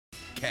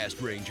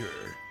Cast Ranger.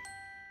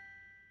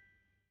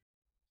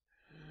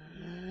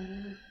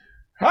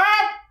 Happy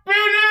New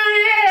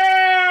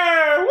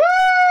Year!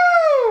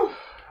 Woo!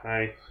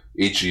 Hi.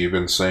 Ichi, you've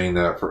been saying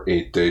that for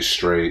 8 days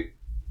straight.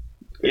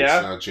 Yeah?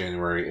 It's now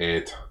January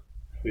 8th.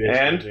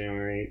 And?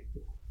 January.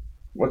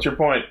 What's your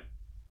point?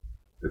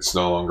 It's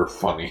no longer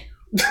funny.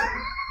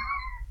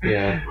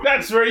 Yeah.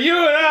 That's where you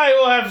and I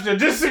will have to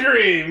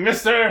disagree,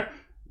 mister.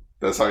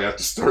 That's how you have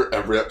to start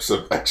every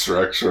episode of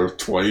Extra Extra of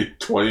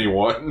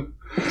 2021.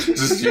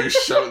 Just you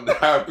shouting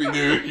Happy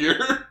New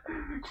Year.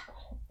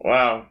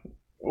 Wow.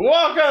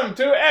 Welcome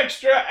to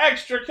Extra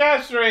Extra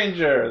Cast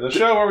Ranger, the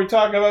show where we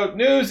talk about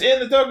news in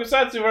the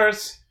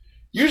Tokusatsu-verse,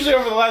 usually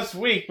over the last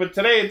week, but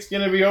today it's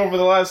going to be over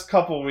the last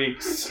couple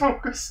weeks.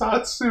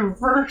 Tokusatsu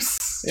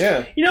verse.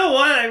 Yeah. You know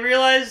what? I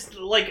realized,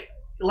 like,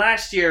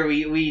 last year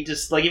we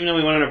just, like, even though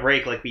we went on a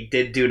break, like, we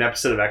did do an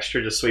episode of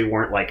Extra just so we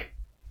weren't, like,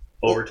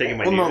 overtaking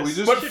my no,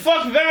 news. But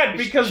fuck that,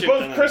 we because should have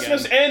both done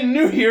Christmas that and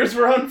New Year's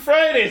were on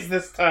Fridays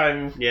this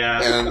time. Yeah.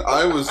 And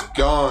I was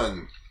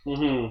gone.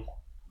 Mm-hmm.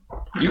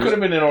 You could have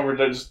been in over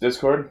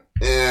Discord.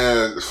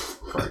 And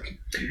fuck.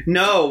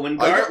 No, when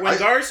I-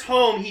 Gar's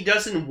home, he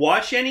doesn't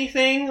watch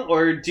anything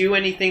or do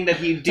anything that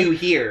he do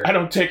here. I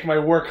don't take my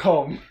work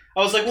home.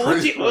 I was like, well, what do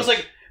Pretty you... I was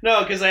like,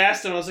 no, because I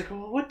asked him, I was like,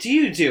 well, what do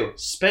you do?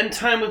 Spend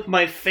time with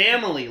my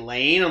family,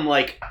 Lane. I'm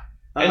like,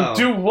 oh. And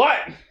do what?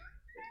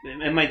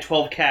 And my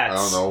 12 cats. I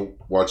don't know.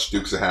 Watch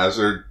Dukes of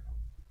Hazzard.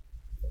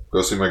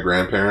 Go see my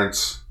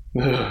grandparents.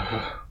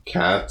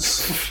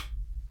 Cats.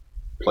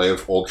 Play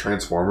with old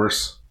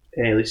Transformers.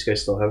 Hey, at least you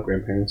guys still have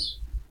grandparents.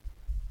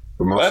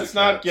 But mostly Let's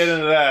not cats. get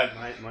into that.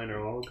 Mine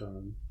are all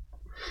gone.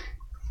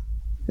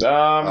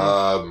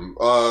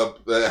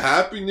 The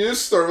happy news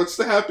story. What's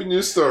the happy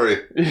news story?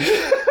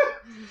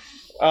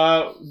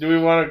 Do we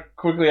want to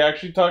quickly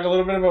actually talk a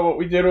little bit about what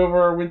we did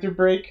over our winter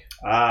break?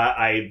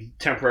 I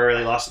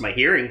temporarily lost my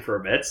hearing for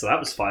a bit, so that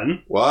was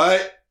fun.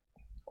 What?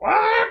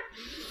 What?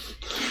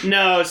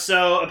 No,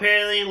 so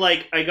apparently,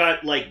 like, I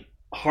got, like,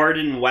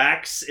 hardened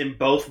wax in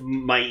both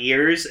my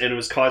ears, and it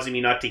was causing me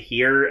not to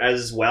hear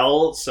as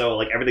well, so,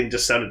 like, everything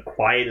just sounded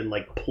quiet and,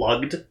 like,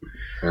 plugged.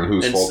 And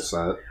whose And fault is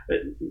that?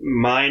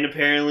 Mine,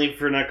 apparently,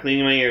 for not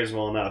cleaning my ears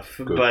well enough.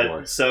 Good but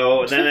boy.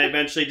 so then I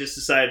eventually just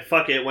decided,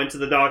 fuck it, went to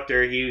the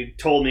doctor, he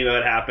told me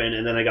what happened,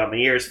 and then I got my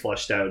ears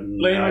flushed out.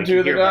 And Lane now I went can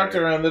to the hear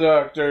doctor, better. and the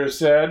doctor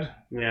said,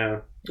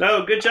 Yeah.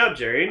 Oh, good job,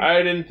 Jerry.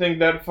 I didn't think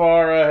that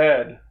far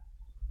ahead.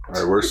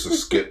 Alright, where's the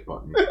skip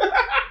button?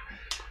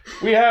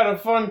 We had a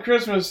fun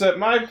Christmas at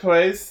my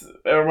place,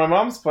 or my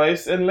mom's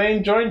place, and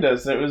Lane joined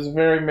us. It was a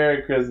very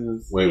Merry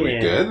Christmas. Wait, we Yeah.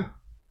 did?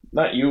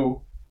 Not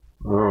you.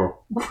 Oh.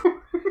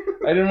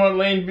 I didn't want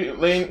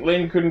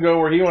Lane couldn't go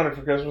where he wanted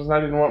for Christmas, and I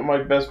didn't want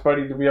my best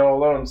buddy to be all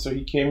alone, so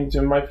he came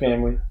to my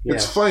family. Yeah.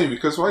 It's funny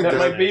because my Met dad...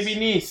 my nice. baby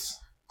niece.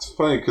 It's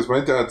funny because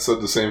my dad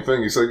said the same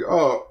thing. He's like,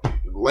 "Oh,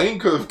 Lane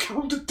could have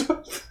come to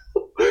death,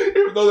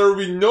 even though there would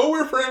be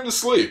nowhere for him to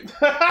sleep."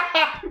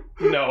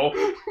 No.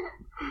 I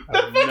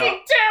The would fucking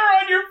not- terror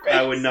on your face!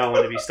 I would not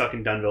want to be stuck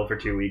in Dunville for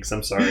 2 weeks.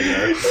 I'm sorry,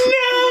 Gar.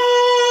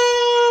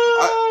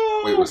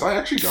 No! Wait, was I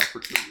actually gone for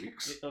 2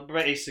 weeks?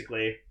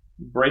 Basically.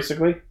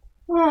 Basically.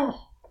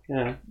 Oh,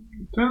 Yeah.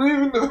 didn't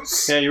even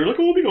notice. Yeah, you were like,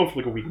 oh, we'll be going for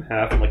like a week and a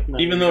half. I'm like, no,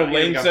 Even you're though not-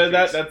 you're Lane gone said for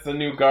that, 2 weeks. that's the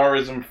new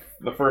Garism,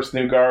 the first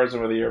new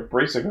Garism of the year.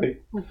 Basically.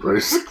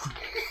 Basically.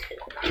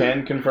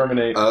 Can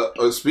confirminate.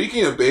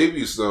 Speaking of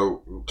babies,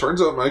 though,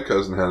 turns out my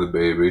cousin had a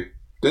baby.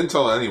 Didn't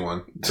tell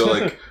anyone until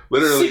like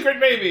literally Secret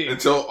baby!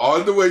 until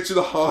on the way to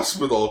the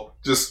hospital.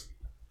 Just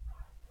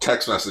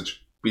text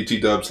message: BT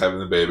Dubs having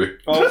the baby.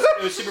 Oh,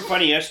 it was super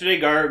funny. Yesterday,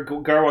 Gar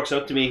walks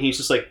up to me and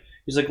he's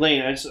like,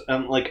 Lane, I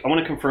want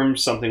to confirm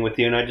something with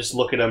you. And I just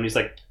look at him and he's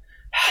like,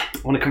 I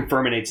want to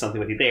confirminate something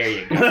with you. There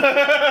you go.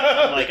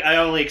 I'm like, I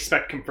only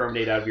expect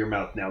confirminate out of your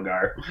mouth now,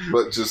 Gar.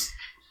 But just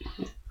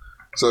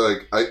so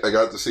like I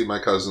got to see my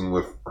cousin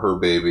with her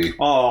baby,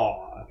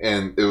 Oh,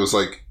 and it was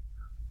like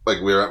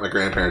we were at my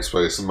grandparents'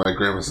 place, and my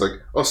grandma's like,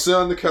 "Oh, sit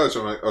on the couch."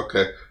 I'm like,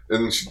 "Okay,"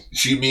 and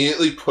she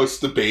immediately puts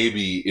the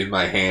baby in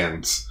my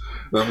hands,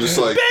 and I'm just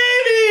like,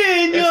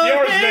 baby in It's your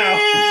yours now.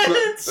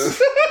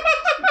 hands.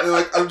 and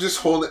like I'm just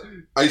holding it.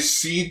 I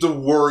see the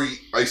worry,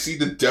 I see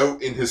the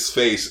doubt in his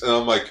face, and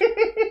I'm like,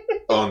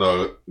 "Oh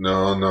no. You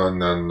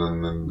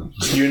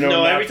know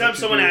No, not every time what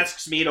to someone do.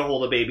 asks me to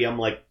hold a baby, I'm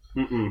like,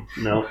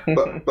 no.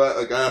 But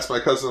like I asked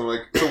my cousin, I'm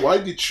like, "So why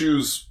did you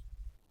choose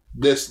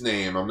this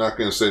name?" I'm not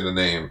going to say the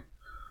name,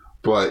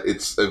 but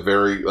it's a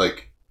very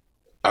like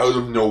out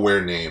of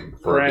nowhere name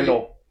for a baby.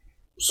 Randall.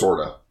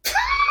 Sorta.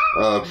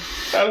 I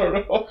don't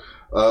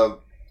know.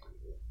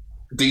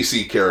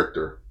 DC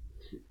character.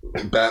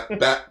 Part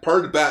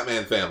of the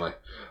Batman family.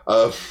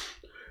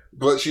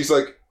 But she's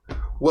like,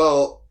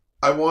 well,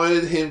 I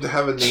wanted him to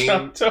have a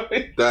name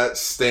that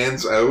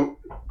stands out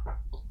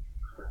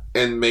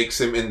and makes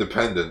him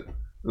independent.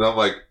 And I'm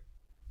like,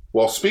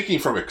 well, speaking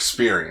from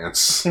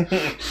experience.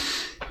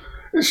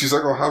 And she's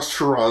like, oh, how's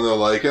Toronto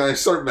like? And I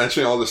start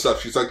mentioning all this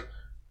stuff. She's like,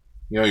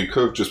 you know, you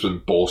could have just been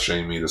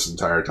bullshitting me this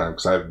entire time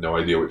because I have no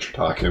idea what you're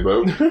talking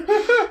about.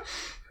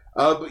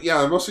 But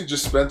yeah, I mostly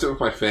just spent it with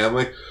my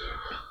family.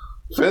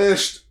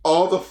 Finished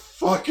all the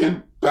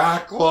fucking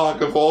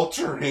backlog of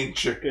Ultra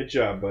Ranger. Good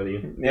job,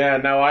 buddy. Yeah,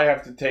 now I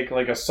have to take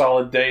like a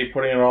solid day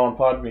putting it all on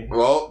Podme.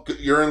 Well,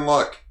 you're in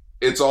luck.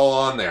 It's all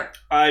on there.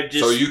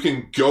 So you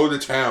can go to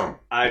town.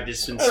 I've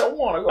just been. I don't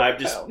want to go I've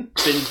to just town.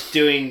 been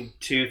doing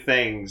two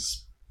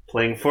things: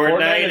 playing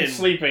Fortnite and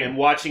sleeping and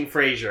watching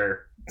Frasier.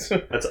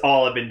 That's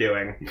all I've been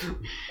doing.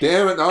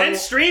 Damn it! Now And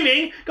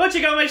streaming. Go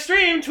check out my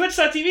stream,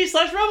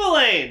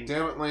 twitch.tv/RoboLane.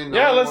 Damn it, Lane.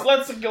 Yeah,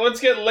 let's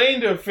get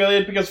Lane to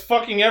affiliate because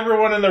fucking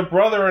everyone and their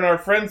brother in our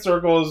friend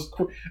circle is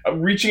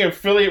reaching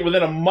affiliate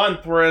within a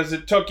month, whereas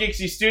it took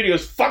Ixie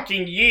Studios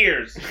fucking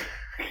years.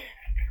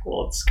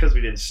 Well, it's because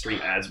we didn't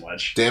stream as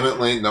much. Damn it,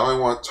 Lane. Now I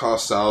want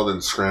tossed salad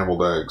and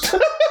scrambled eggs.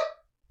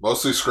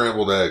 Mostly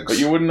scrambled eggs. But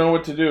you wouldn't know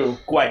what to do.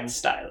 Quite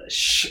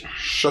stylish.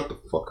 Shut the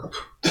fuck up.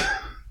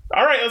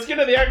 All right, let's get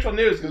to the actual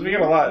news because we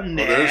got a lot.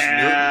 Nah, Oh, there's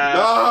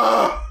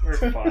ah! we're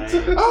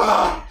fine.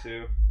 Ah!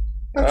 Too.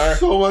 That's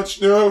so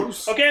much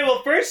news. Okay,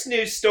 well, first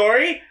news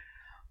story.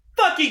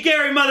 Fucking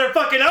Gary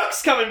motherfucking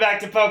Oaks coming back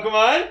to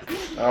Pokemon.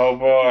 Oh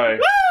boy.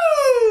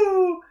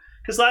 Woo!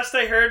 Because last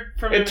I heard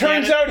from him, It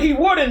turns out he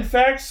would, in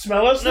fact,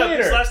 smell us no,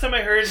 because later. last time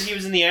I heard he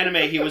was in the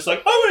anime, he was like,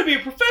 "I'm going to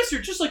be a professor,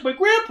 just like my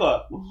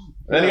grandpa."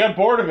 Then he got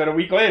bored of it a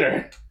week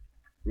later.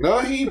 No,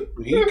 he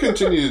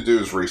continued to do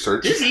his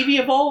research. Does Eevee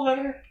evolve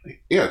ever?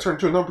 Yeah, it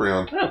turned to an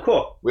Umbreon. Oh,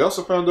 cool. We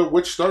also found out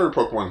which starter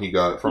Pokemon he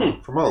got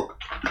from Oak.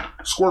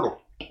 Squirtle.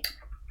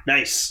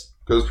 Nice.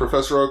 Because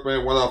Professor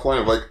Oakman went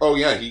offline of like, oh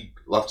yeah, he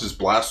left his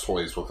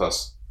Blastoise with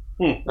us.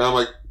 And I'm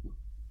like,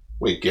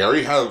 wait,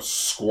 Gary had a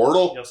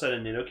Squirtle? You also had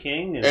a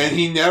Nidoking. And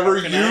he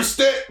never Arcanine. used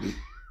it?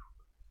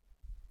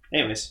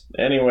 Anyways.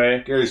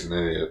 Anyway. Gary's an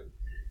idiot.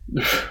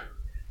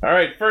 All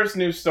right, first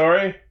news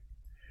story.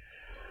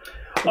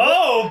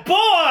 Oh,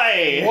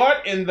 boy!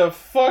 What in the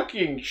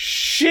fucking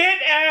shit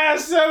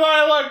ass am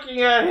I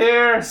looking at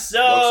here?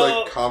 So... Looks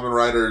like Kamen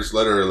Rider's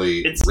literally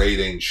It's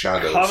raiding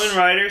shadows. Kamen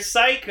Rider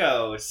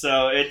Psycho.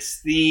 So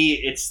it's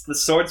the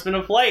swordsman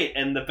of light,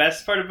 and the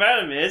best part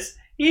about him is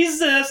he's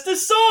just a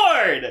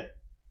sword.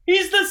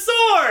 He's the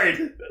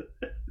sword.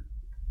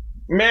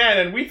 Man,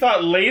 and we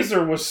thought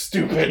Laser was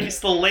stupid. He's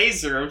the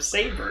laser of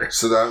Saber.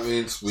 So that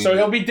means we... So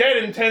he'll be dead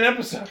in 10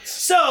 episodes.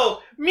 So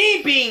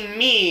me being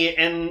me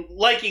and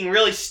liking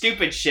really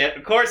stupid shit,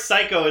 of course,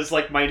 Psycho is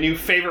like my new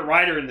favorite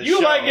rider in the show.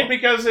 You like it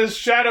because his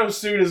shadow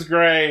suit is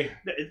gray.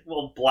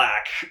 Well,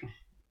 black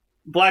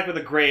with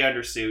a gray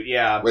undersuit.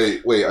 Yeah.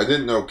 Wait, I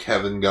didn't know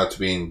Kevin got to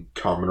be in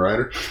Kamen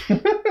Rider.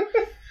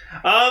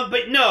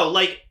 But no,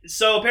 like,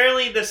 so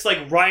apparently this,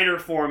 like, rider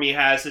form he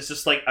has is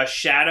just, like, a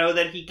shadow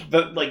that he,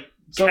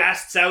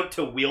 casts out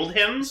to wield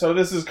him. So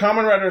this is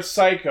Kamen Rider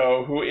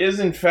Psycho, who is,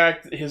 in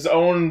fact, his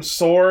own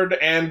sword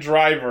and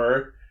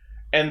driver.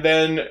 And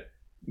then,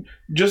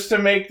 just to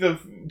make the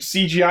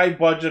CGI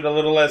budget a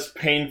little less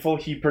painful,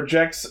 he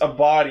projects a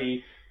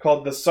body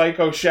called the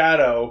Psycho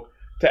Shadow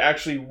to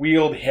actually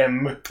wield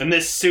him. And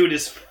this suit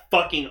is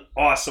fucking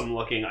awesome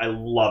looking. I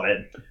love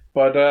it.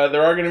 But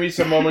there are going to be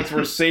some moments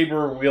where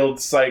Saber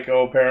wields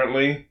Psycho,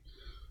 apparently.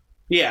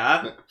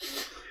 Yeah.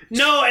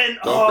 No, and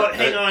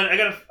hang on, I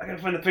gotta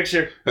find the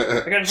picture.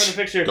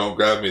 Don't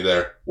grab me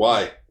there.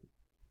 Why?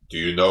 Do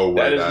you know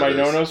where that is? My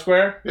no-no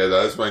square? Yeah,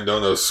 that is my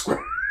no-no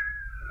square.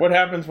 What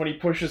happens when he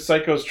pushes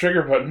Psycho's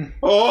trigger button?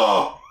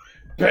 Oh!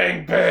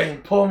 Bang, bang,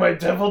 pull my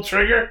devil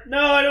trigger?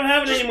 No, I don't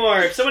have it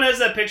anymore. If someone has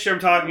that picture I'm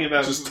talking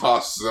about... Just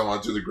tosses them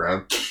onto the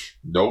ground.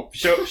 Nope.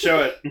 Show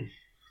it.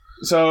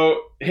 So,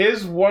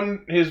 his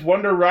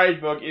Wonder Ride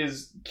book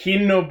is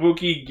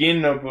Kinnobuki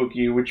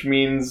Ginnobuki, which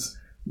means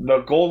the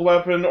gold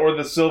weapon or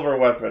the silver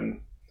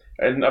weapon.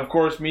 And of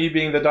course, me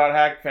being the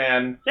 .hack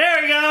fan...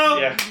 There we go!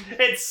 Yeah.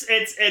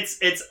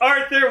 It's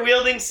Arthur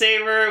wielding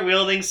Saber,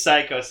 wielding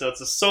Psycho. So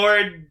it's a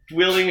sword,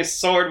 wielding a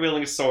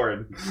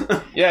sword.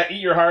 Yeah,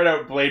 eat your heart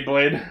out, Blade.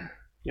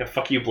 Yeah,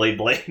 fuck you,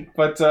 Blade.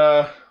 But,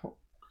 so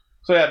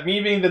yeah,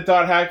 me being the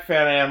 .hack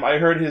fan I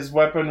heard his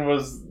weapon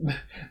was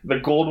the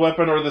gold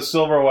weapon or the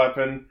silver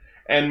weapon,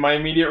 and my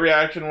immediate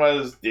reaction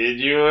was, did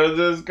you use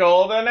this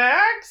golden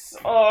axe?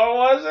 Or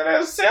was it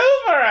a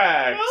silver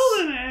axe?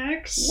 Golden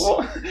axe.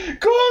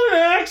 Golden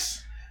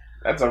axe?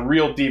 That's a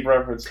real deep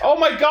reference. Oh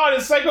my god,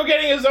 is Psycho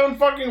getting his own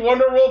fucking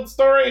Wonderworld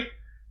story?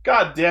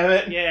 God damn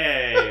it.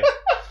 Yay.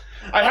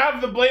 I have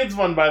the Blades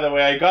one, by the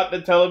way. I got the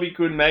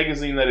Telebikun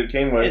magazine that it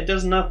came with. It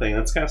does nothing.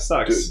 That's kind of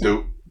sucks.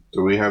 Do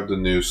we have the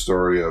news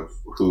story of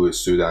who his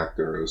suit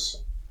actor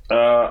is?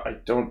 I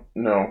don't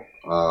know.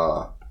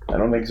 I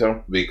don't think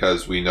so.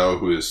 Because we know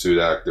who his suit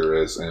actor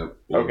is, and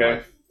it blew Okay.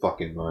 my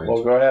fucking mind.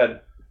 Well, go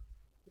ahead.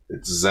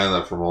 It's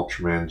Xena from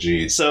Ultraman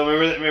G. So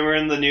remember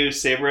in the new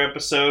Saber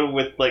episode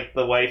with like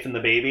the wife and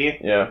the baby?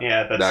 Yeah.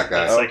 Yeah, that's That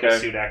guy. That's like a Okay.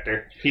 suit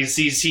actor.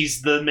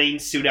 He's the main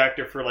suit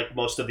actor for like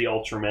most of the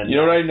Ultramen. You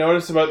know what I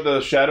noticed about the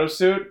Shadow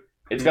suit?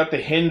 It's got the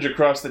hinge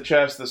across the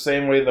chest the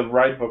same way the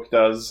ride book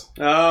does.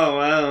 Oh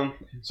wow.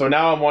 So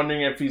now I'm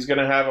wondering if he's going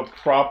to have a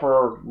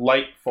proper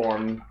light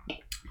form.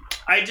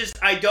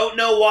 I don't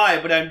know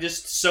why, but I'm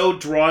just so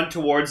drawn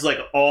towards like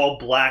all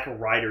black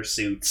rider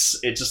suits.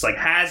 It's just like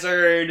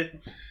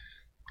Hazard,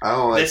 I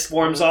don't like This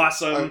form's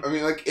awesome. I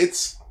mean, like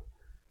it's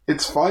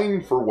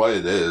fine for what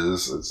it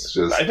is. It's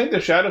just I think the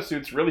shadow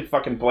suit's really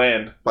fucking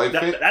bland.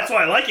 That's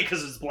why I like it,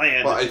 because it's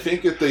bland. But I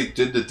think if they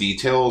did the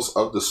details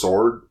of the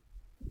sword,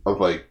 of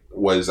like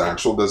what his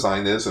actual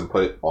design is, and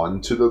put it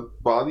onto the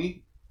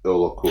body,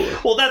 it'll look cooler.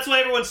 Well, that's what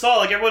everyone saw.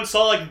 Like, everyone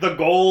saw, like, the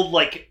gold,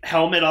 like,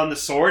 helmet on the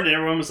sword, and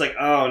everyone was like,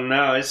 oh,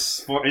 no,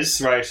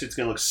 his rider suit's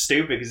gonna look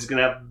stupid, because it's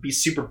gonna be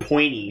super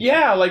pointy.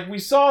 Yeah, like, we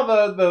saw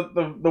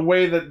the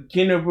way that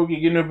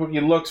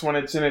Ginnobuki looks when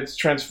it's in its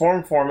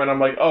transform form, and I'm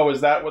like, oh,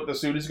 is that what the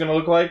suit is gonna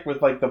look like?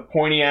 With, like, the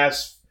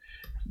pointy-ass,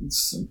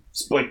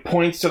 like,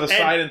 points to the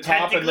side and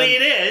top, and then technically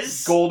it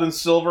is. Gold and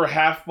silver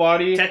half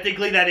body.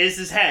 Technically, that is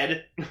his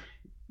head.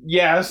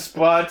 Yes,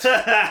 but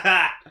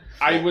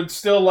I would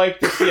still like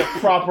to see a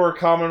proper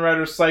Kamen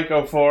Rider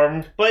Psycho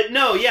form. But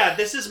no, yeah,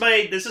 this is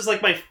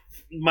like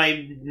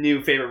my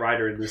new favorite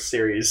rider in this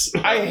series.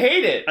 I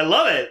hate it. I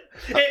love it.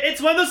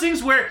 It's one of those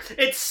things where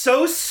it's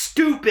so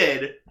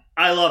stupid.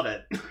 I love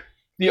it.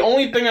 The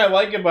only thing I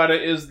like about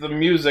it is the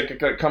music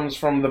that comes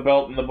from the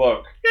belt in the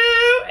book.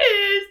 Who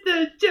is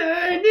the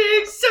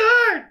shining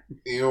sword?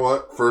 You know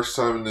what? First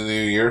time in the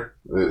new year,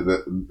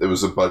 it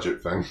was a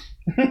budget thing.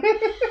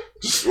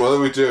 Just, what do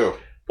we do?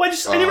 Well,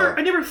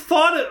 I never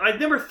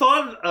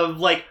thought of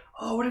like,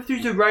 oh, what if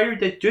there's a rider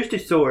that's just a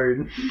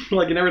sword?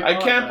 Like, I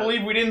can't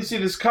believe we didn't see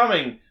this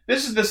coming.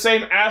 This is the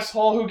same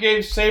asshole who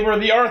gave Saber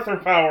the Arthur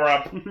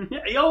power-up.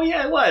 Oh,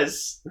 yeah, it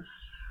was.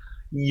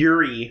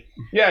 Yuri.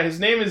 Yeah, his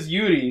name is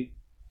Yuri.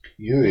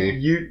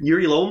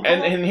 Yuri Lowenthal?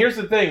 And here's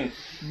the thing.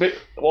 But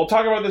we'll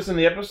talk about this in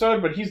the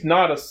episode, but he's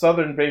not a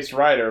southern-based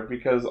rider,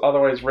 because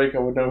otherwise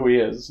Reiko would know who he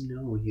is.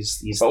 No, he's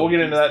but we'll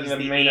get into that in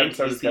the main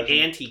episode discussion. He's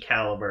the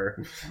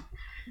anti-Caliber.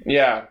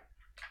 Yeah.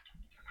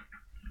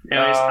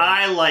 Anyways,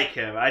 I like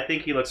him. I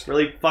think he looks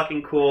really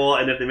fucking cool,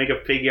 and if they make a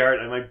figure art,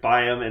 I might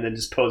buy him and then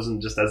just pose him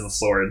just as a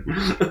sword.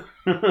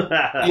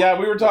 Yeah,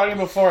 we were talking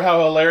before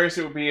how hilarious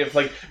it would be if,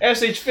 like,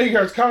 SH figure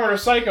arts Kamen Rider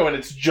Psycho and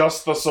it's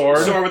just the sword.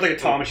 Sword with, like, a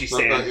Tamashii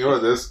stand. You know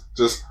what it is?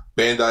 Just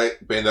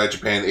Bandai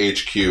Japan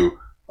HQ,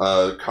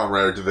 Kamen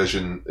Rider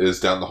division is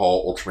down the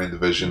hall, Ultraman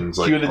division's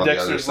like Cue the on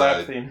Dexter's the other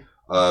Lab side. theme.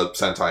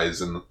 Sentai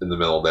is in the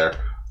middle there.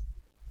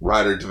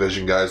 Rider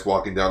division guys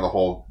walking down the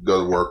hall,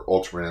 go to work.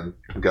 Ultraman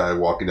guy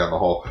walking down the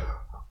hall,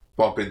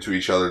 bump into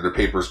each other. Their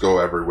papers go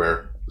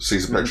everywhere.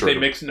 Sees a picture. They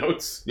mix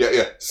notes.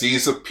 Yeah.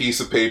 Sees a piece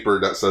of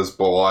paper that says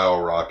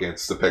Belial Rock, and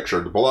it's the picture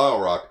of the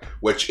Belial Rock,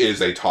 which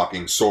is a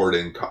talking sword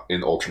in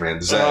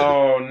Ultraman Z.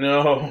 Oh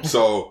no!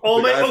 So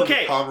the guy from the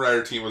Kamen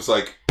Rider team was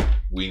like,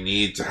 "We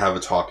need to have a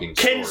talking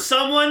sword." Can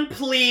someone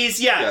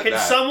please,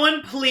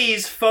 someone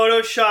please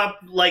Photoshop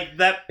like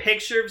that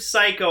picture of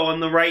Psycho on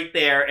the right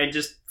there and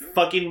just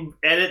fucking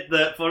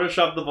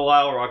Photoshop the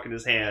Belial Rock in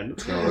his hand?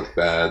 It's gonna look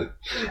bad.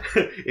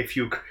 If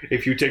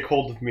you take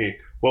hold of me,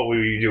 what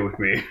will you do with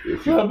me?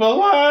 The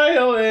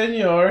Belial in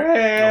your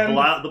hand.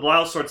 The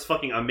Belial sword's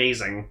fucking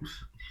amazing.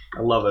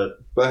 I love it.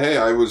 But hey,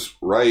 I was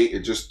right.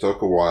 It just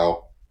took a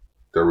while.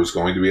 There was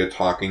going to be a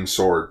talking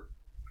sword.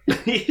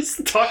 He's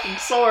the talking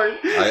sword.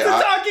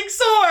 Talking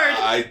sword!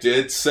 I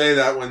did say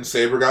that when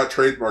Saber got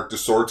trademarked, the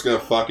sword's gonna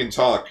fucking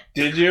talk.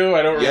 Did you?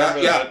 I don't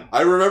remember that. Yeah.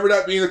 I remember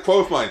that being a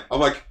quote of mine. I'm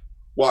like,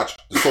 watch,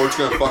 the sword's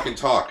gonna fucking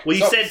talk. Well,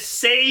 you said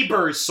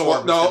Saber's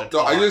sword. No,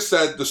 I just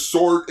said the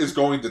sword is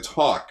going to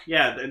talk.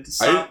 Yeah,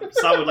 stop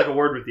with like a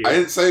word with you. I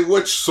didn't say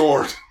which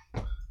sword.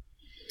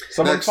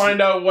 Someone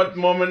find out what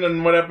moment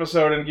and what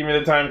episode and give me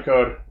the time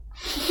code.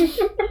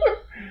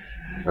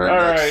 All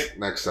right.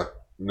 Next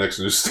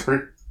news story.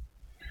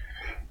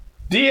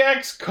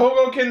 DX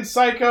Kogoken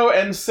Psycho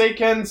and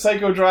Seiken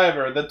Psycho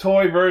Driver, the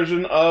toy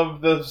version of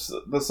the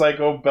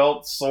Psycho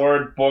belt,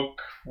 sword, book,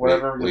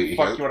 whatever the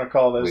fuck you want to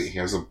call this. Wait, he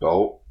has a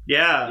belt?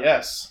 Yeah.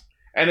 Yes.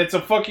 And it's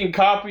a fucking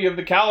copy of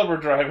the Caliber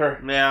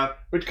Driver. Yeah.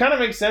 Which kind of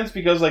makes sense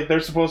because like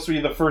they're supposed to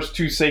be the first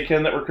two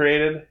Seiken that were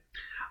created.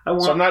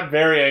 So I'm not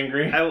very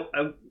angry.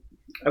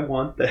 I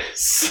want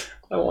this.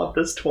 I want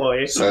this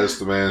toy. Says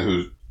the man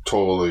who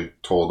totally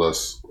told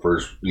us for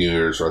his New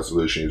Year's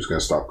resolution he was going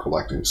to stop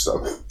collecting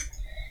stuff.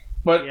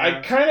 But yeah.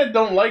 I kind of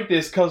don't like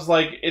this because,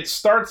 like, it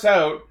starts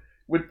out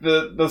with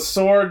the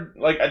sword,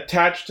 like,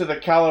 attached to the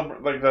Caliber,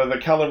 like, the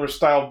Caliber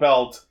style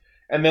belt,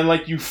 and then,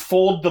 like, you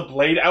fold the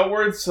blade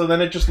outwards, so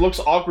then it just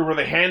looks awkward where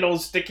the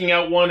handle's sticking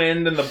out one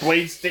end and the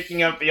blade's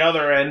sticking out the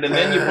other end, and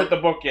then you put the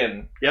book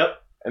in. Yep.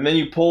 And then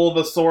you pull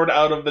the sword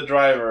out of the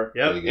driver.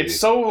 Yep. It's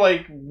so,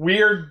 like,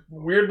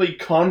 weirdly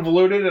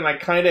convoluted, and I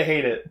kind of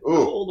hate it.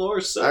 Ooh,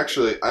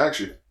 actually, I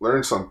actually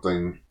learned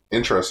something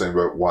interesting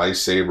about why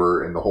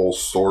Saber and the whole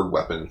sword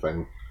weapon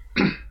thing.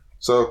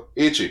 So,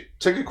 Ichi,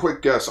 take a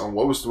quick guess on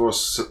what was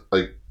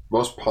the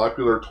most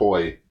popular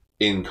toy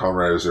in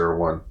Kamen Rider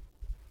 01.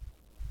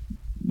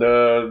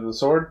 The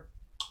sword?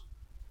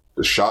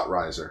 The Shot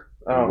Riser.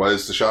 Oh. What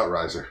is the Shot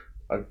Riser?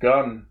 A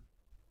gun.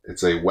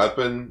 It's a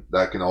weapon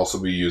that can also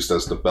be used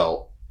as the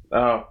belt.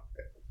 Oh.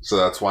 So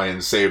that's why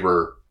in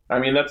Saber... I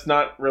mean, that's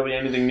not really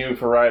anything new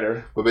for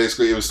Rider. But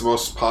basically, it was the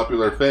most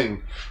popular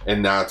thing,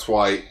 and that's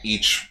why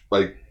each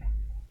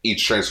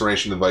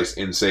transformation device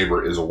in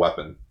Saber is a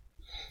weapon.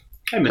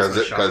 I miss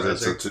my because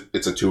Shot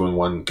it's a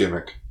 2-in-1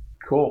 gimmick.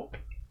 Cool.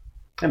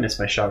 I miss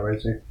my Shot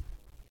Razor.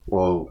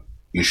 Well,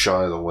 you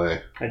shot it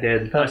away. I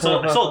did. I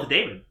sold it to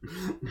David.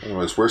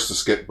 Anyways, where's the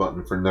skip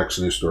button for next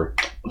news story?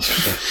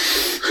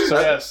 So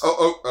yes.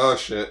 Oh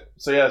shit.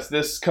 So yes,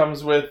 this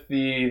comes with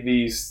the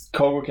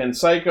Kogaken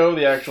Psycho,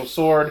 the actual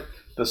sword,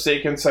 the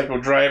Seiken Psycho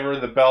driver,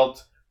 the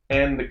belt,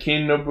 and the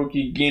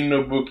Kinnobuki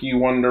Ginnobuki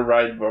Wonder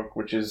Ride book,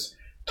 which is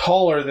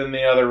taller than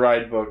the other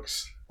ride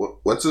books.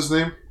 What's his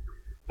name?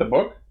 The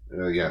book?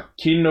 Yeah.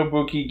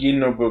 Kinnobuki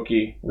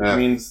Ginnobuki, which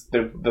means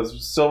the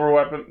silver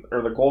weapon,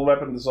 or the gold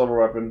weapon, the silver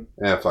weapon.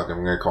 Yeah, fuck,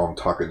 I'm gonna call him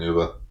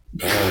Takanuva.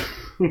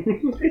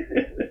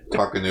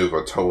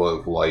 Takanuva, Toa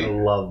of I Light.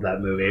 love that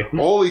movie.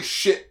 Holy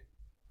shit!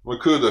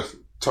 Makuda,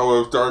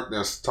 Toa of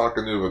Darkness,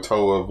 Takanuva,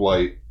 Toa of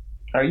Light.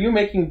 Are you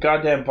making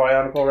goddamn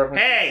Bionicle references?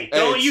 Hey,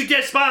 don't you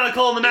diss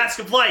Bionicle in The Mask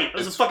of Light. It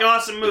was a fucking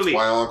awesome movie. It's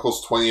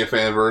Bionicle's 20th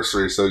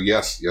anniversary, so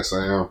yes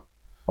I am.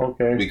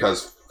 Okay.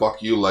 Because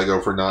fuck you, Lego,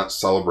 for not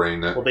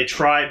celebrating it. Well, they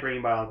tried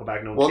bringing Bionicle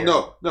back. No one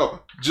Well, no,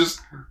 just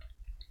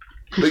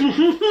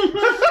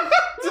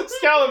It's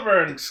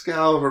Excalibur.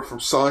 Excalibur from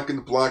Sonic and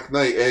the Black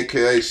Knight,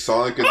 aka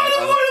Sonic and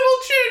Unavoidable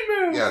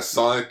chin move! yeah,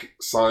 Sonic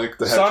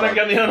the Hedgehog. Sonic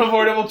and the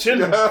unavoidable chin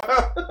move.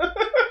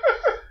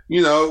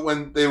 You know,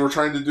 when they were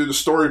trying to do the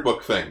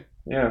storybook thing.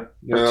 Yeah.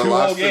 Yeah, Two that whole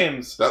lasted-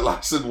 games. That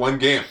lasted one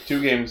game.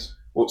 2 games.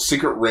 Well,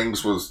 Secret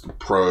Rings was the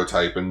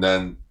prototype, and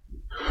then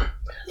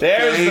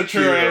There's the Thank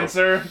true you.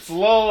 answer. It's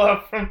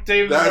Lola from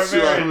Dave the that's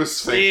what I Barbarian.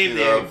 was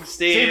thinking of.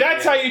 See,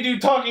 that's how you do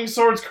talking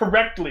swords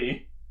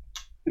correctly.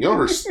 You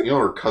know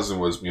her cousin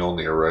was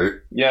Mjolnir, right?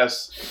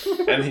 Yes.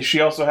 And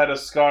she also had a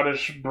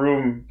Scottish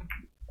broom.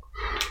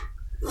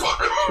 Fuck.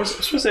 I was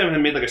supposed to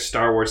have made like a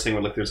Star Wars thing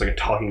where like there's like a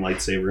talking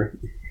lightsaber.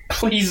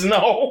 Please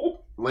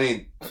no.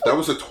 Lane, that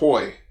was a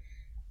toy.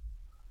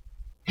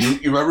 You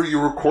remember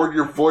you record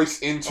your voice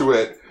into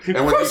it, and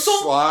when Crystal!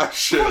 you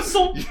slash it,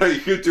 Crystal! yeah, you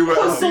could do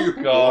whatever Crystal!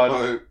 you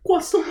God.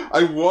 want.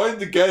 I wanted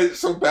to get it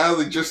so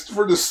badly just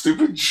for the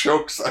stupid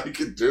jokes I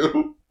could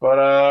do.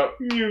 But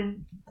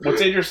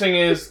what's interesting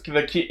is the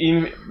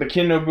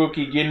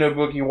Kinnobuki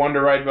Ginnobuki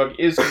Wonder Ride book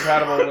is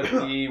compatible with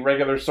the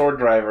regular sword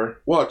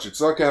driver. Watch,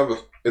 it's not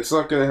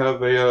gonna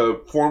have a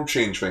form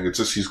change thing. It's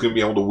just he's gonna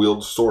be able to wield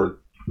the sword.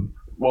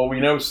 Well,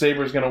 we know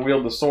Saber's gonna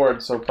wield the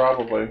sword, so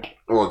probably.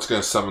 Well, it's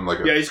gonna summon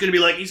like a. Yeah, he's gonna be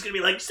like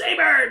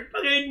Saber,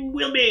 fucking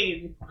wheel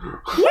me.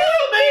 Will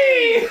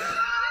me!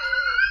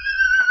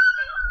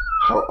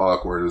 How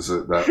awkward is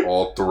it that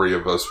all three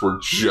of us were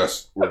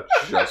just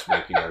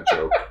making that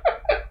joke?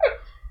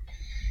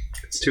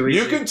 It's too easy.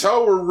 You can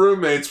tell we're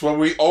roommates when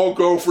we all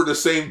go for the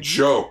same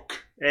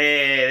joke.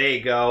 Hey, there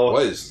you go.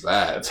 What is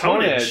that? It's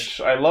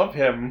Honedge. I love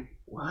him.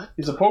 What?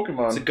 He's a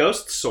Pokemon. It's a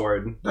ghost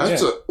sword.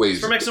 That's Yeah. wait.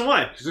 It's from X and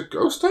Y. He's a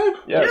ghost type.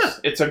 Yes,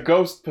 it's a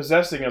ghost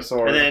possessing a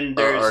sword. And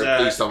then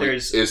Please tell me,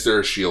 there's is there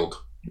a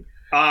shield?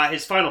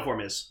 his final form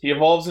is He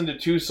evolves into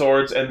 2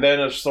 swords and then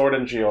a sword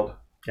and shield.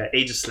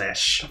 Age of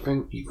Slash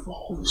Something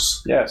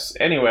evolves. Yes.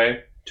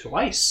 Anyway,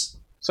 twice.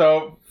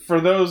 so for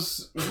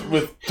those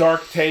with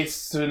dark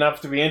tastes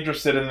enough to be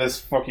interested in this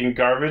fucking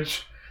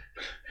garbage,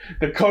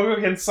 the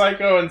Kogaken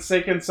Psycho and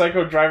Seiken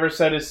Psycho driver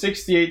set is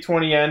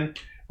 6820 yen,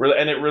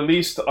 and it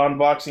released on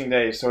Boxing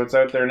Day, so it's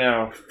out there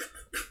now.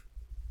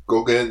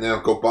 Go get it now.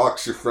 Go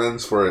box your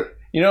friends for it.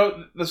 You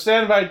know, the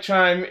standby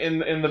chime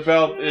in the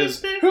belt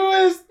is, "Who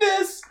is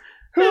this?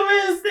 Who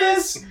is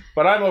this?"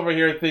 But I'm over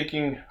here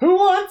thinking, "Who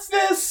wants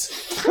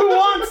this? Who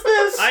wants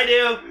this?" I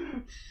do.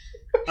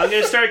 I'm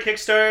gonna start a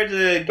Kickstarter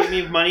to give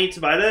me money to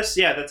buy this.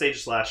 Yeah, that's Age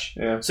of Slash.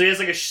 Yeah. So he has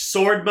like a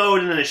sword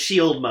mode and then a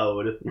shield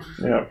mode.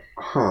 Yeah.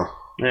 Huh.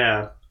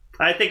 Yeah.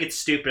 I think it's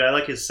stupid. I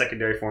like his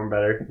secondary form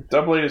better.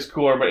 Double 8 is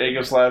cooler, but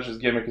Ego Slash's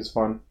gimmick is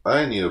fun.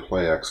 I need to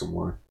play X and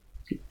Y.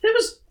 It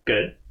was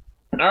good.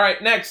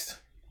 Alright, next.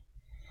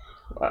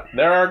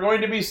 There are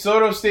going to be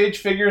Soto stage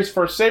figures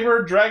for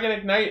Saber, Dragon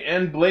Ignite,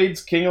 and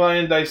Blades King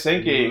Lion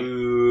Daisenki.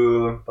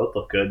 Ooh, both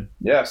look good.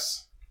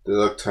 Yes. They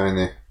look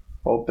tiny.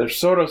 Well, they're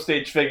Soto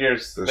stage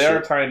figures. They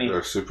are tiny.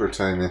 They're super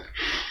tiny.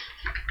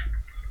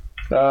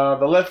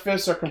 The left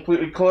fists are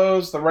completely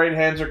closed. The right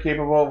hands are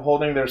capable of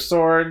holding their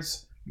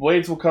swords.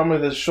 Blades will come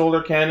with his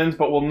shoulder cannons,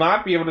 but will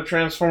not be able to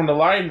transform to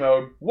lion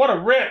mode. What a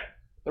rip!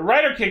 The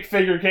Rider Kick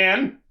figure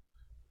can.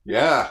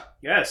 Yeah.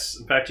 Yes.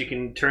 In fact, you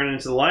can turn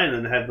into the lion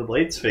and have the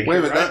Blades figure. Wait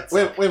a minute.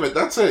 right? Wait a minute.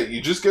 That's it.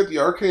 You just get the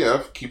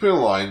RKF, keep it in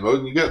lion mode,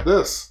 and you get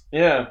this,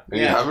 Yeah.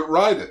 and you have it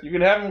ride it. You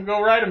can have him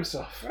go ride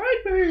himself. Right,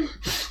 baby.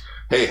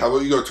 Hey, how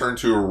about you go turn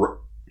to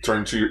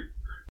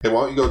Hey,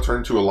 why don't you go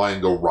turn to a lion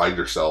and go ride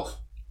yourself?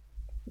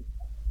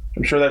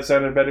 I'm sure that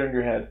sounded better in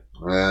your head.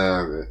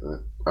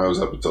 I was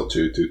up until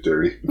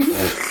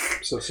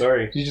 2:30. So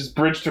sorry. You just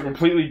bridged to a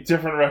completely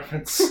different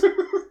reference.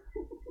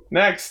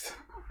 Next.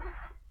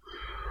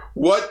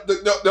 What?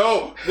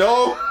 No!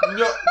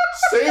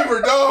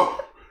 Saber, no!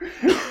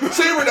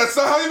 Saber, that's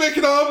not how you make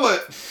an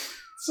omelet!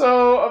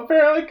 So,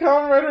 apparently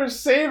Kamen Rider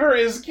Saber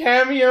is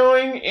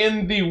cameoing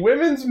in the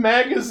women's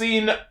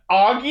magazine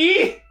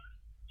Augie.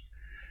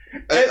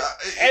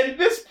 And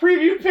this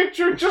preview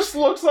picture just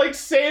looks like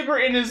Saber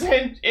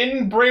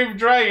in Brave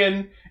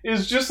Dragon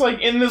is just like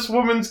in this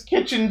woman's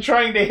kitchen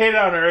trying to hit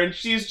on her, and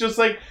she's just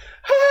like,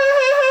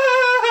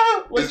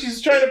 like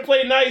she's trying to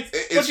play nice,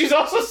 but she's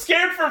also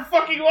scared for her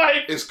fucking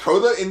life. Is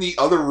Koda in the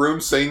other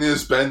room saying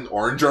this Ben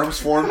Orange Arms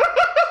form?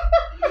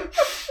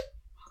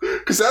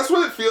 Because that's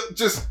what it feels.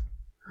 Just,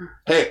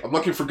 hey, I'm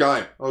looking for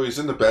Guy. Oh, he's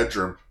in the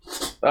bedroom.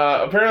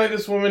 Apparently,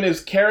 this woman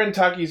is Karen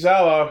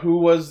Takizawa, who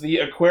was the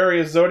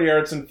Aquarius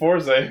Zodiarts in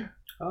Forza.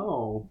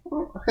 Oh.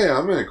 Hey,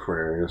 I'm an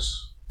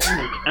Aquarius.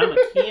 I'm a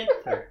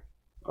Cancer.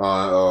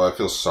 I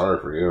feel sorry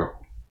for you.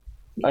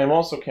 I am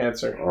also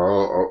Cancer.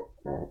 Oh,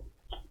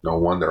 no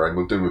wonder. I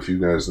moved in with you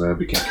guys and I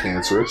became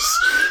cancerous.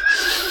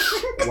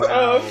 Wow.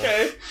 Oh,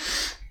 okay.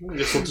 I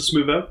guess we'll just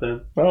move out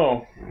then.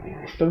 Oh,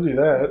 don't do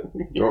that.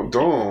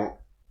 Don't.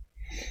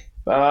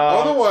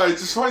 Otherwise,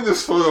 just find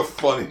this photo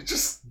funny.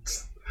 Just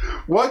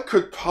what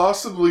could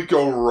possibly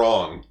go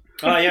wrong?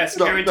 Oh, yes,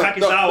 Karen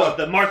Takizawa,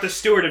 the Martha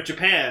Stewart of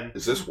Japan.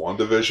 Is this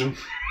WandaVision?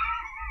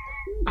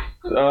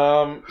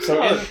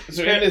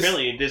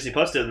 Apparently Disney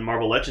Plus did the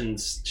Marvel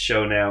Legends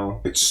show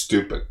now. It's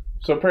stupid.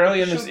 So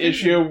apparently in this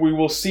issue, we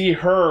will see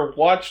her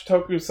watch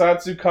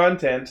tokusatsu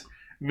content,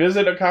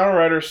 visit a Kamen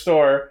Rider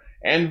store,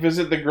 and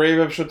visit the grave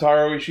of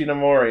Shotaro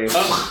Ishinomori.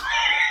 Oh.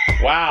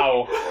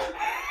 Wow.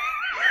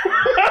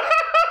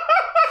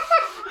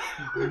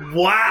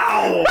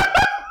 Wow!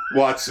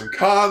 Watch some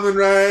Kamen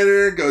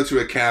Rider, go to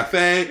a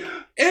cafe,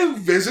 and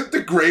visit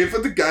the grave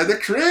of the guy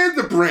that created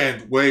the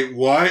brand. Wait,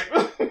 what?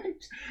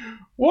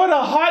 What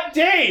a hot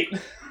date!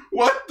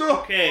 What the?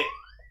 Okay,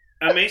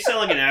 I may sound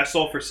like an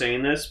asshole for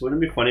saying this.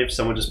 Wouldn't it be funny if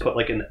someone just put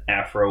like an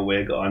afro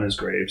wig on his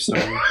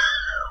gravestone?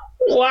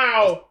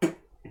 Wow!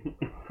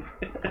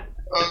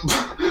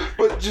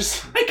 But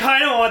just... I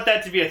kind of want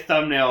that to be a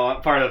thumbnail,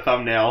 part of the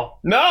thumbnail.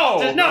 No!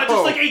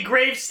 Just like a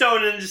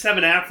gravestone and just have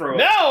an afro.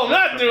 No, I'm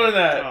not doing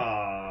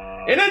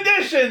that! In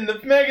addition,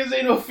 the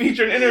magazine will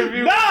feature an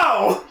interview with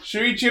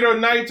Shuichiro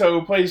Naito,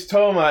 who plays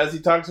Toma, as he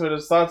talks about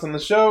his thoughts on the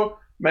show.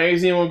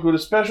 Magazine will include a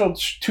special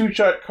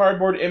two-shot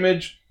cardboard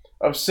image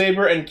of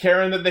Saber and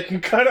Karen that they can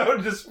cut out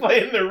and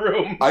display in the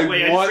room. I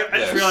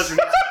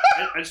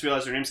just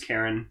realized her name's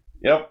Karen.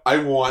 Yep. I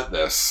want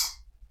this.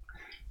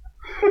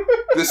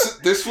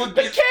 This would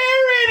be... The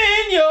Karen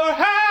in your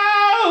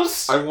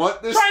house! I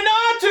want this... Try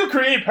not to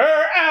creep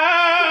her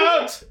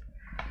out!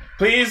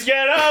 Please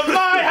get out of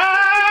my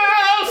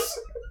house!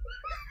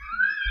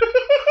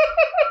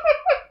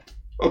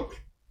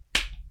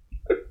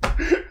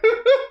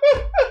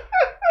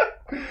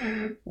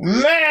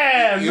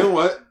 Man! You know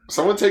what?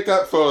 Someone take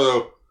that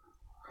photo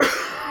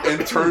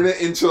and turn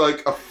it into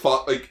like a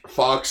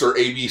Fox or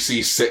ABC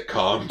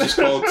sitcom just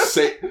called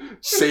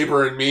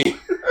Saber and Me.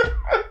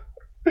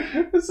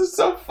 This is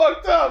so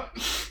fucked up.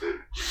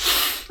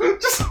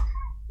 Just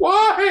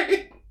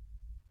why?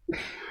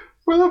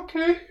 Well,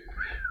 okay.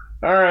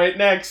 Alright,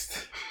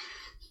 next.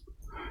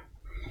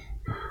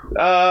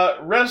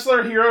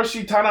 Wrestler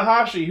Hiroshi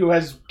Tanahashi, who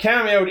has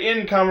cameoed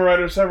in Kamen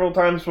Rider several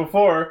times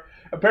before,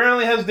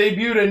 apparently has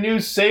debuted a new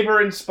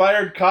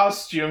Saber-inspired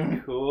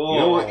costume. Cool. You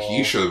know what?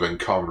 He should have been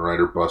Kamen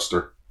Rider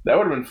Buster. That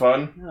would have been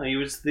fun. No, he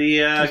was the...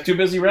 He's too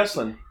busy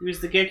wrestling. He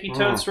was the Genki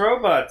Totes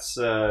Robots.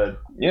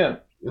 Yeah.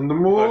 In the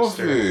movie.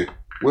 Buster.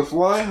 With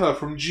Liha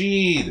from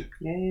Jeed.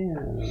 Yeah.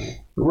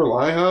 Remember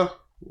Liha?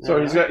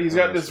 So he's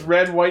got this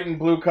red, white, and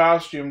blue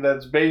costume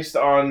that's based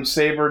on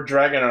Saber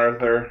Dragon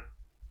Arthur.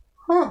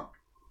 Huh.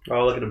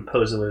 Oh, look at him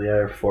posing with the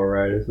other 4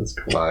 riders. That's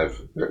cool.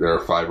 5. There are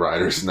 5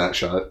 riders in that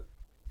shot.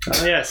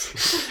 Oh,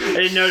 yes. I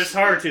didn't notice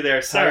Haruto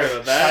there. Sorry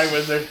about that. Hi,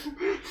 Wizard.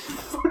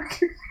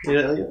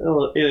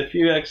 A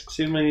few extra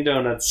too many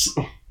donuts.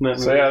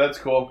 So yeah, that's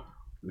cool.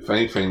 If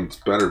anything, it's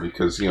better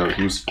because, he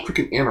was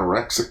freaking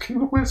anorexic in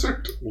The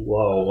Wizard.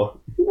 Whoa.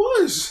 He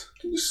was.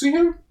 Did you see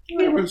him?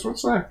 Anyways,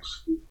 what's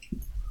next?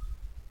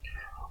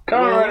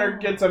 Kamen Rider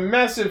gets a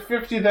massive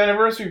 50th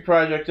anniversary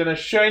project and a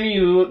shiny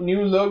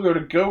new logo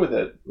to go with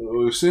it.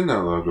 We've seen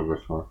that logo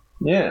before.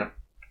 Yeah.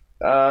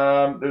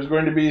 There's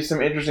going to be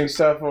some interesting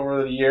stuff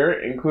over the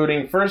year,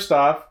 including, first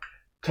off,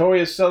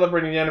 Toei is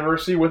celebrating the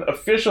anniversary with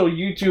official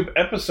YouTube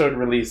episode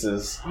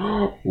releases.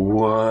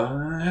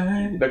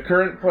 What? The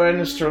current plan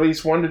is to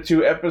release 1 to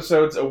 2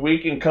 episodes a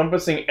week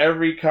encompassing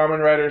every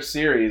Kamen Rider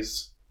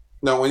series.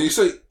 Now, when you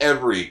say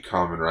every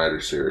Kamen Rider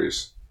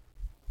series,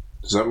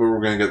 does that mean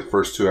we're going to get the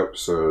first 2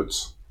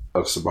 episodes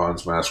of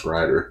Saban's Masked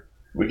Rider?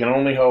 We can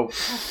only hope.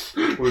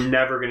 We're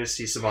never going to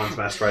see Saban's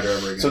Masked Rider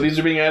ever again. So these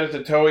are being added to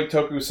Toei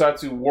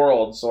Tokusatsu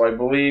World. So I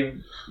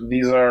believe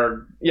these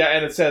are... Yeah,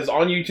 and it says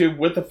on YouTube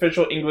with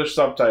official English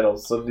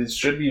subtitles. So these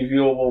should be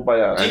viewable by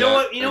us. You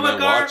know what,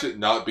 Gar?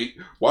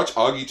 Watch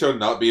Agito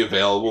not be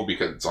available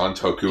because it's on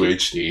Toku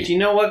HD. Do you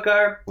know what,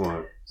 Gar?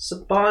 What?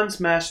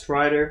 Saban's Masked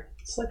Rider,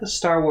 it's like a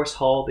Star Wars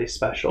holiday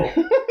special.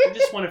 I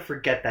just want to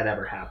forget that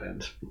ever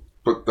happened.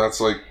 But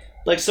that's like...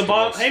 Like,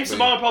 Saban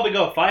would probably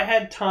go, if I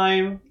had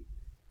time...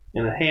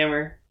 And a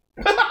hammer.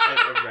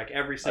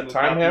 Every single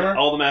time copy, hammer?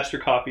 all the master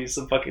copies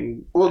of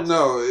fucking... Well,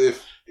 no,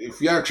 if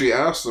you actually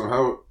asked him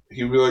how,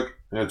 he'd be like,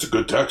 yeah, it's a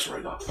good text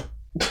right off.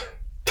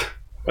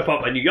 I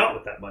bought my new yacht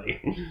with that money.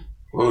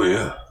 Oh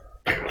yeah.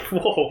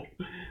 Whoa.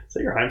 Is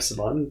that your Haim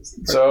Saban?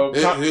 So,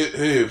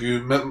 Hey, have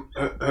you met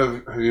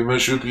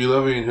Shuki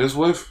Levy and his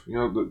wife? You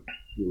know, the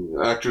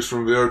actress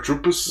from VR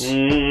Troopers? So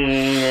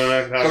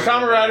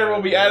Kamen Rider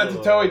will be added to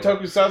Toei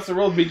Tokusatsu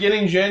World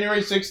beginning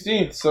January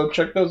 16th, so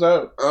check those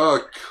out.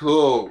 Oh,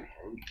 cool.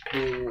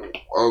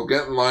 I'll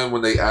get in line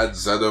when they add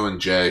Zeto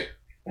and Jay.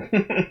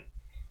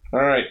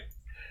 Alright.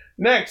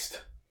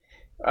 Next.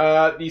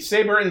 The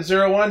Saber and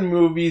Zero One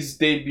movies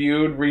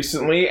debuted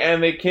recently,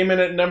 and they came in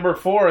at number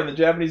 4 in the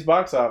Japanese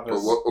box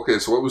office. Okay,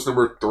 so what was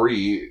number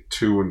 3,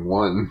 2, and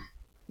 1?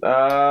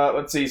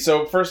 Let's see.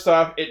 So first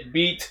off, it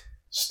beat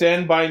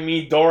Stand By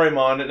Me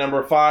Doraemon at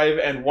number 5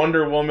 and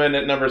Wonder Woman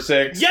at number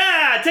 6.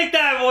 Yeah! Take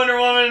that, Wonder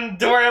Woman,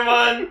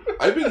 Doraemon!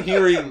 I've been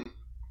hearing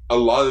a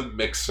lot of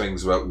mixed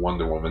things about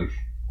Wonder Woman.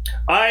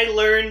 I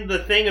learned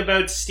the thing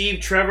about Steve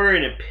Trevor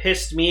and it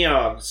pissed me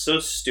off. So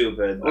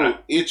stupid. Oh,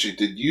 Itchy,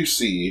 did you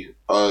see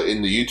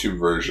in the YouTube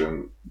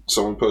version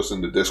someone posted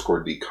in the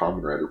Discord the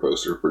Kamen Rider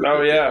poster for the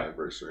 50th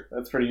anniversary?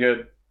 That's pretty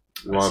good.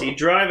 I see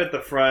Drive at the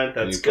front.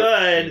 That's Can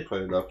good. you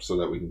put it up so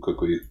that we can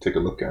quickly take a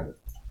look at it?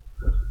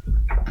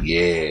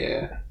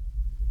 Yeah.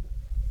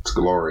 It's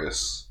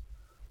glorious.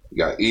 You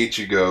got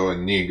Ichigo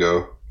and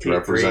Nigo to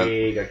represent.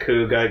 You got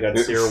Kuga, you got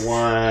Zero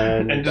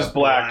One. And just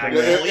Black.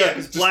 Yeah,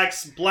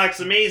 because Black's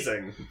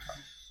amazing.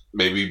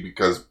 Maybe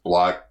because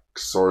Black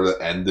sort of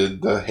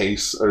ended the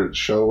Heist or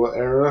Showa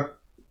era?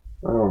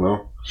 I don't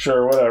know.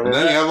 Sure, whatever. And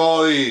then you have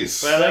all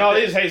these. But all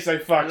these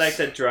Heisei fucks. I like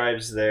that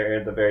Drive's there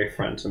at the very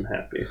front. I'm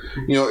happy.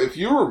 You know, if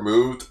you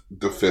removed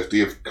the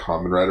 50th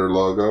Kamen Rider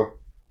logo,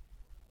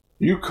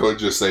 you could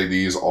just say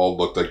these all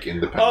look like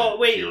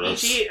independent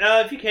heroes. Ichi,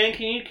 if you can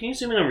you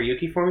zoom in on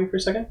Ryuki for me for a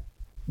second?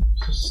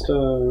 Just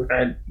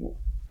Okay.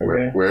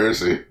 Where is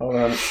he? Hold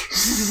on. Look,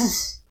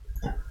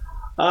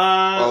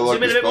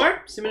 zoom in a bit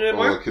more. Zoom in a bit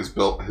more. Look, his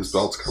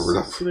belt's covered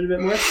up. Zoom in a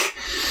bit more.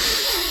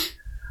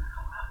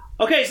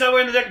 Okay, so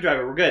we're in the Decker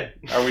Driver. We're good.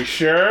 Are we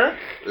sure?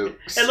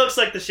 It looks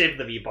like the shape of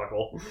the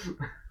V-buckle.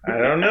 I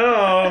don't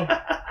know.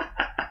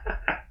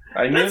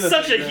 That's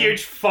such a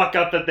huge fuck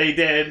up that they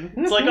did.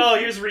 It's like, oh,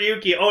 here's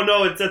Ryuki. Oh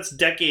no, that's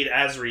Decade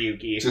as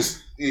Ryuki.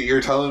 Just,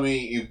 you're telling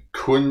me you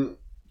couldn't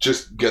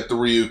just get the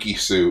Ryuki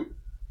suit,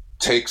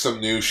 take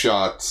some new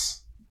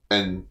shots,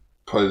 and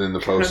put it in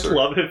the poster? I'd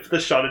love if the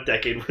shot of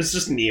Decade was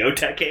just Neo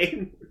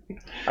Decade.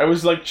 I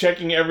was like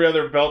checking every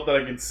other belt that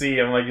I could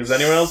see. I'm like, is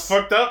anyone else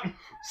fucked up?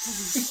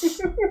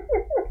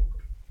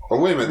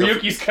 Oh, wait a minute.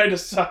 Ryuki's kind of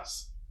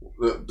sus.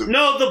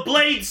 No, the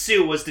blade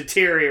suit was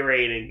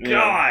deteriorating.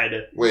 Yeah.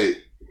 God.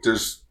 Wait,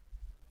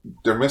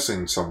 they're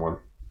missing someone.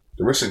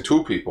 They're missing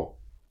 2 people.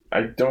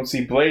 I don't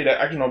see Blade.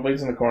 Actually, no,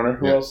 Blade's in the corner.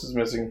 Who else is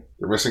missing?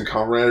 They're missing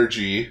Kamen Rider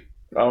G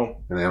Oh,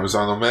 and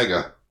Amazon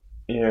Omega.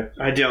 yeah.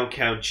 I don't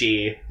count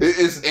G.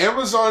 Is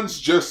Amazon's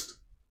just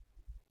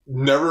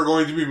never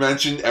going to be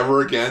mentioned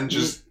ever again?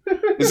 Just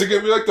is it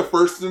going to be like the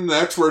first and the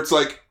next where it's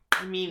like,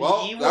 I mean,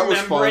 well, you that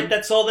was remember fun. it.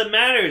 That's all that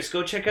matters.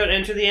 Go check out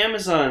Enter the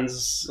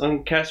Amazons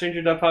on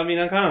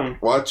castranger.podbean.com.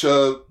 watch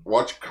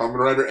Kamen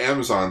Rider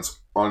Amazons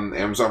on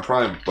Amazon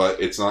Prime, but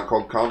it's not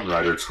called Kamen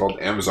Rider, it's called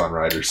Amazon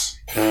Riders.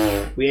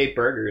 We ate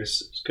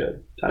burgers. It's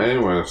good.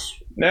 Anyways.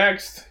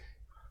 Next.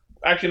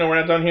 Actually, no, we're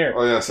not done here.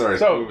 Oh yeah, sorry.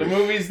 So, the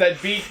movies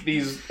that beat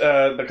these,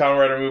 the Kamen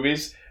Rider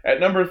movies. At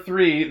number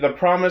 3, The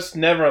Promised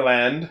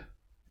Neverland.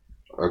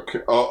 Okay.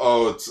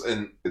 Oh, it's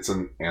an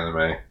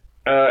anime.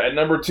 At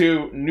number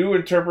 2, New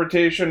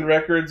Interpretation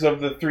Records of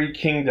the Three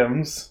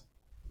Kingdoms.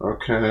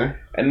 Okay.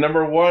 And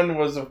number 1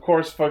 was, of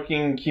course,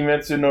 fucking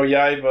Kimetsu no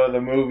Yaiba,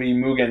 the movie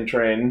Mugen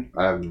Train.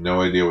 I have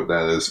no idea what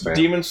that is, fam.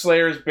 Demon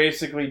Slayer is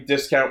basically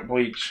discount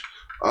Bleach.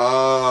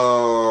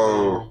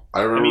 Oh,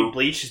 I remember. I mean,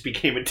 Bleach just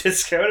became a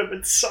discount of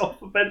itself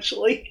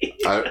eventually.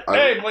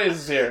 Hey, Blaze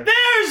is here.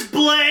 There's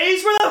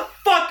Blaze! Where the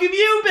fuck have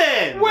you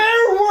been?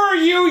 Where were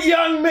you,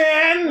 young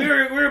man? We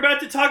were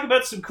about to talk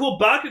about some cool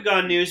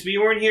Bakugan news, but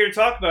you weren't here to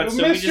talk about it,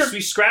 so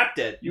we scrapped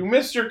it. You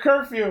missed your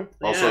curfew.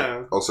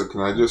 Also,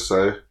 can I just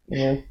say,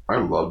 I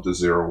love the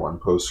 01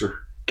 poster.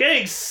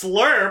 Getting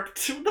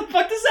slurped? What the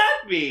fuck does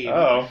that mean?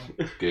 Oh.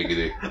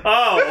 Giggity.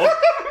 Oh.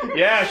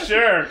 Yeah,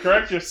 sure.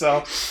 Correct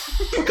yourself.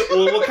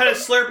 Well, what kind of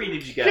Slurpee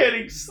did you get?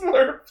 Getting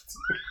slurped.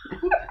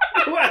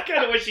 I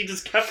kind of wish he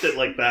just kept it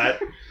like that.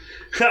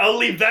 I'll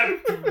leave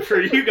that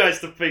for you guys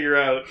to figure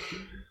out.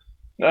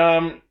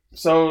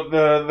 So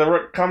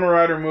the Kamen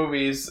Rider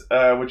movies,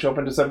 which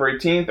opened December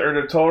 18th, earned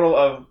a total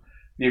of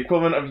the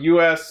equivalent of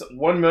US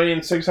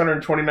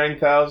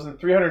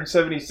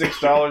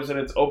 $1,629,376 in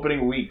its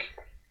opening week.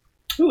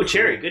 Ooh,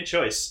 cherry, good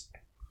choice.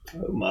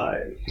 Oh my.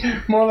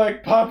 More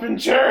like Poppin'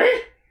 Cherry.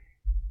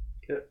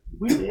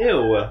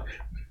 Ew.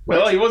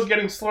 Well, he was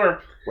getting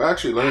slurped. We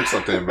actually learned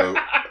something about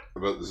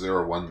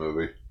the 01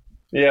 movie.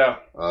 Yeah.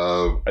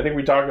 I think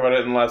we talked about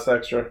it in the last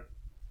extra.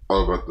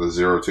 Oh, about the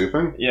 02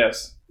 thing?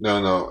 Yes.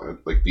 No,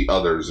 like the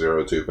other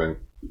 02 thing.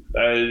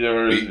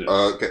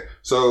 Okay,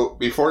 so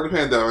before the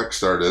pandemic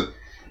started,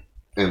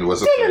 and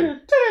was a thing,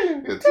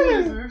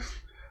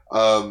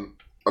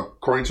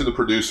 according to the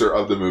producer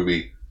of the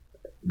movie,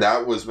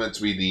 that was meant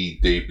to be the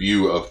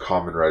debut of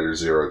Kamen Rider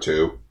Zero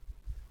Two,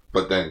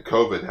 but then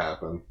COVID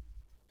happened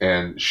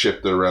and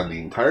shifted around the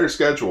entire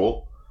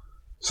schedule.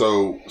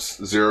 So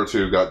Zero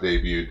Two got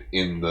debuted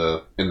in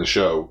the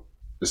show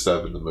instead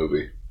of in the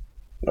movie.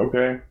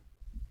 Okay.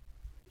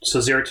 So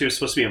Zero Two is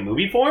supposed to be a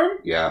movie form?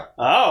 Yeah.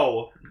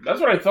 Oh. That's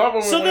what I thought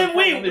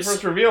when they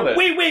first revealed it.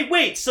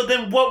 Wait. So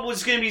then what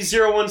was going to be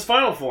Zero One's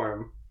final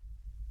form?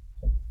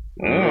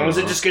 Was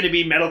it just going to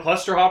be Metal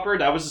Cluster Hopper?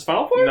 That was his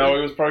final form? No,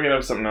 it was probably going to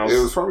have something else. It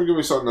was probably going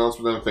to be something else,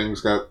 but then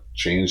things got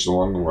changed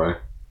along the way.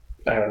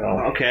 I don't know.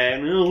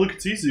 Okay, look at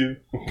Sisu.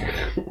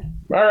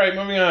 Alright,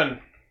 moving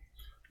on.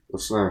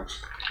 What's next?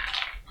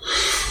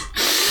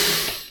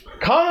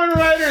 Kamen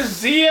Rider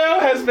Zeo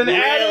has been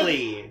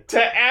added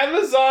to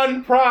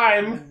Amazon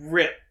Prime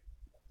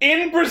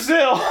in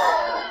Brazil.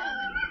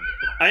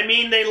 I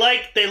mean, they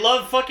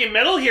love fucking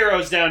metal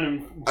heroes down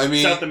in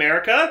South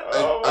America.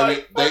 Oh my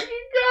fucking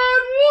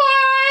god,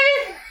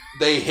 why?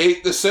 They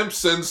hate The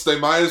Simpsons. They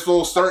might as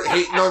well start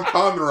hating on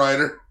Kamen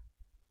Rider.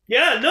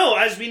 Yeah, no,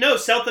 as we know,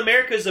 South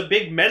America is a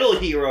big metal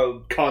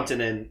hero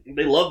continent.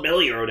 They love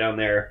metal hero down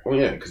there. Oh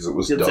yeah, because it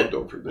was dubbed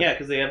over there. Yeah,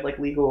 because they have like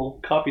legal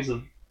copies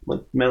of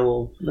like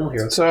metal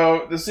heroes.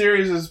 So the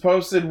series is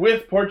posted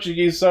with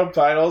Portuguese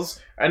subtitles,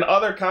 and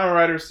other Kamen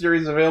Rider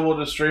series available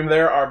to stream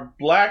there are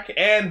Black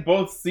and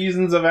both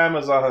seasons of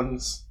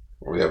Amazons.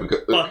 Oh yeah,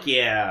 fuck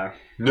yeah.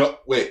 No,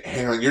 wait,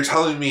 hang on. You're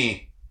telling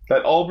me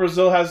that all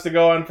Brazil has to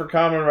go on for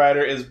Kamen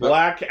Rider is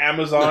Black,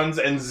 Amazons,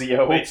 and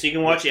Zeo. Wait, so you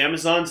can watch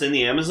Amazons in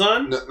the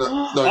Amazon? No,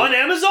 on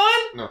Amazon?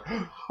 No.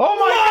 Oh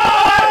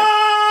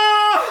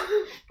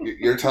my god!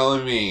 You're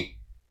telling me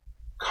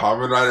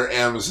Kamen Rider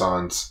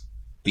Amazons,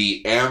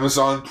 the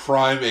Amazon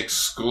Prime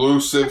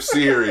exclusive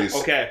series,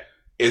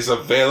 is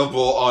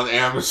available on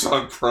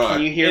Amazon Prime.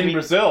 Can you hear me?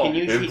 Brazil.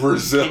 In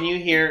Brazil. Can you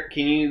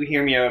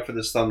hear me out for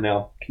this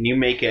thumbnail? Can you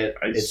make it?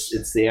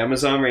 It's the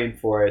Amazon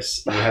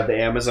rainforest. You have the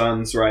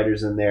Amazon's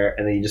riders in there,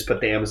 and then you just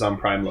put the Amazon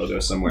Prime logo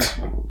somewhere.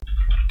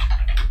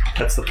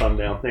 That's the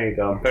thumbnail. There you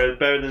go.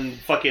 Better than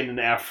fucking an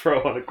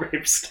afro on a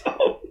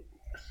gravestone.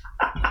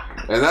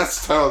 And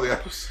that's the title of the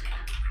episode.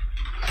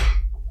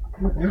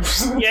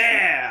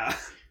 Yeah.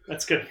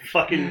 That's good.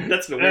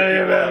 That's the I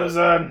am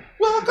Amazon.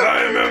 Welcome.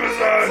 I am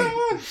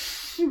Amazon.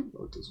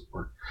 No, it doesn't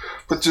work.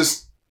 But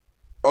just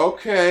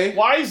okay.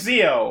 Why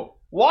Zeo?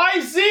 Why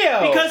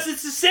Zeo? Because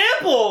it's a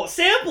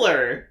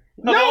sampler.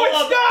 No,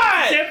 it's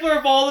not. Sampler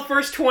of all the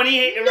first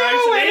 28. No,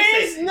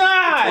 it is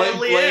not. It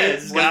totally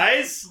is,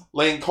 guys.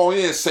 Lane, calling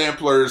it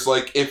samplers,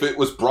 like if it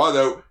was brought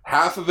out,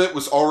 half of it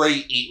was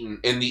already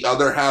eaten, and the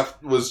other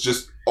half was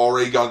just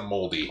already gone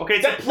moldy.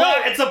 Okay,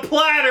 it's a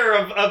platter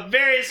of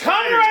various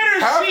Kamen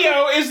Rider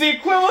Zeo is the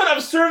equivalent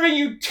of serving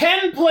you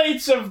 10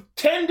 plates of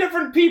 10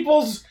 different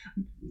people's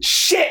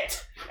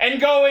shit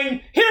and going,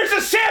 here's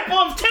a sample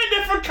of 10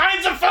 different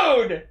kinds of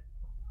food.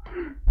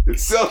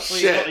 It's self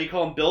shit. You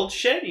call them build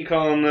shit? You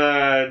call them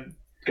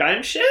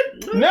Gaim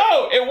shit?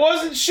 No, it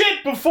wasn't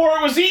shit before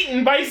it was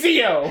eaten by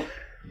Zeo.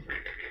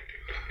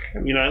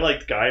 You know, I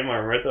liked Gaim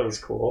armor. I thought it was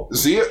cool.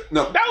 Zeo?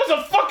 No. That was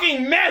a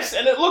fucking mess,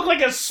 and it looked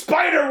like a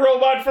spider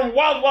robot from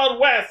Wild Wild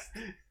West.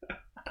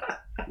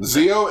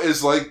 Zeo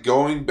is like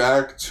going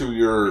back to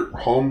your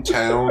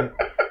hometown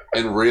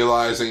and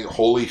realizing,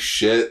 holy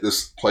shit,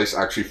 this place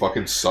actually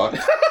fucking sucked.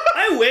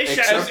 I wish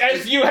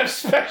as you have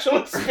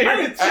special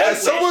experience.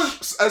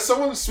 As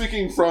someone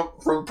speaking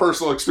from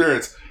personal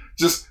experience,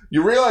 just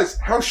you realize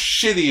how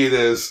shitty it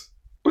is,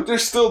 but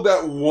there's still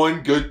that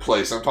one good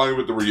place. I'm talking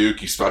about the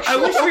Ryuki special.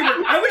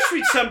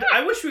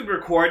 I wish we'd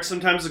record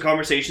sometimes the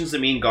conversations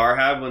that me and Gar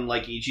have when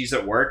like Ichi's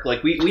at work.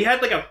 Like we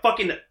had like a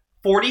fucking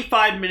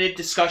 45-minute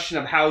discussion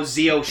of how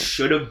Zeo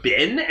should have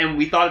been, and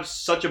we thought of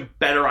such a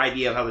better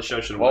idea of how the show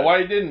should have been. Well,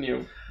 why didn't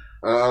you?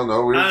 I don't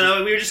know. We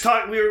were just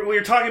talking. We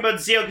were talking about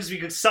Zeo because we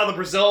could sell the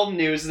Brazil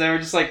news, and then we're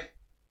just like,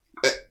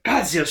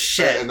 God, Zeo's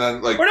shit. And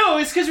then like, or no,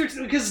 it's because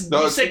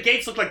you said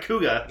Gates looked like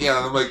Kuga. Yeah,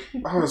 and I'm like,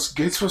 oh, is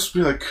Gates supposed to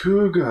be like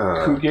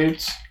Kuga? Kuga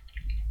Gates.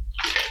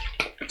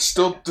 It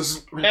still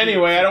doesn't.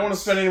 Anyway, I don't want to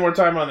spend any more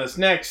time on this.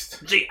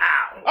 Next.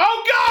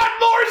 Oh God,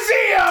 more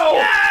Zeo!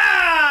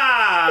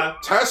 Yeah!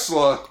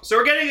 Tesla. So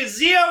we're getting a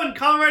Zeo and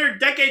Kamen Rider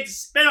Decade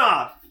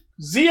spinoff.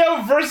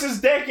 Zeo versus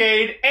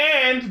Decade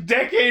and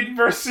Decade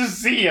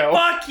versus Zeo.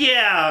 Fuck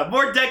yeah!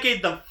 More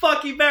Decade, the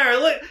fucking better.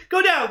 Look,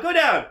 go down.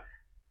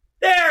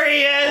 There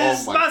he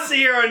is! Oh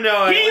Masahiro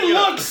Noe. He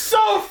looks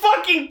so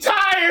fucking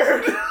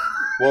tired!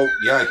 Well,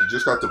 yeah, he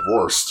just got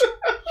divorced.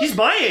 He's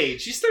my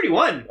age. He's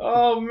 31.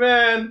 Oh,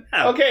 man.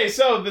 Oh. Okay,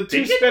 so the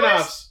two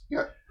spin-offs.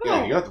 Yeah,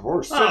 he got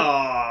divorced.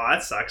 Oh,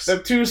 that sucks.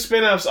 The two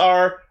spin-offs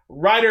are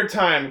Rider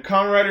Time,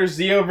 Kamen Rider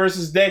Zeo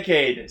versus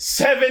Decade.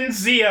 7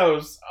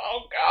 Zeos.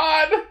 Oh,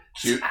 God.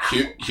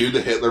 Cue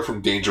the Hitler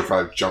from Danger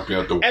 5 jumping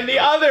out the window. And the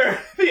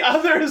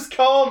other is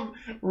called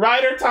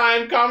Rider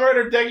Time, Kamen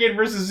Rider Decade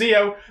versus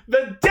Zeo.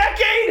 The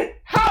Decade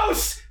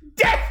House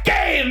Death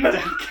Game!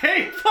 Death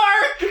Game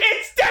Park!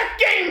 It's Death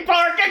Game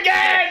Park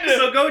again!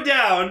 So go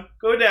down.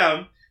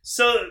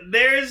 So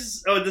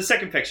there's... Oh, the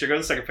second picture. Go to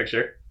the second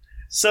picture.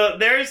 So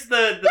there's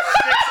the 6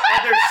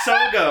 other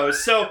Sogos.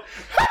 So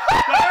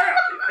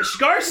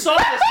Gar saw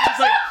this.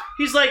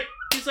 He's like,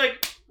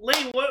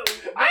 Lane, what?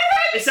 I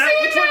hadn't Is that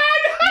seen which one?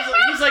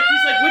 that! He's like,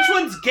 which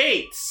one's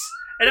Gates?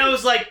 And I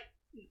was like,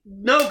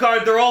 no,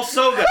 Gar, they're all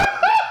Sogo.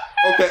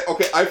 Okay.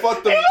 I thought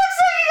It looks like he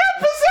got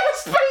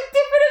possessed by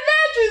different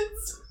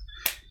imagines!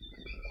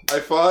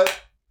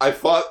 I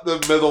thought the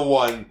middle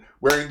one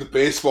wearing the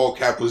baseball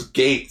cap was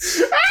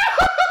Gates.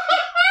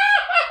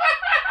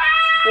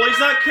 Well, he's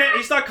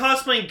not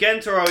cosplaying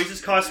Gentaro. He's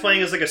just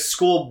cosplaying as like a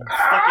school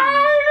fucking.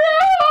 I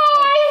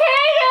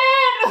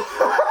hate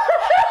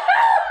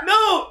it!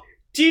 No.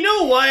 Do you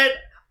know what?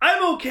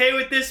 I'm okay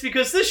with this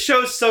because this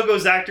show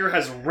Sogo's actor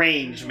has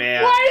range,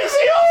 man. Why is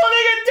he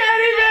holding a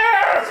teddy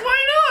bear? Why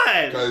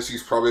not? Because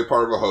he's probably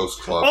part of a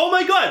host club. Oh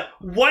my god!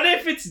 What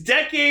if it's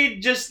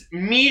Decade just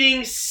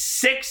meeting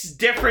 6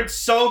 different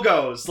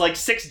Sogos, like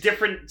 6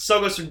 different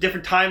Sogos from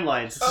different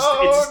timelines? It's just,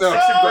 Oh, it's just no,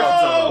 6 different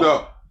Sogos.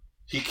 No.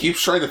 He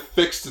keeps trying to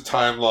fix the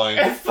timeline.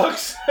 It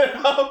fucks it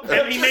up.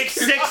 And he makes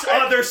 6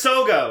 other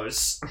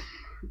Sogos.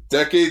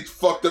 Decade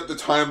fucked up the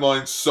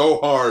timeline so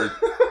hard.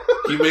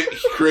 He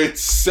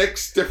creates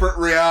 6 different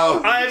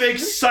realities. I'm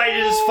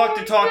excited as fuck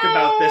to talk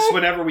about this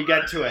whenever we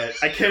get to it.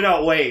 I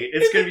cannot wait.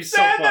 It's gonna be so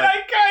sad fun. that I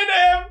kind of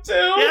am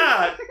too.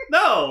 Yeah,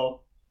 no.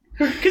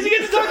 Because you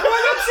get to talk about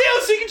it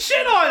so you can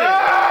shit on it.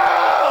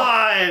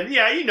 Ah! Come on.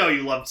 Yeah, you know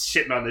you love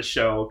shitting on this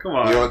show. Come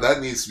on. You know what? That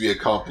needs to be a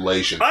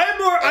compilation. I'm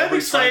Every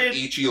excited.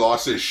 time Ichi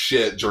lost his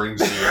shit during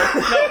Zero.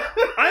 No,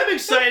 I'm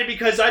excited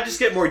because I just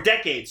get more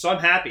Decade, so I'm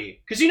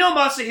happy. Because you know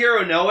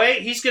Masahiro Noe,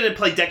 he's going to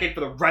play Decade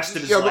for the rest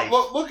of his life.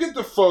 But look at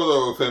the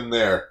photo of him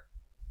there.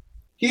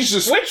 He's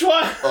just... Which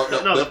one?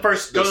 Oh, No, the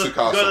first. Go to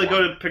Tsukasa go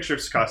one. to picture of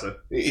Tsukasa.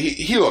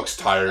 He looks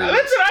tired.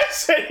 That's what I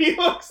said. He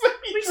looks like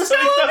he He's just got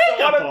doesn't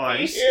makeup want on. to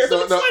be here.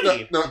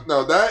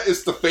 No, that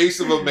is the face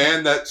of a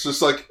man that's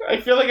just like,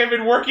 I feel like I've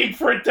been working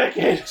for a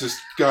decade. just,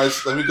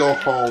 guys, let me go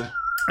home.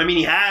 I mean,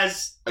 he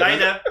has.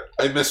 Kinda.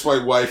 I miss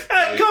my wife.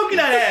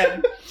 Coconut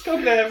Head. It's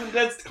Coconut Head.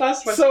 That's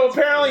classified. So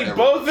apparently Never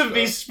both watched of that.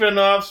 these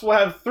spin-offs will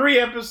have 3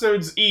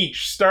 episodes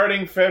each,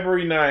 starting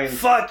February 9th.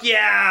 Fuck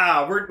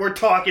yeah! We're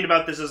talking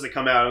about this as they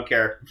come out. I don't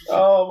care.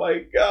 Oh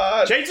my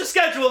god. Change the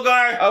schedule,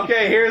 Gar.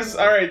 Okay,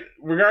 alright,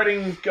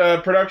 regarding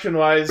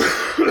production-wise,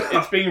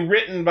 it's being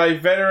written by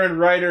veteran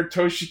writer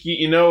Toshiki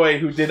Inoue,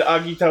 who did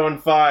Agito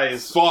and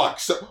Fies.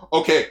 Fuck.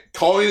 Okay,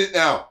 calling it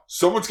now.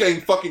 Someone's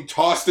getting fucking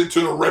tossed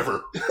into the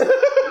river.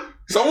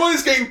 Someone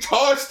is getting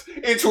tossed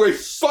into a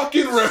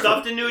fucking river.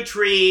 Stuffed into a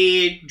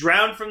tree,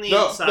 drowned from the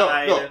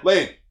inside. No,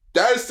 Lane.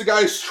 That is the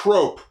guy's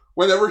trope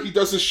whenever he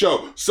does a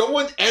show.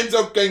 Someone ends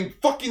up getting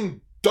fucking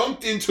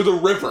dumped into the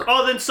river.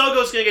 Oh, then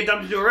Sogo's gonna get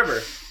dumped into a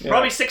river. Yeah.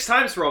 Probably 6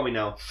 times for all we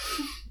know.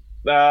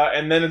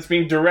 And then it's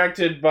being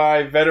directed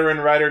by veteran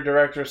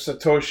writer-director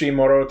Satoshi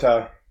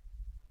Morita.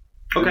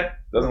 Okay.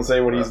 Doesn't say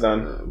what he's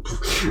done.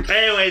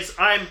 Anyways,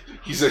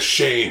 He's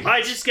ashamed.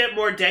 I just get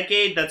more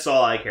Decade. That's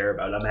all I care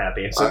about. I'm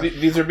happy. So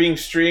these are being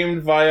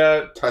streamed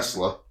via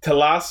Tesla.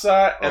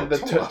 Telasa and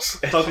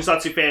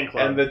Tokusatsu Fan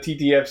Club. and the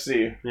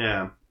TTFC.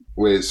 Yeah.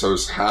 Wait, so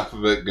is half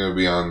of it going to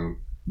be on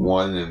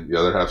one and the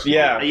other half?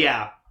 Yeah.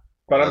 Yeah.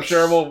 But I'm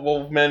sure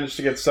we'll manage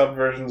to get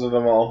subversions of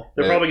them all.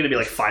 They're probably gonna be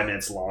like 5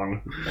 minutes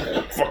long.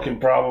 Fucking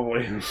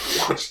probably.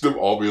 Watch them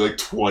all be like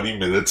 20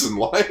 minutes in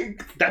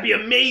length. That'd be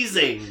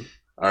amazing.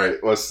 All right,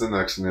 what's the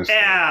next news?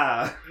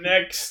 Yeah.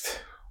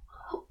 Next,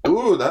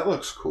 Ooh, that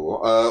looks cool.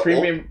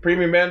 Premium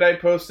Bandai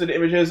posted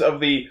images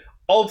of the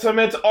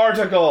Ultimate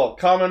Article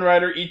Kamen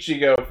Rider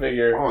Ichigo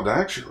figure. Oh, that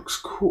actually looks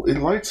cool. It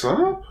lights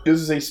up? This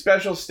is a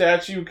special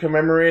statue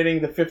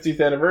commemorating the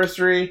 50th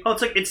anniversary, Oh,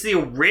 it's the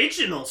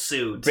original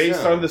suit.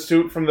 based Yeah. on the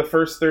suit from the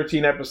first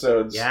 13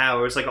 episodes. Yeah,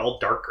 it was like all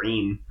dark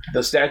green.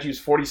 The statue's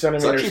 40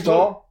 centimeters actually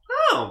tall.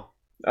 Oh.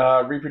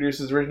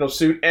 Reproduces original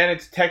suit and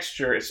its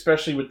texture,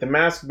 especially with the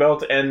mask,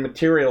 belt, and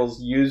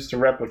materials used to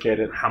replicate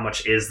it. How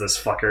much is this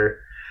fucker?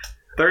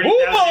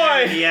 30,000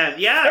 Oh boy! yen.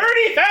 Yeah.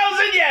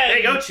 30,000 yen! There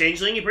you go,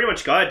 Changeling. You pretty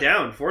much got it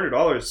down.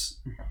 $400.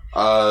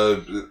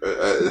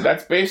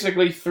 That's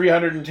basically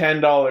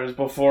 $310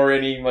 before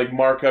any like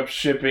markup,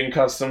 shipping,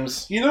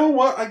 customs. you know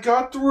what? I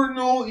got the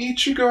renewal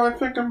Ichigo. I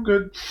think I'm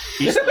good.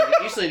 You still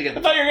need to get I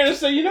the thought you were gonna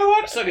say, you know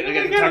what? Still gotta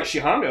get the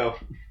Takashi Hongo.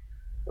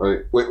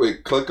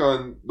 Wait. Click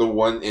on the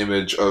one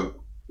image of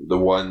the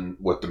one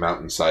with the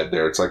mountainside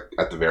there. It's like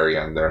at the very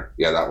end there.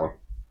 Yeah, that one.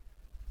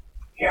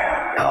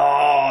 Yeah.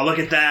 Oh, look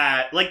at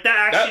that. Like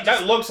that actually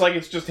That looks like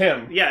it's just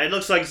him. Yeah, it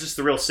looks like it's just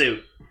the real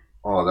suit.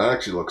 Oh, that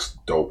actually looks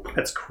dope.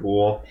 That's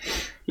cool.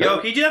 Yo,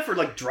 can you do that for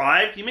like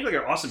Drive? Can you make like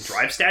an awesome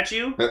Drive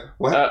statue?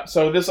 What?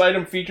 So this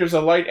item features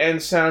a light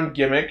and sound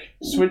gimmick.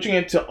 Switching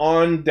it to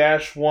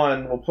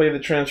on-1 will play the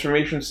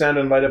transformation sound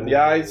and light up the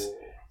eyes.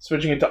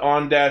 Switching it to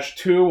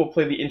on-2 will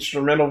play the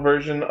instrumental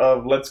version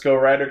of Let's Go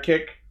Rider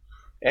Kick.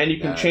 And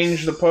you can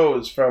change the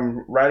pose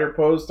from Rider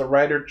Pose to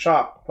Rider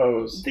Chop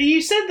Pose.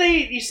 You said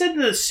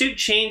the suit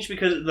changed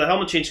because the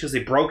helmet changed because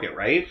they broke it,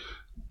 right?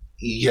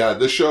 Yeah,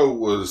 this show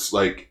was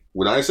like,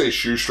 when I say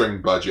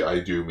shoestring budget,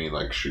 I do mean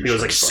like shoestring It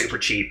was like budget. super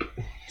cheap.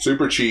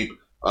 Super cheap.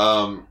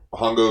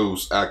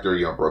 Hongo's actor,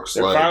 broke his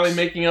They're legs. finally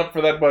making up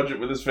for that budget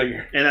with this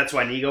figure. And that's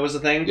why Nego was a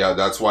thing? Yeah,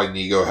 that's why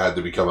Nego had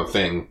to become a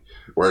thing.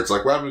 Where it's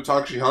like, what happened to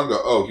Takashi Hongo?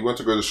 Oh, he went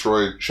to go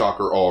destroy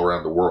Shocker all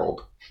around the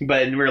world.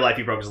 But in real life,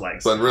 he broke his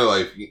legs. But in real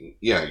life,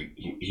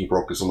 he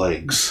broke his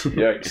legs.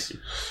 Yikes.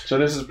 So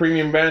this is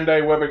Premium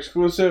Bandai Web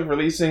exclusive,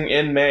 releasing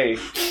in May.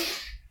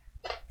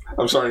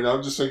 I'm sorry, now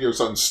I'm just thinking of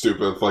something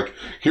stupid. Like,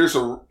 here's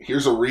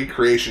a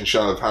recreation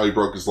shot of how he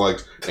broke his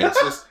legs, and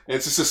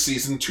it's just a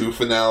season 2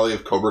 finale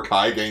of Cobra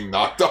Kai getting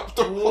knocked off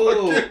the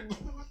fucking.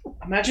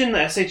 Imagine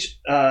the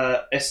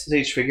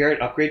SH figure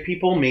art upgrade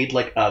people made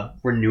like a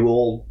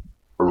renewal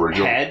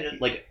Original head,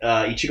 like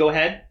Ichigo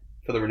head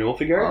for the renewal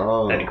figure.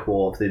 Oh. That'd be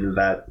cool if they did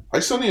that. I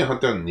still need to hunt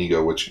down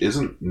Nego, which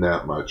isn't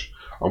that much.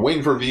 I'm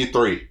waiting for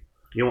V3.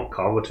 You want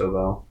Kabuto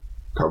though?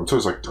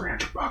 Kabuto's like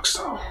 $300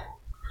 though.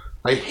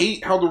 I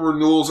hate how the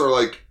renewals are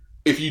like,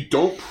 if you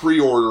don't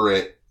pre-order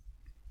it,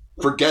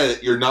 forget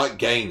it, you're not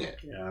getting it.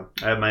 Yeah,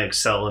 I have my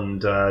Excel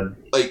and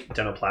like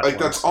Deno platforms. Like,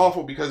 that's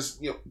awful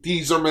because,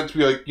 these are meant to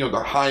be like,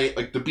 the high,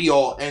 like the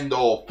be-all,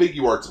 end-all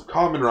figure arts of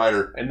Kamen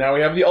Rider. And now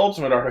we have the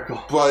Ultimate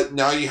article. But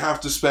now you have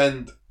to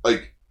spend,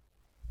 like,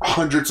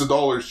 hundreds of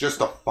dollars just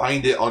to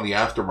find it on the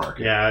aftermarket.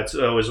 Yeah, it's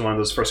always one of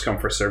those first come,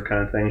 first serve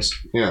kind of things.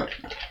 Yeah.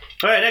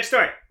 All right, next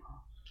story.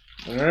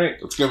 All right.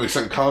 It's going to be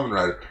some Kamen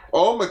Rider.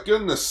 Oh my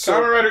goodness.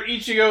 Kamen Rider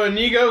Ichigo and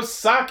Nego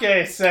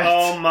sake set.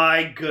 Oh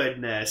my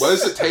goodness. What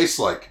does it taste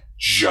like?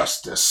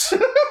 Justice.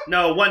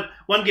 No,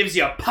 one gives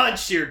you a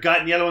punch to your gut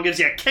and the other one gives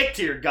you a kick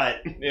to your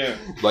gut. Yeah.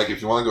 Like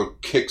if you want to go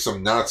kick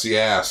some Nazi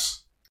ass.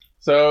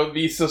 So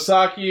the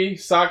Sasaki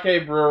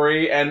Sake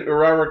Brewery and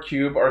Urawa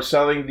Cube are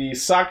selling the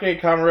Sake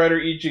Kamen Rider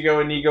Ichigo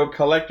and Nego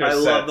collector I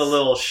sets. love the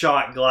little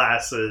shot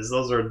glasses.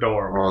 Those are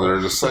adorable. Oh,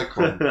 they're just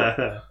cycling.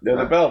 They're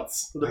the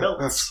belts. The belt.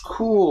 That's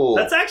cool.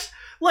 That's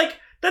actually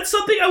that's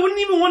something I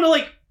wouldn't even want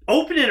to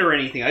open it or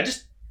anything. I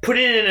just put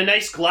it in a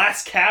nice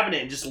glass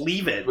cabinet and just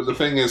leave it. But the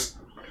thing is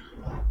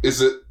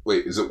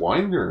it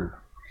wine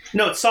or?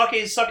 No, it's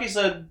sake. Sake's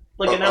an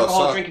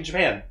alcoholic drink in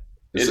Japan.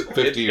 Is it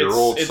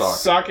 50-year-old It's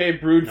sake?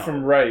 sake brewed No.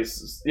 from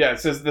rice. Yeah, it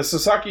says the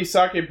Sasaki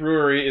Sake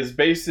Brewery is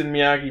based in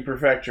Miyagi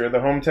Prefecture, the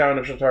hometown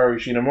of Shotaro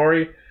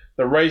Ishinomori.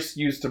 The rice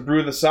used to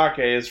brew the sake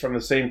is from the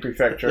same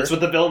prefecture. That's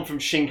what the villain from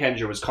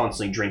Shinkenger was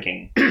constantly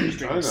drinking. He's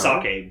drinking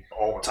sake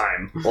all the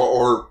time.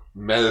 Or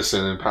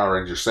medicine in Power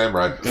Ranger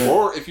Samurai.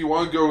 Or if you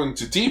want to go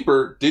into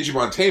deeper,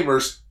 Digimon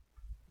Tamers,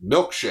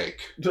 milkshake.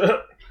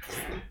 The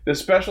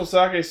special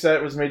sake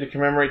set was made to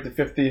commemorate the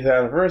 50th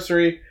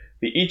anniversary.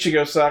 The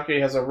Ichigo sake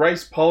has a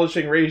rice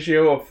polishing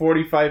ratio of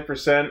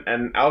 45%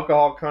 and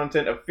alcohol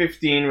content of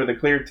 15 with a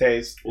clear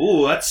taste.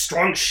 Ooh, that's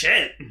strong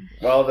shit.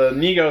 While the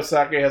Nego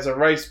sake has a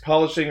rice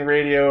polishing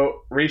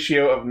ratio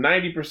of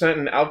 90%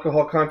 and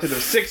alcohol content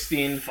of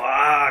 16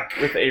 Fuck.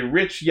 with a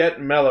rich yet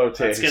mellow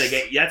taste.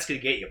 That's gonna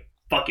get you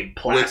fucking With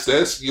plastic.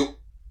 this,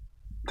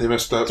 they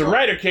missed out. It's a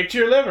rider kick to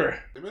your liver.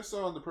 They missed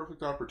out on the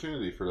perfect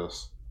opportunity for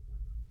this.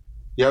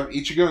 You have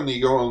Ichigo and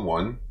Nego on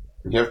one,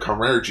 and you have Kamen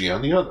Rider G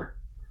on the other.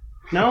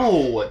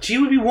 No, G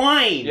would be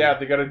wine. Yeah,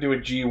 they gotta do a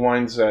G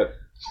wine set.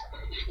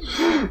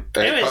 And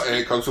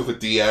it comes with a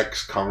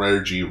DX Kamen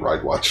Rider G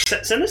ride watch.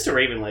 Send this to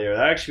Raven later.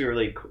 That'd actually be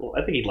really cool.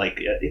 I think he'd like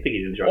it. I think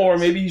he'd enjoy it. Or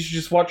maybe you should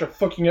just watch a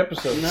fucking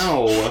episode.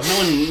 No,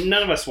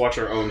 none of us watch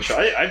our own show.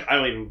 I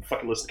don't even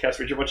fucking listen to Cast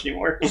Ranger much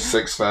anymore.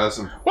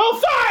 6,000.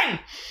 Well, fine!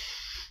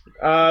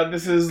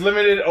 This is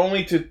limited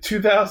only to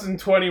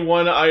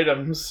 2021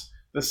 items.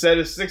 The set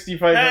is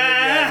 6,500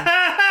 yen.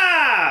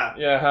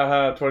 Yeah,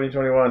 haha,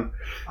 2021.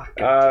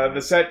 The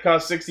set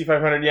costs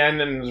 6,500 yen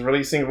and is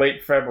releasing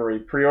late February.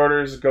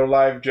 Pre-orders go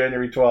live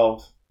January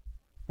 12th.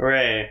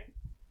 Hooray.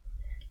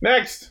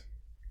 Next!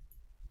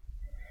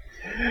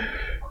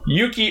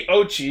 Yuki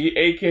Ochi,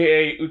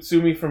 aka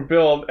Utsumi from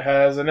Build,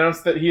 has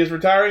announced that he is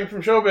retiring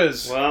from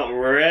showbiz. Well,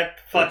 we're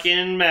at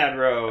fucking Mad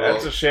Row.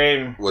 That's a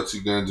shame. What's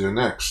he gonna do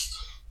next?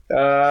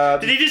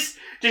 Did he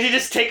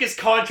just take his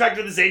contract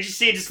with his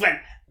agency and just went?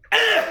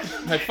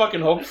 I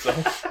fucking hope so.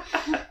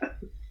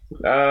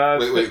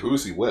 Wait,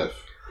 who's he with?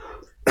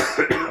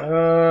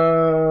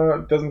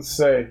 Doesn't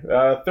say.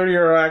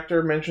 30-year-old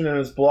actor mentioned in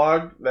his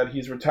blog that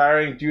he's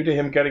retiring due to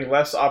him getting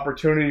less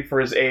opportunity for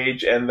his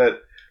age and that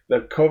the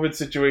COVID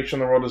situation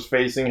the world is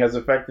facing has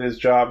affected his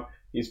job.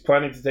 He's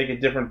planning to take a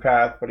different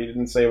path, but he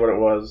didn't say what it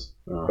was.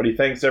 Oh. But he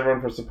thanks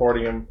everyone for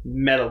supporting him.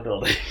 Metal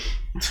building.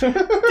 Dang!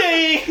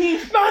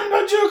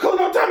 Non-Manchukuo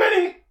no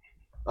tameni!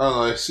 I don't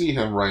know, I see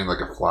him running like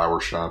a flower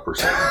shop or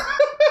something.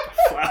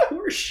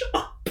 Flower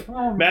shop.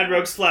 Mad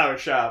Rogue's flower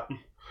shop.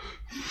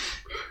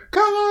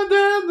 Come on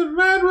down the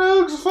Mad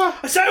Rogue's flower.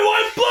 I said I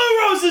want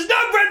blue roses,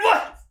 not red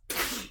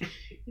ones!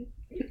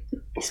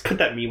 Let's put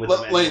that meme with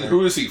him. Lane,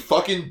 who is he?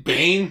 Fucking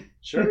Bane?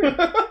 Sure.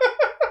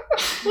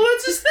 Well,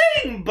 that's his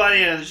thing by the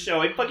end of the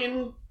show. He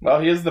fucking Well,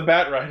 he is the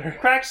Bat Rider.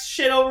 cracks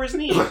shit over his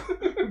knee.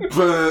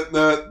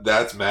 But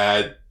that's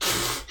mad.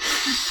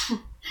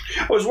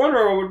 I was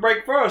wondering what would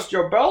break first,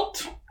 your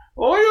belt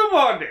or your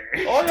body?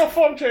 Or your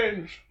phone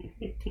change.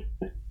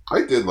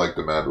 I did like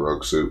the Mad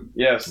Rogue suit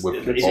Yes.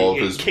 with His all of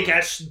his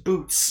kick-ass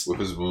boots. with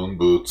his moon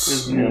boots.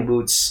 His moon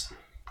boots.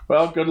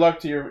 Well, good luck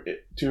to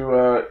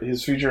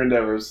his future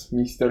endeavors,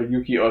 Mr.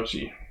 Yuki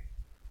Ochi.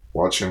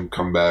 Watch him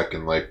come back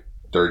in like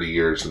 30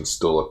 years and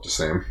still look the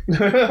same.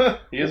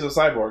 He is a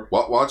cyborg.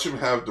 Watch him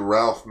have the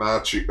Ralph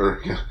Macchio,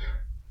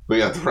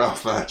 the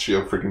Ralph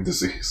Macchio freaking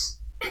disease.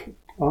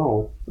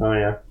 Oh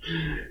yeah.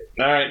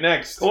 All right,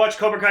 next. Go watch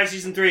Cobra Kai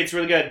season 3. It's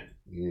really good.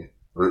 Yeah.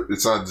 Or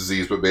it's not a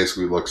disease, but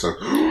basically looks like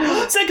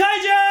Zenkaiger!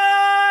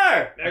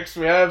 Next,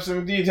 we have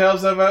some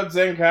details about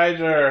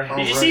Zenkaiger.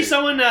 Did you see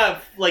someone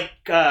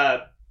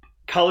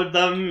colored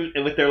them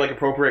with their like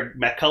appropriate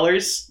mech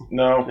colors?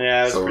 No.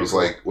 Yeah. So it was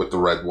cool. like with the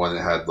red one,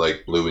 it had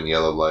like blue and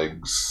yellow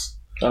legs.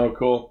 Oh,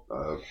 cool.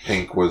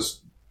 Pink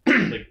was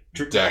like,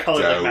 decked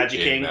colored out like Magic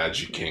in King.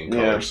 Magic King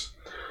Yeah. colors.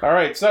 All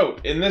right, so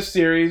in this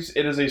series,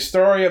 it is a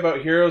story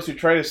about heroes who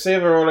try to save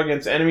the world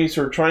against enemies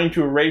who are trying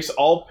to erase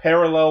all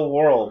parallel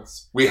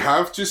worlds. We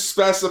have to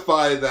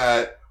specify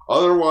that,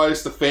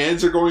 otherwise the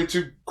fans are going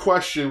to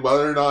question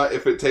whether or not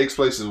if it takes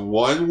place in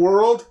one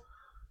world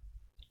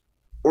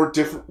or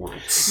different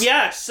worlds.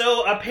 Yeah,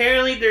 so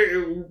apparently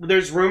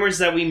there's rumors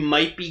that we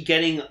might be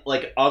getting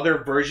like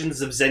other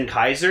versions of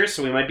Zenkaiser,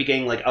 so we might be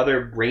getting like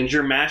other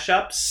Ranger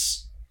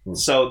mashups.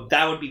 So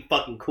that would be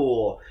fucking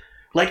cool.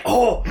 Like,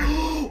 oh,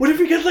 what if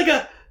we get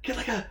a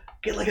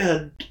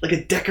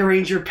Deca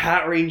Ranger,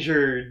 Pat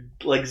Ranger,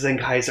 like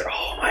Zenkaiser?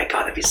 Oh my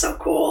god, that'd be so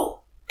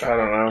cool. I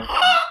don't know.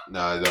 No,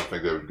 I don't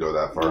think they would go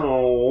that far.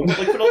 Oh,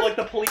 like put all like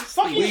the police.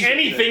 Fucking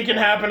anything can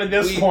happen at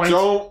this We point.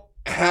 don't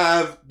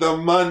have the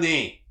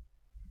money.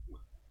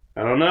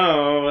 I don't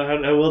know.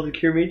 How will the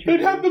Cure Major?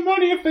 They'd have the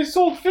money if they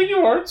sold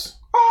figure arts.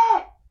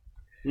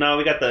 No,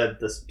 we got the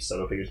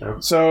pseudo figures now.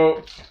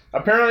 So,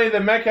 apparently the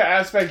mecha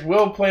aspect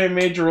will play a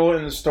major role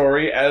in the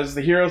story as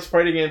the heroes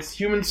fight against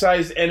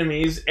human-sized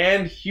enemies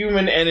and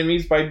human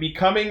enemies by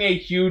becoming a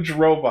huge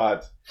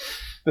robot.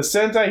 The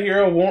Sentai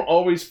hero won't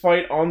always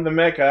fight on the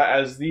mecha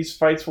as these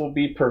fights will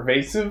be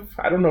pervasive.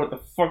 I don't know what the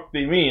fuck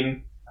they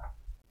mean.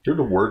 You're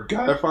the word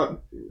guy. I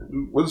thought.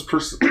 What does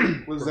that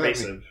mean?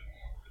 Pervasive.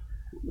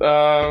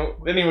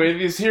 Anyway,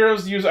 these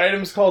heroes use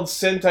items called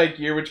Sentai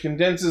gear, which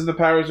condenses the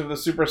powers of the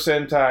Super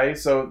Sentai,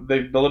 so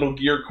the little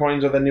gear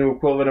coins are the new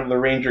equivalent of the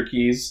Ranger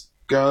keys.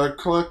 Gotta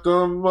collect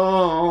them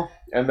all.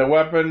 And the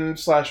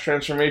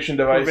weapon/transformation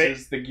device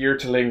is the gear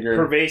to linger.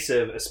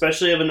 Pervasive,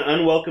 especially of an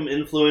unwelcome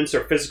influence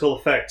or physical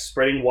effect,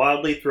 spreading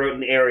wildly throughout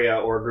an area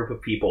or a group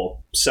of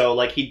people. So,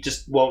 like, he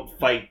just won't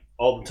fight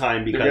all the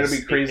time because they're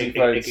gonna be crazy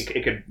fights.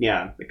 It could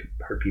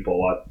hurt people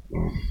a lot.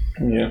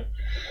 Yeah.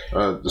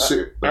 All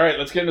right,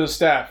 let's get into the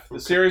staff. The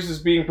series is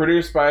being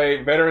produced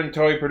by veteran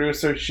Toei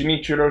producer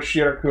Shinichiro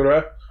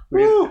Shirakura,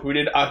 who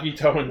did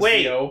Akito and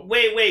Zio.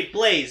 Wait,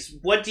 Blaze,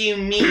 what do you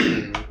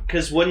mean?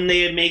 Because wouldn't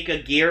they make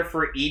a gear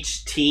for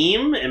each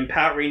team? And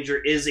Power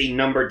Ranger is a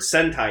numbered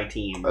Sentai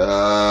team.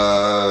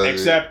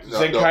 Except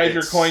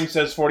Zenkaiger coin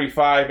says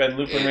 45 and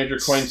Lupin Ranger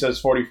coin says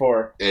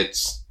 44.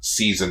 It's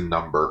season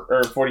number.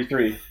 Or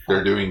 43.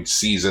 They're doing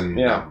season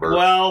number.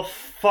 Well,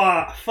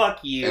 fuck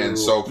you. And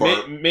so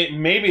far...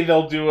 Maybe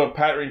they'll do a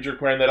Pat Ranger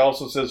coin that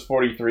also says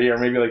 43, or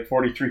maybe like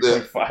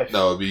 43.5.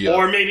 No, it'd be...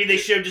 or maybe they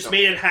should have just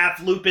made it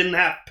half Lupin,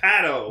 half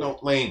Pato. No,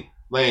 Lane.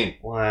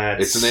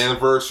 What? It's an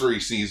anniversary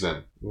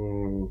season.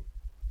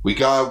 We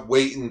gotta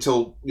wait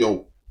until,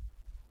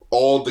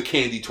 all the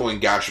Candy Toy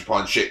and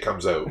Gashapon shit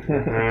comes out.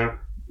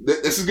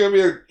 This is gonna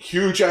be a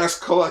huge-ass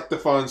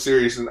collectathon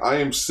series, and I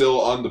am still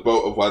on the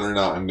boat of whether or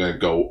not I'm gonna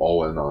go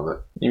all in on it.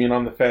 You mean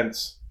on the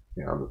fence?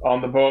 Yeah.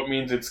 On the boat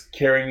means it's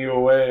carrying you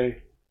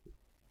away.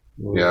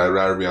 Yeah, I'd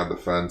rather be on the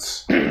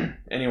fence.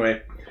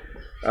 Anyway.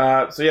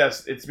 So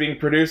yes, it's being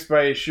produced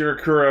by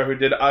Shirakura, who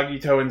did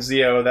Agito and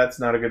Zio. That's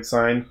not a good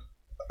sign.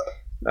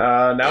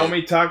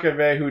 Naomi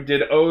Takave, who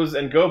did O's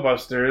and Go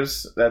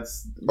Busters.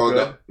 That's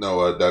good.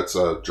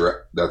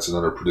 That's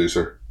another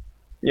producer.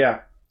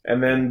 Yeah.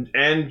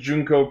 And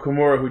Junko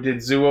Komura, who did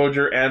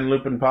Zoojer and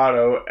Lupin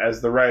Pato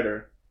as the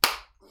writer.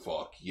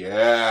 Fuck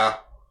yeah.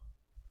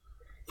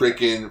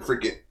 Freaking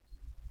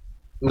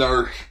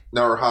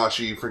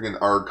Naruhashi, freaking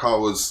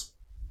Arakawa's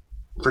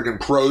freaking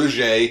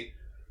protege,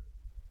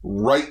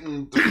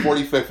 writing the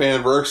 45th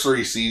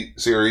anniversary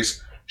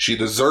series. She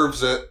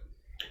deserves it.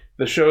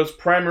 The show's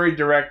primary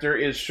director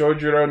is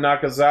Shojiro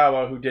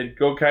Nakazawa, who did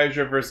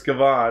Gokaiger vs.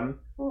 Gavan.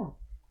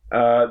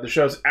 The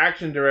show's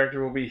action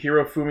director will be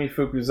Hirofumi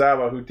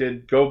Fukuzawa, who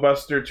did Go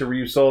Buster to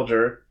Ryu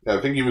Soldier. Yeah,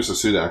 I think he was a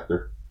suit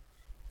actor.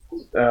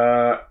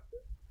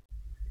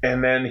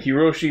 And then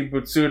Hiroshi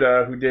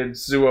Butsuda, who did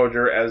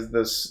Zoojer as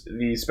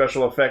the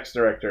special effects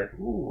director.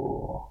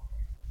 Ooh.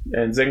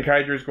 And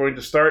Zenkaiger is going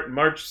to start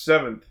March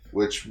 7th.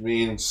 Which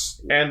means...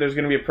 And there's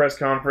going to be a press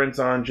conference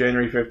on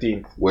January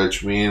 15th.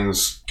 Which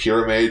means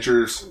Kira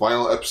Major's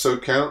final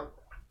episode count,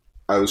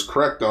 I was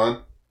correct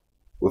on,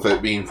 with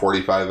it being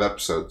 45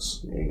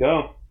 episodes. There you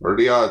go. What are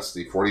the odds?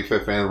 The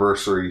 45th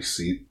anniversary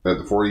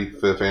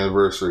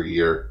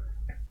year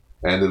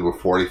ended with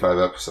 45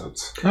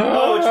 episodes.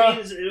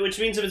 Which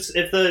means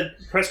if the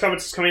press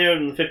conference is coming out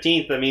on the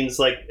 15th, that means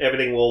like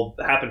everything will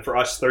happen for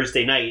us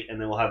Thursday night, and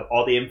then we'll have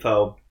all the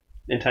info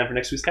in time for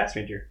next week's Cast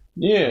Ranger.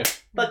 Yeah.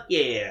 Fuck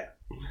yeah.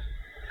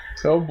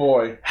 Oh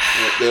boy.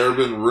 There have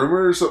been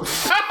rumors of...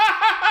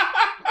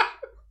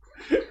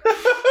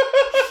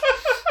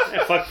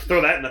 Yeah, fuck,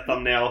 throw that in the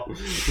thumbnail.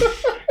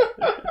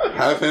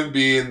 Have him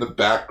be in the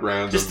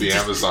background of the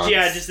Amazon.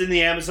 Yeah, just in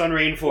the Amazon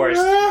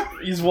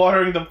rainforest. He's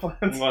watering the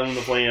plants. Watering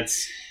the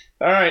plants.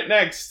 Alright,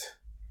 next.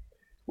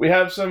 We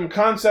have some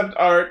concept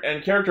art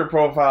and character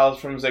profiles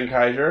from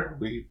Zenkaiser.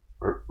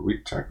 Are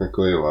we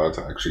technically allowed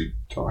to actually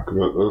talk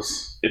about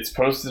this? It's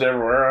posted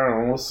everywhere. I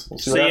don't know. We'll see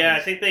So what yeah, I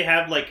happens. think they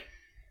have like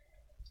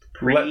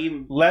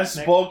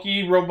less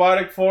bulky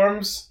robotic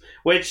forms.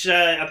 Which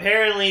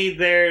apparently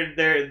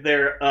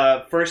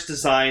their first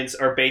designs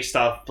are based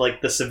off like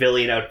the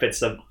civilian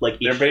outfits of like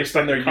each They're based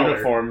on their respective color.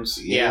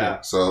 uniforms. Yeah.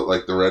 So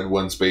like the red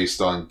one's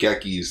based on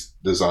Geki's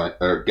design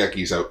or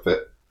Geki's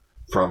outfit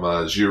from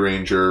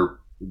Zyuranger.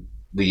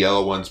 The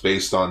yellow one's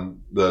based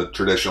on the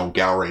traditional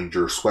Gal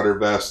Ranger sweater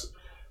vest.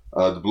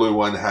 The blue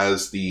one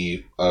has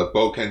the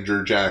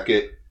Bokenger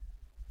jacket.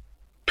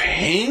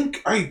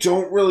 Pink, I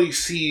don't really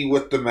see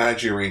with the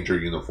Magi Ranger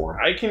uniform.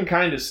 I can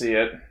kind of see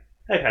it.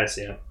 I kind of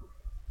see it.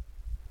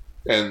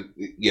 And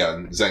yeah,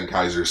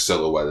 Zenkaiser's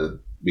silhouetted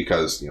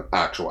because,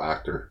 actual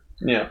actor.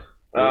 Yeah.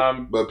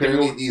 But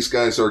apparently these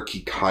guys are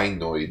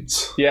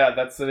Kikainoids. Yeah,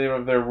 that's the name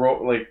of their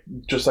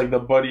just like the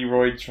Buddy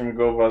Roids from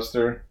Go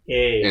Buster.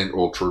 Yay. And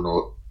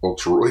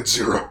Ultraroid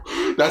Zero.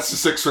 That's the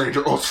Sixth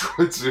Ranger,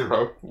 Ultraroid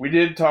Zero. We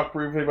did talk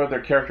briefly about their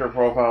character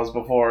profiles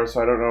before,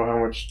 so I don't know how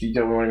much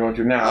detail we want to go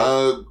into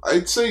now.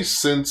 I'd say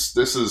since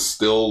this is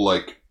still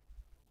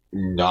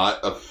not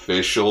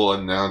official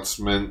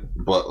announcement,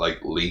 but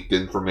leaked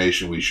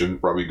information, we shouldn't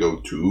probably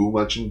go too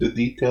much into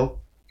detail.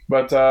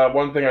 But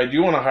one thing I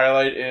do want to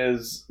highlight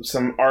is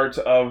some art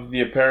of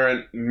the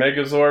apparent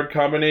Megazord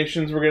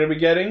combinations we're going to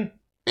be getting.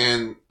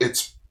 And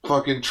it's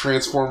fucking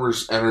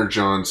Transformers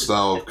Energon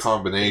style of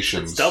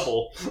combinations. It's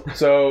double.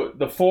 So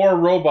the 4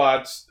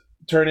 robots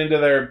turn into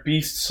their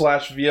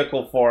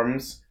beast/vehicle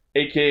forms,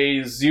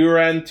 aka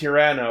Zuran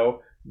Tyranno,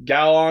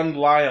 Galon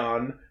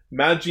Lion,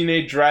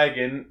 Magine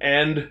Dragon,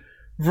 and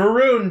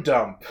Varun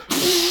Dump.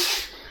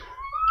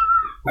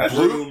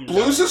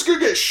 Blue's just gonna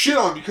get shit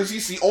on because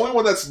he's the only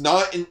one that's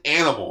not an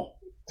animal.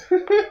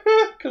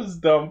 Cause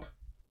dump.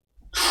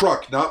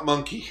 Truck, not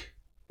monkey.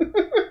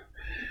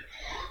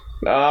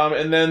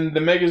 And then the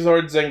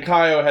Megazord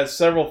Zenkaio has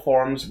several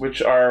forms,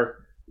 which are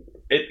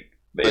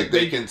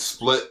they can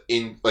split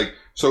in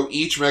so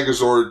each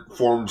Megazord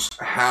forms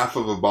half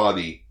of a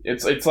body.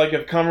 It's like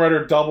if Kamen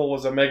Rider Double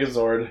was a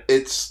Megazord.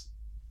 It's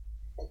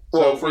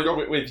so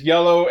with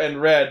yellow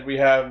and red we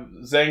have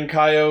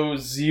Zenkaio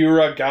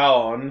Zira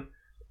Gaon.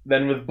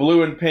 Then with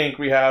blue and pink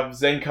we have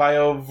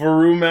Zenkaio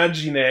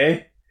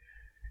Varumagine.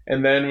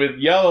 And then with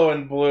yellow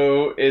and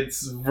blue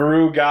it's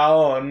Varu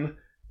Gaon.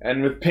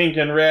 And with pink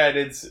and red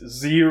it's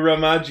Zira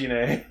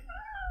Magine.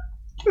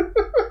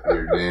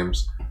 Weird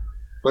names.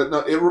 But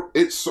no,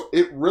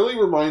 it really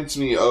reminds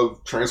me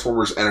of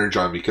Transformers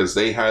Energon because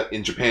they had,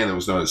 in Japan it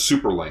was known as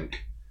Super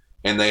Link,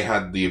 and they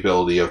had the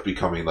ability of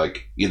becoming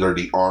either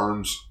the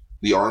arms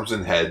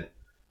and head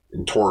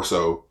and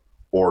torso,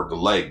 or the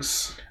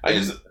legs.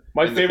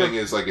 My favorite thing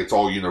is it's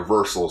all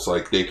universal, so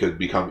they could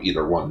become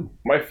either one.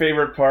 My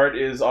favorite part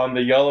is on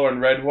the yellow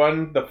and red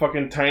one, the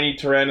fucking tiny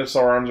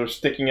Tyrannosaur arms are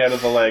sticking out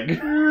of the leg.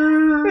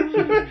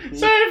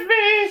 Save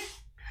me!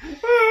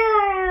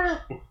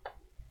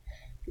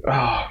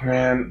 Oh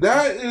man,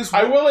 that is.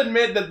 I will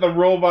admit that the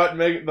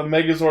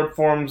Megazord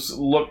forms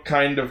look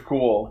kind of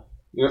cool.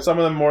 Yeah. Some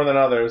of them more than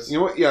others. You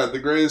know what? Yeah, the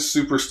greatest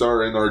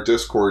superstar in our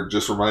Discord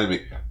just reminded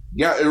me.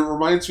 Yeah, it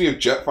reminds me of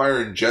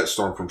Jetfire and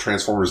Jetstorm from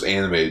Transformers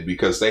Animated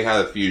because they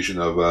had a fusion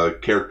of a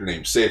character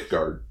named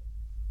Safeguard.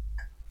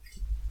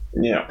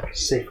 Yeah,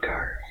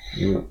 Safeguard.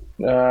 Yeah.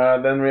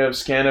 Then we have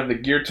scan of the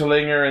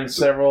Geertlinger and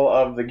several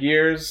of the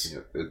gears.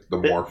 Yeah, the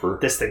Morpher.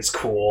 This thing's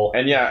cool.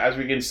 And yeah, as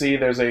we can see,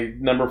 there's a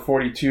number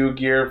 42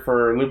 gear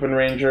for Lupin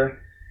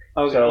Ranger.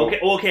 Okay. So,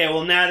 Okay.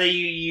 Well, now that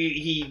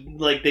he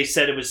they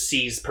said it was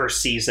C's per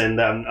season,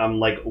 I'm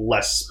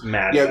less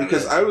mad. Yeah, about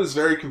because it. I was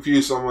very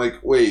confused. I'm like,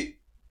 wait,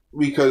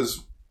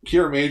 because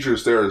Kira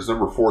Major's there is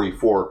number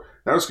 44.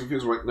 And I was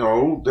confused. I'm like,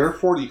 no, they're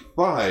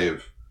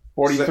 45.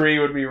 43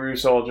 would be Rue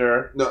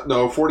Soldier.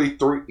 No,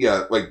 43.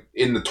 Yeah,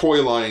 in the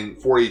toy line,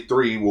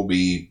 43 will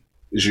be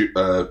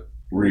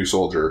Ryu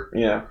Soldier.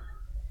 Yeah.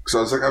 So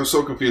I was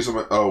so confused. I'm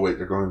like, oh wait,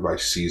 they're going by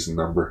season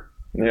number.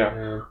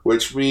 Yeah.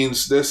 Which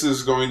means this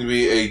is going to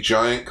be a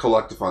giant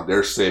collectathon.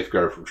 There's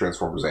Safeguard from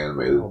Transformers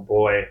Animated. Oh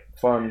boy,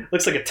 fun.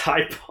 Looks like a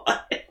Tide Pod.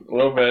 A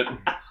little bit.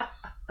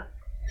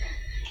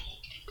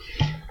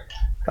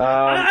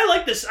 I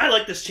like this. I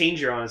like this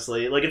changer.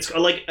 Honestly,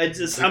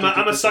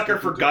 I'm a sucker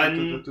for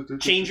gun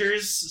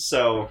changers.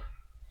 So.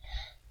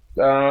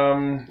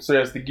 So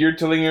yes, the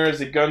Geertlinger is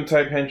a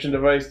gun-type henshin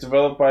device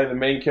developed by the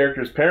main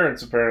character's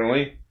parents.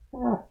 Apparently,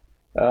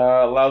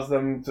 allows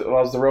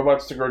the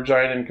robots to grow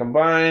giant and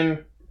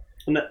combine.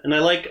 And I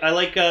like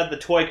the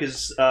toy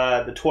because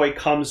the toy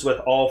comes with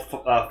all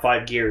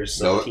 5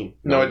 gears. No,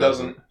 no, it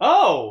doesn't.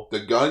 Oh, the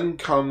gun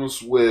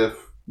comes with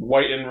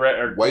white and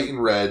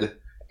red.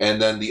 And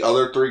and then the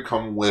other 3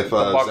 come with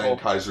Zen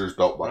Kaiser's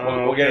belt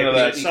buckle. We'll get into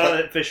that. I saw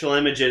the official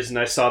images, and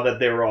I saw that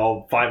they were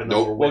all 5 of them.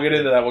 Nope. We'll get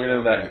into that.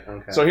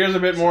 Okay. So here's a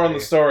bit more on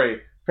the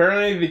story.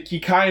 Apparently, the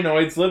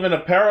Kikainoids live in a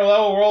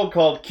parallel world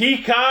called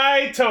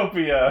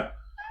Kikaitopia.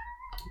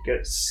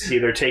 It's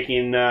either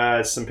taking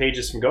some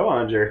pages from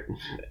Gohanger.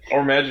 Or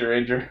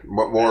Magiranger.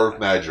 More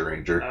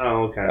Magiranger.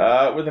 Oh,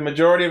 okay. With the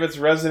majority of its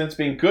residents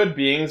being good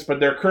beings, but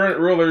their current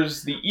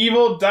rulers, the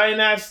evil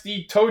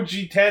dynasty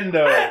Toji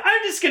Tendo.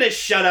 I'm just going to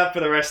shut up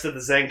for the rest of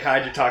the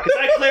Zenkaiju talk, because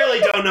I clearly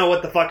don't know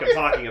what the fuck I'm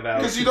talking about.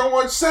 Because you don't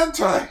watch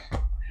Sentai.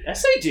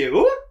 Yes, I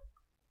do.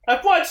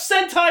 I've watched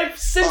Sentai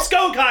since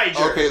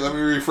Gokaiger. Okay, let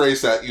me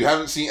rephrase that. You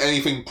haven't seen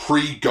anything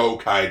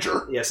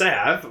pre-Gokaiger. Yes, I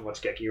have. I've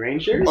watched Geki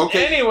Ranger.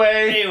 Okay.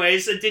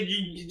 Anyways, did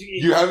you...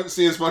 You haven't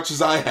seen as much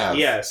as I have.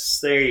 Yes,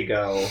 there you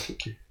go.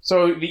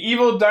 So, the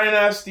evil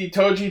dynasty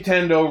Toji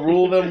Tendo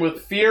rule them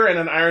with fear and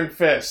an iron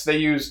fist. They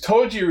use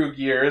Tojiru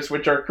gears,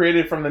 which are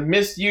created from the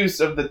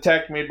misuse of the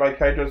tech made by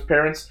Kaito's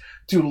parents,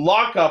 to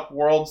lock up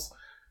worlds.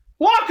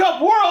 Lock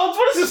up worlds?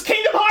 What is this,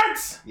 Kingdom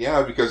Hearts?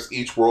 Yeah, because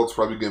each world's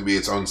probably going to be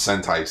its own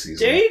Sentai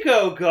season. There you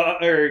go,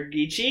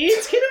 Gichi.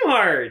 It's Kingdom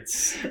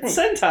Hearts. It's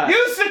Sentai.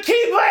 Use the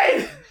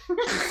Keyblade!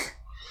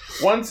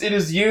 Once it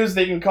is used,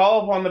 they can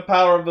call upon the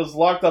power of those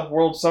locked up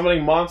worlds,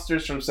 summoning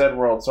monsters from said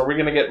world. So are we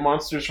going to get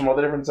monsters from all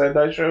the different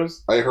Sentai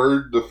shows? I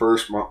heard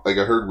I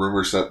heard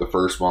rumors that the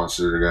first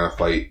monster they're going to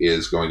fight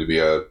is going to be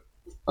a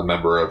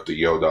member of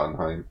the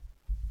Jotunheim.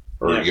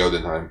 Or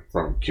Jotunheim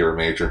from Kira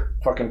Major.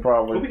 Fucking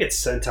probably. Hope we get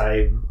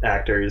Sentai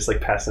actors, like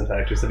past Sentai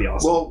actors, that'd be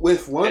awesome. Well,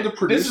 with one of the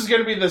producers... This is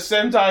going to be the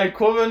Sentai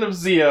equivalent of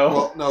Zeo.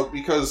 Well, no,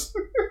 because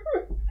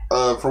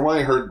from what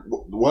I heard,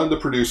 one of the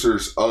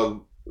producers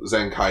of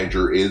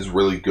Zenkaiger is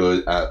really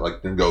good at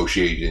like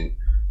negotiating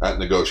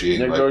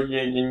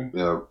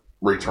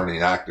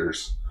returning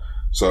actors.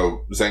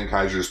 So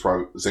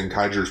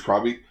Zenkaiger's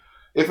probably,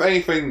 if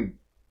anything,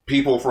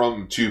 people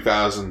from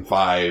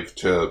 2005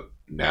 to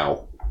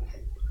now.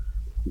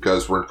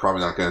 Because we're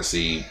probably not going to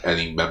see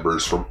any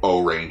members from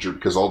O Ranger,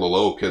 because all the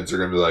little kids are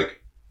going to be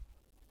like,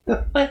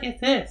 the fuck is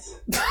this?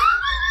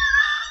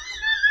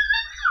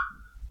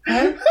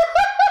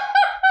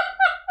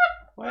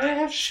 Why do I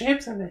have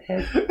shapes on the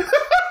head? Fucking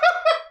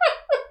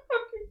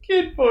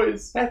kid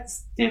voice.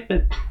 That's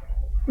stupid.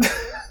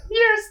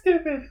 You're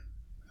stupid.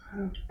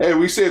 hey,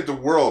 we saved the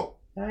world.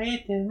 No, you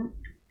didn't.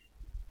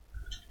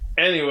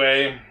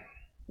 Anyway,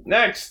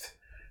 next,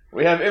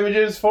 we have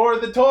images for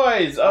the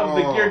toys of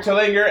the Gear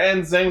Talinger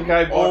and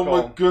Zenkai Buckle. Oh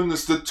my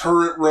goodness, the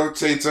turret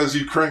rotates as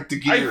you crank the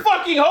gear. I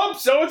fucking hope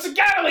so! It's a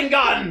Gatling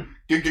gun!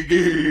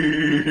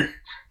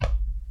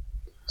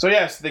 So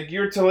yes, the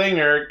Gear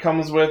Talinger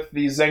comes with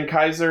the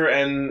Zenkaiser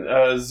and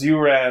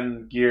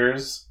Zuran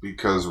gears.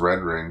 Because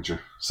Red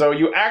Ranger. So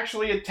you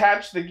actually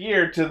attach the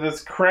gear to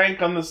this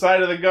crank on the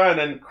side of the gun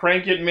and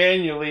crank it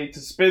manually to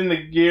spin the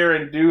gear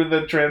and do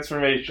the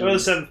transformation. Go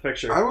to the 7th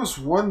picture. I was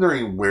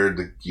wondering where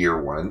the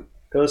gear went.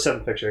 Go to the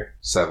 7th picture.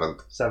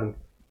 7th. 7th.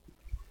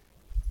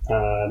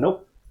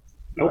 Nope.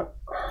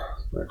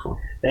 Next one.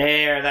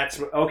 There, that's...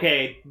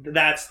 Okay,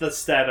 that's the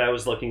set I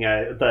was looking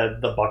at.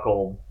 The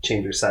buckle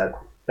changer set.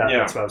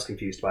 That's what I was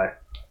confused by.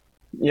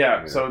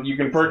 Yeah, so you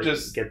can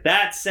purchase... So you get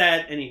that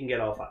set, and you can get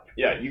all 5.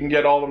 Yeah, you can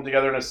get all of them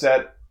together in a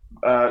set.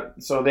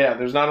 So yeah,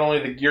 there's not only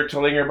the Gear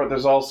Talinger, but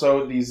there's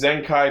also the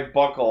Zenkai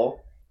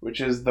Buckle,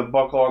 which is the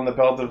buckle on the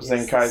belt of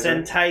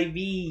Zenkaiser. Sentai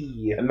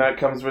V. And that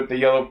comes with the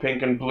yellow,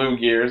 pink, and blue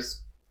gears.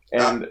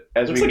 And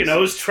as looks we like a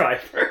nose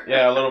driver.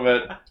 Yeah, a little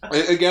bit.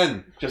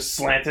 Again, just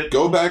slant it.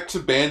 Go back to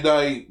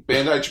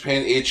Bandai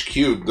Japan HQ.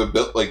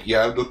 You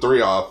have the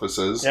 3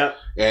 offices. Yeah.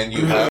 And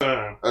you have,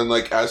 and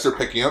like as they're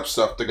picking up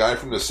stuff, the guy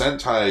from the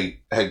Sentai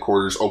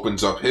headquarters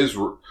opens up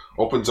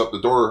the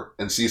door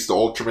and sees the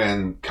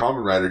Ultraman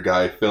Kamen Rider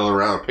guy filling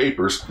around with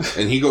papers,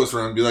 and he goes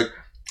around and be like,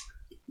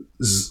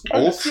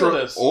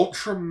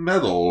 Ultra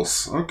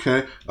medals.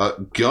 Okay.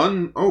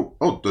 Gun.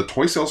 Oh, the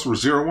toy sales were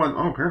 0-1.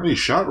 Oh, apparently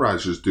Shot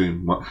Riser's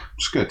doing well. I'm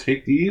just going to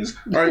take these.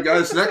 All right,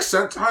 guys. Next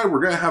Sentai, we're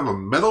going to have a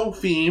metal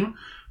theme.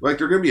 Like,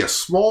 they're going to be a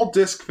small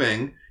disc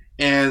thing.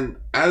 And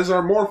as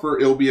our morpher,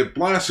 it'll be a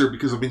blaster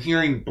because I've been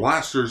hearing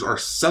blasters are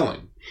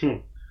selling.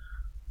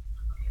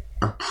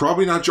 I'm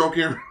probably not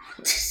joking.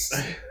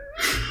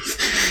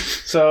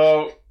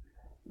 So,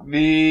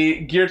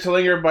 the Gear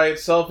Talinger by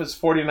itself is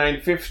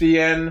 49.50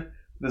 yen.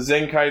 The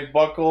Zenkai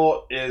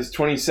Buckle is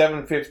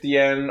 27.50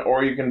 yen,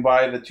 or you can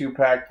buy the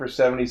 2-pack for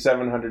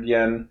 7,700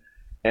 yen.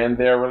 And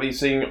they're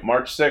releasing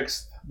March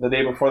 6th, the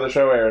day before the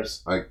show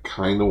airs. I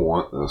kind of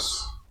want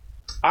this.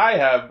 I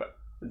have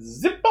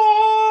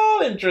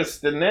zippo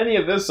interest in any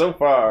of this so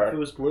far. If it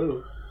was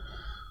blue.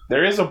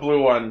 There is a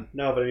blue one.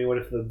 No, but I mean, what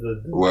if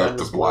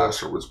the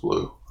blaster was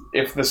blue?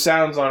 If the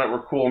sounds on it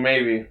were cool,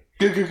 maybe.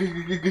 I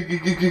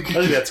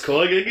think that's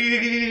cool.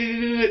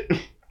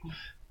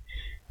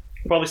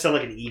 Probably sound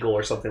like an eagle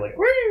or something like.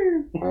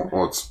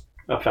 Well, it's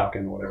a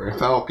falcon, whatever.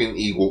 Falcon,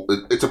 eagle.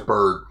 It's a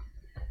bird.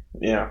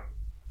 Yeah.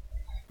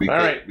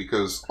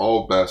 Because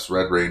all best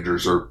Red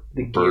Rangers are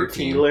the bird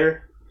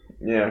Tingler.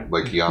 Yeah.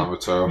 Like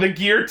Yamato. The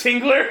Gear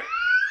Tingler.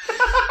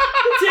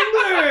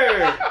 Tingler.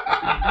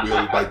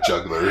 Wielded by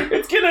Juggler.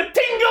 It's gonna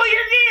tingle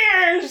your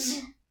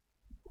gears!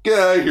 Get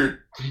out of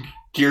here,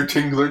 Gear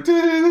Tingler. Who do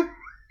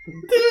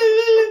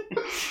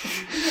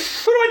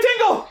I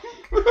tingle?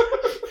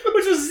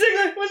 Which was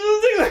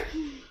Ziggler?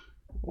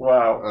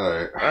 Wow.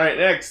 Alright,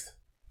 next.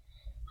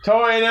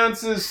 Toei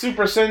announces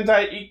Super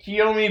Sentai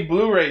Ikyomi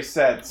Blu-ray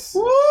sets.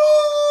 Woo!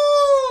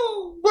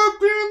 But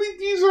apparently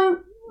these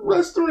are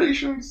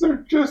restorations.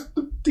 They're just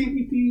the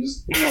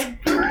DVDs.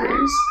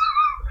 Blu-rays.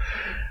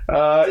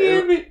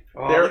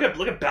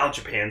 Look at Battle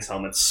Japan's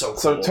helmet. So cool.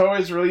 So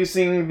Toei's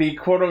releasing the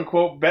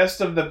quote-unquote best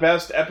of the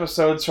best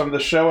episodes from the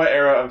Showa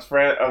era of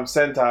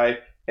Sentai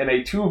in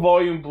a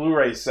 2-volume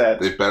Blu-ray set.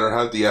 They better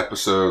have the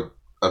episode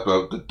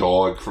about the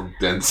dog from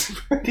Densei.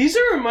 These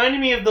are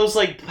reminding me of those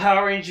like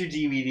Power Ranger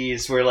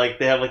DVDs where like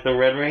they have like the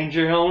Red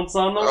Ranger helmets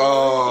on them.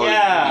 Oh,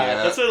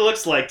 yeah. That's what it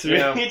looks like to me.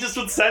 Yeah. Just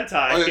with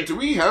Sentai. Do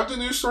we have the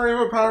new story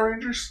about Power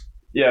Rangers?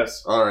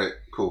 Yes. Alright,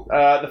 cool.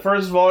 The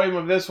first volume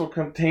of this will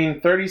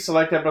contain 30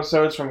 select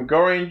episodes from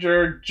Go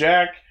Ranger,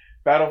 Jack,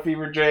 Battle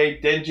Fever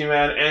J, Denji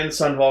Man, and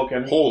Sun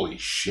Vulcan. Holy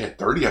shit,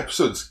 30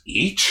 episodes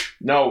each?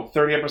 No,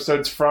 30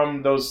 episodes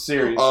from those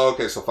series. Oh,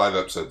 okay, so 5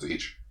 episodes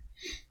each.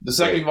 The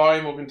second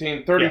volume will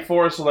contain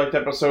 34 select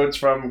episodes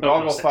from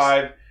Goggle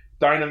 5,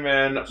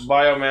 Dynaman,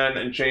 Bioman,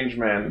 and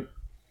Changeman.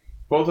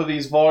 Both of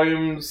these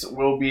volumes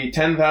will be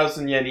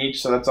 10,000 yen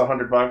each, so that's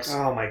 $100.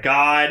 Oh my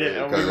god.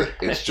 Because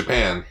it's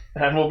Japan.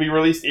 And will be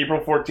released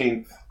April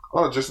 14th.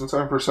 Oh, just in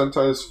time for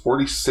Sentai's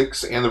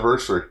 46th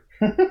anniversary.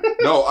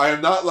 No, I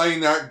am not letting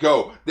that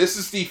go. This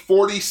is the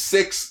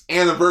 46th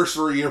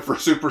anniversary year for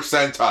Super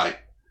Sentai.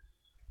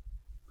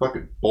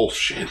 Fucking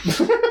bullshit.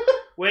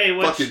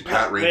 Wait, Fucking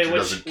Pat Ranger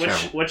doesn't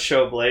count. What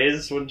show,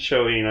 Blaze? What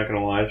show are you not going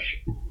to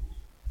watch?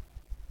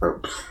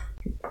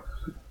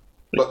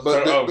 But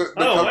which one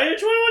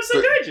wants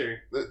the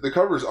Geiger? The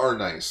covers are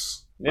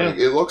nice. Yeah. Like,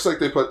 it looks like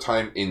they put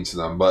time into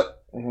them,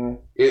 but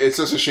it's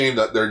just a shame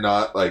that they're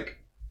not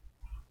like,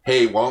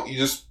 hey, why don't you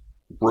just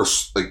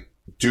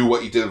do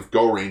what you did with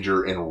Go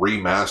Ranger and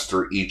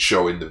remaster each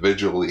show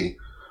individually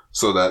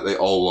so that they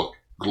all look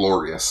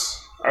glorious.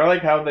 I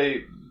like how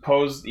they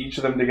posed each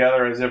of them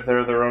together as if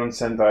they're their own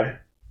Sentai.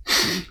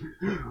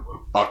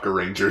 Aka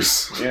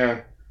Rangers.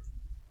 Yeah.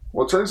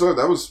 Well, it turns out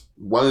that was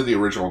one of the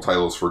original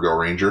titles for Go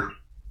Ranger.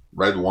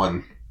 Red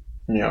 1.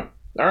 Yeah.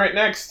 Alright,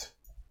 next.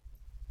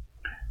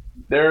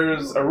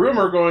 There's a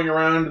rumor going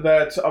around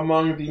that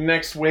among the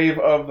next wave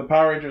of the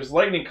Power Rangers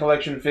Lightning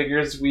Collection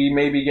figures, we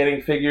may be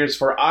getting figures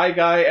for Eye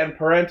Guy and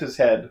Parentis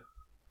Head.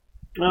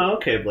 Oh,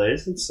 okay,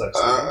 Blaze. That sucks.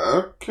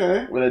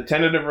 Okay. With a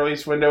tentative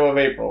release window of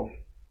April.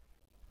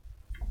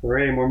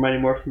 Hooray, more money,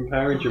 more from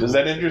Power Rangers. Does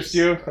that interest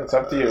you? That's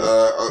up to you.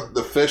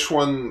 The fish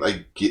one,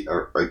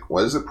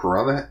 what is it?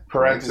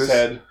 Parentis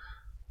Head.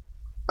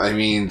 I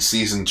mean,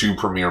 season 2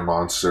 premiere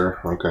monster.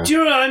 Okay. Do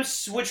you know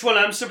which one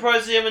I'm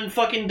surprised they haven't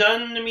fucking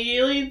done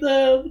immediately?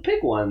 The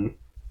pig one.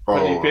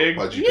 Pudgy Pig?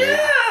 Pudgy Pig.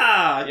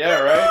 Yeah! Yeah,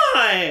 come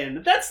right?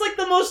 on! That's like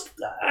the most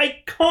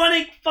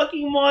iconic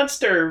fucking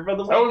monster. For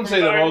the I wouldn't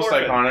say the most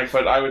Morphin. iconic,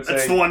 but I would say...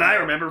 That's the one I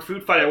remember.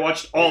 Food Fight I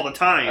watched all the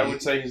time. I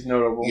would say he's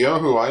notable. You know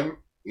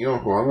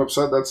who I'm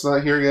upset that's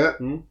not here yet?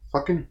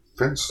 Fucking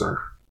Finster.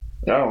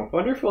 No. I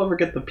wonder if we'll ever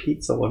get the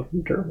pizza one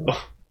from Turbo.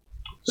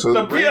 So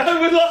I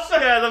would love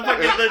that. Yeah, the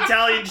fucking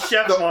Italian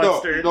chef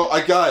monster. No,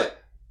 I got it.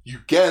 You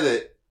get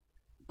it,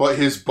 but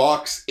his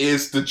box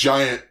is the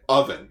giant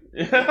oven.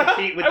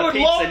 I would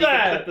love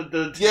that. Put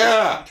the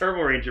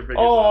Turbo Ranger figures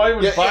I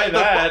would buy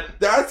that.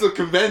 That's a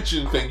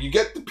convention thing. You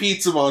get the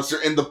pizza monster,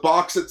 and the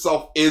box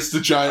itself is the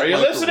giant. Are you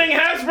microwave. listening,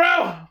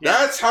 Hasbro?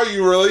 That's how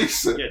you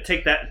release it. Yeah,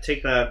 take that.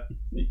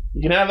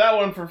 You can have that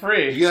one for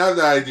free. You can have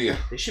the idea.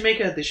 They should make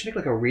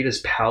like a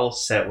Rita's Pal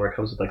set where it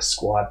comes with like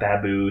Squad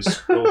Babu,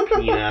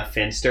 Scorpina,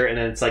 Finster, and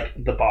then it's like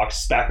the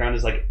box background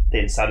is like the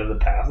inside of the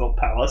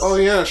palace. Oh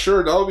yeah,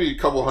 sure. That'll be a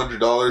couple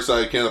 $100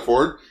 I can't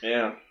afford.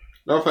 Yeah.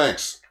 No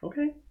thanks.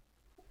 Okay.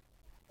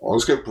 I'll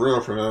just get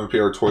Bruno from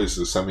MPR Toys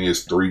to send me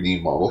his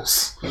 3D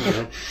models.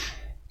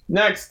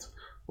 Next.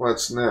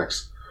 What's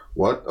next?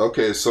 What?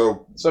 Okay,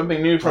 so...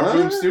 Something new from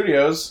Boom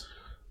Studios.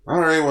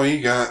 Alright, what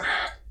you got?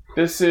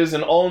 This is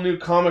an all-new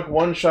comic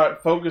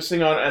one-shot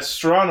focusing on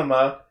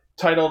Astronema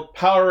titled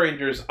Power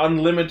Rangers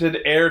Unlimited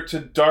Heir to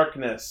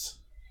Darkness.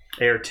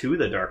 Heir to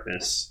the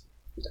Darkness.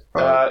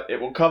 It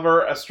will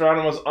cover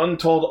Astronema's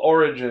untold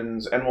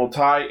origins and will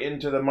tie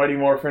into the Mighty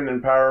Morphin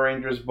and Power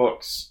Rangers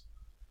books.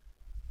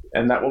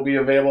 And that will be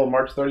available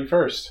March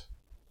 31st.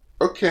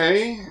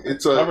 Okay,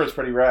 The cover's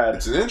pretty rad.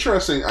 It's an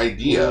interesting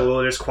idea.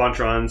 Oh, there's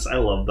Quantrons. I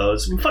love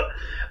those.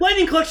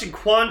 Lightning Collection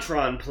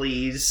Quantron,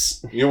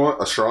 please. You know what?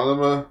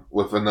 Astronema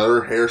with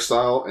another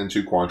hairstyle and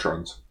 2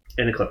 Quantrons.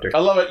 And a Clipter. I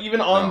love it.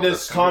 Even on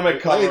this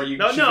comic cover, I'm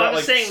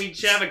just saying we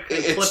should have a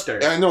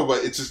Clipter. I know,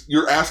 but it's just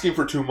you're asking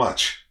for too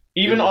much.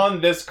 Even on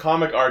this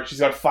comic art,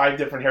 she's got 5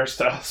 different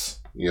hairstyles.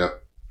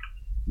 Yep.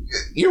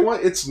 You know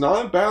what? It's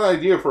not a bad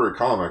idea for a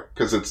comic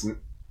because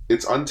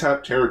it's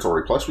untapped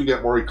territory. Plus, we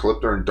get more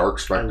Ecliptor and Dark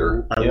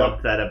Spectre. I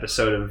loved that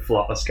episode of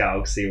Flawless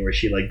Galaxy where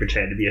she like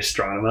pretended to be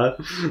Astronema.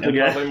 And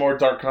probably more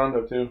Dark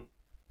Condo too.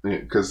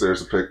 Because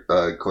there's a pic.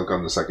 Click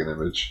on the second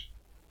image.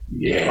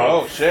 Yeah.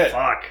 Oh shit!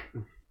 Fuck.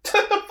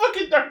 The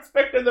fucking Dark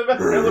Spectre. The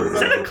best. Is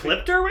that a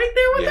Clipter right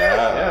there with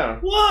that? Yeah.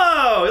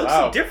 Whoa, it looks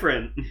Wow. so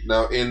different.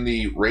 Now, in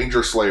the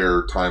Ranger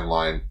Slayer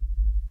timeline,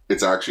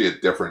 it's actually a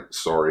different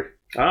story.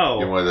 Oh,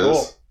 You know what it cool.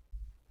 is?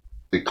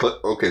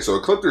 Okay, so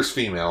Ecliptor's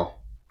female,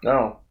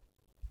 No.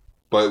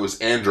 but it was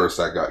Andros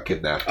that got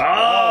kidnapped.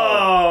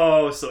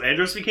 Oh, so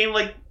Andros became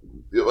like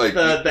Like,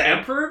 the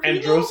emperor?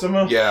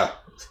 Androsima. yeah.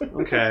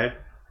 Okay.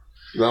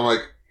 And I'm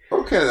like,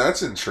 okay,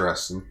 that's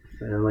interesting.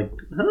 And I'm like,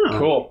 huh.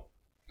 Cool.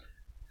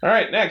 All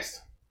right,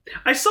 next.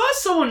 I saw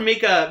someone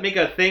make a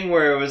thing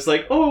where it was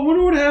like, oh, I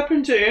wonder what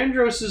happened to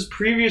Andros's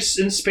previous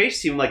in space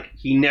team. Like,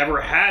 he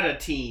never had a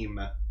team.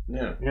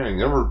 Yeah.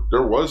 Yeah,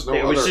 there was no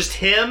It was other. just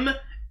him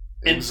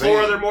and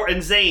Zane.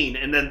 and Zane,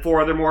 and then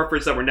 4 other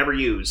morphers that were never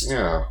used.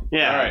 Yeah.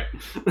 Yeah. All right.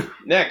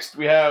 Next,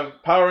 we have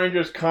Power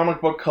Rangers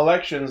comic book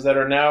collections that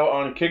are now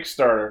on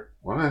Kickstarter.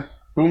 What?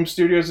 Boom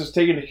Studios has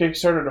taken to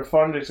Kickstarter to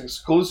fund its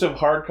exclusive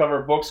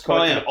hardcover books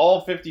collecting yeah.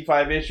 all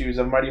 55 issues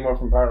of Mighty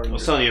Morphin Power I was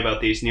Rangers. telling you about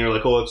these, and you were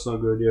like, oh, it's not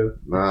good, yeah.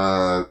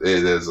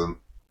 It isn't.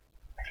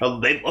 Oh,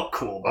 they look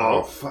cool,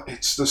 Oh, though.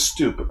 it's the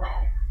stupid.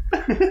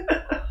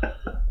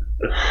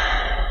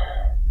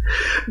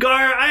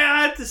 Gar, I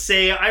have to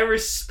say, I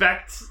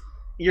respect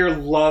your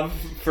love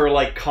for,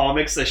 like,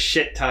 comics a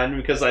shit ton,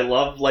 because I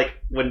love, like,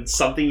 when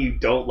something you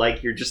don't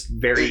like, you're just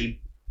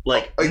very,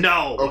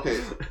 no. Okay,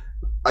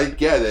 I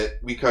get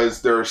it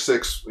because there are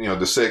 6,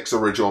 the 6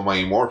 original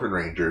Mighty Morphin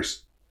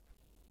Rangers,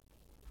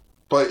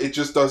 but it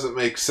just doesn't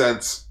make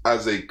sense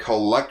as a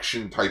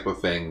collection type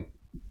of thing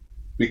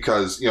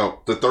because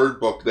the third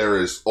book there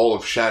is all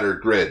of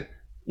Shattered Grid.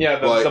 Yeah,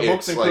 But the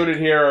books it's included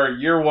here are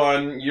Year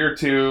 1, Year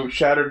 2,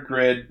 Shattered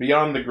Grid,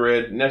 Beyond the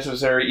Grid,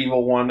 Necessary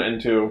Evil 1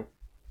 and 2.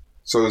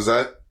 So is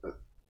that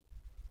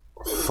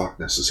fuck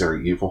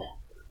Necessary Evil?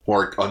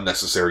 More like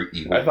Unnecessary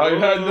Evil. I thought you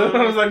had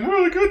I was like, more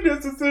like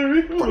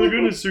Unnecessary. Oh my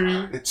goodness,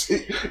 sir.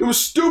 It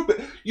was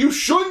stupid. You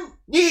shouldn't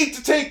need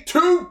to take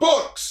 2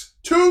 books,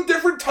 2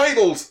 different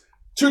titles,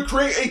 to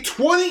create a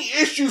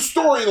 20-issue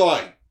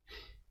storyline.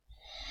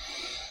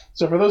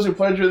 So for those who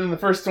pledge within the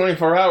first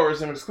 24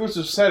 hours, an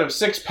exclusive set of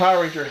 6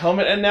 Power Ranger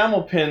helmet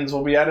enamel pins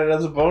will be added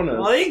as a bonus.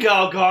 Well, there you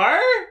go, Gar.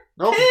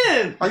 No,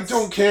 Pins. I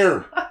don't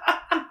care.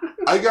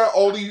 I got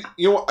all the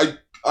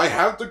I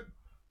have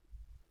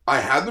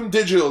them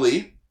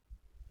digitally.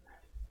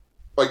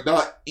 Like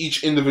not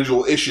each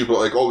individual issue, but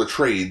like all the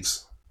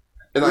trades.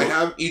 And I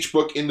have each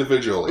book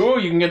individually. Ooh,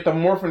 you can get the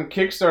Morphin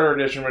Kickstarter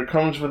edition where it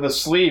comes with a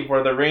sleeve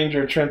where the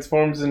Ranger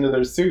transforms into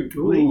their suit.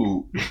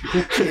 Ooh.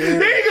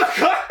 There you go,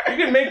 Gar. You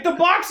can make the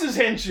boxes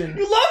henshin.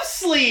 You love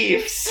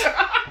sleeves.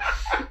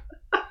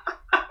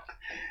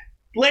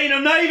 Lane,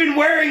 I'm not even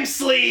wearing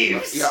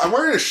sleeves. Yeah, I'm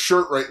wearing a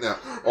shirt right now.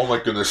 Oh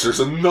my goodness, there's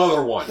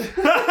another one.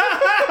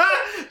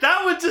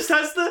 That one just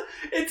has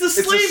it's a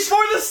sleeve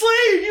for the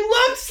sleeve. You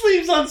love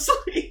sleeves on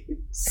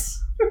sleeves.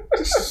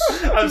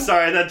 I'm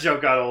sorry, that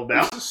joke got old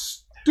now.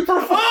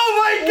 Oh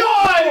my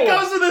god, it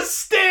goes with a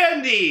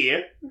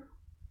standee.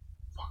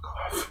 Fuck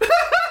off.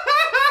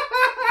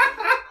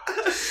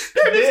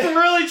 They're just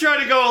really trying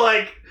to go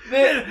like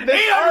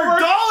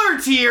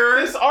 $800 tier.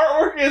 This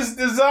artwork is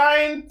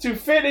designed to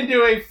fit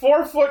into a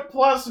 4-foot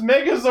plus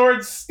Megazord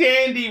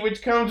standee,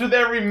 which comes with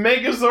every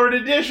Megazord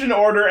edition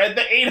order at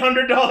the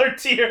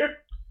 $800 tier.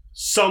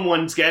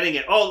 Someone's getting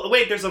it. Oh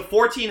wait, there's a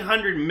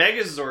 1400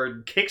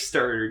 Megazord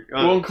Kickstarter.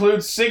 Will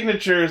include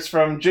signatures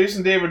from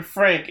Jason David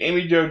Frank,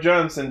 Amy Jo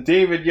Johnson,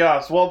 David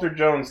Yoss, Walter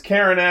Jones,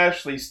 Karen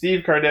Ashley,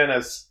 Steve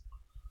Cardenas.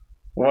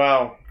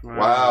 Wow.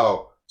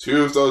 Wow.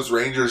 2 of those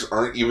Rangers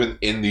aren't even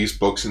in these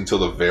books until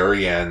the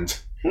very end.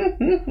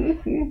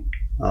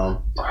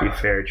 Well, to be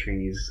fair,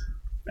 Trini's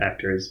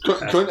actors.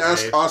 Couldn't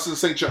ask Austin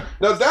St. John.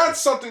 Now that's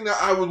something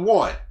that I would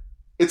want.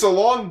 It's a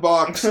long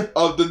box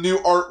of the new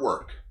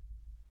artwork.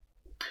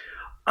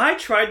 I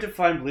tried to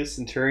find Blue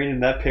Centurion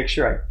in that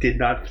picture. I did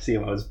not see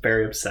him. I was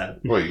very upset.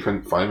 What, you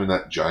couldn't find him in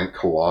that giant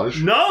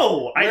collage?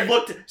 No, I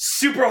looked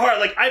super hard.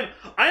 Like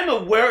I'm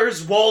a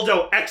Where's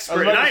Waldo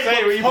expert, and I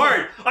looked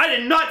hard. I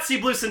did not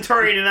see Blue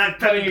Centurion in that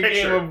Playing a game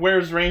picture. of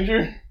Where's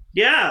Ranger?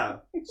 Yeah.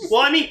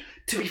 Well, I mean,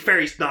 to be fair,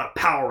 he's not a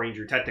Power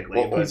Ranger technically.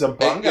 Well, but, He's a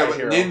Bungai but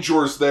hero.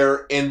 Ninjor's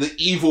there, and the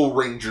evil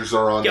Rangers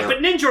are on yeah, there.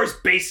 but Ninjor's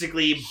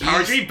basically Power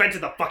Ranger. He invented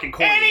the fucking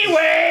coin.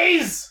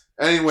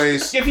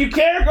 Anyways, If you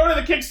care, go to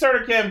the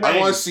Kickstarter campaign. I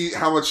want to see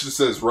how much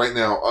this is right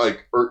now. I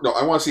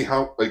want to see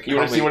how. You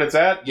want to see what it's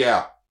at?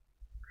 Yeah.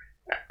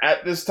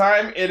 At this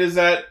time, it is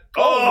at...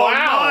 Oh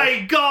wow.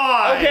 my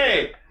god!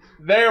 Okay,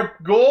 their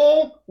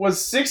goal was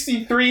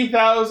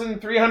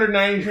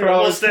 $63,393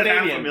 Almost at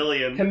Canadian.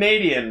 $500,000.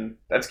 Canadian.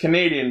 That's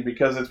Canadian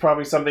because it's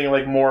probably something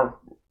like more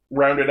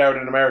rounded out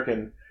in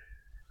American.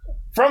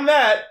 From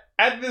that,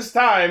 at this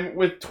time,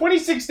 with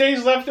 26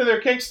 days left of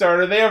their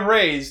Kickstarter, they have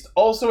raised,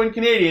 also in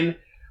Canadian,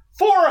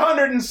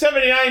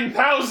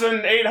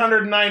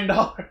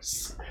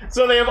 $479,809.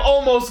 So they have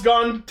almost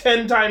gone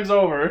 10 times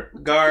over.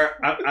 Gar,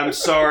 I'm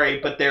sorry,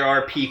 but there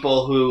are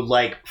people who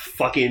like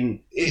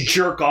fucking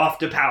jerk off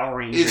to Power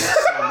Rangers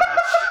so much.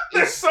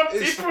 There's some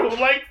people who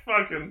like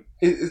fucking.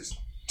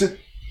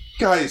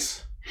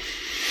 Guys,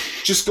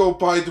 just go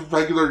buy the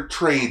regular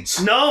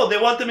trades. No, they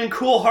want them in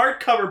cool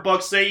hardcover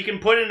books so you can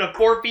put in a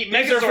 4 feet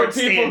These are for Megazord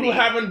people who standee.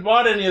 haven't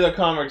bought any of the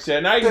comics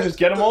yet. Now you can just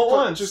get them all at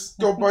once. Just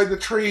go buy the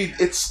trade.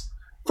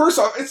 First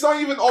off, it's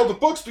not even all the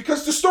books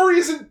because the story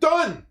isn't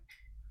done.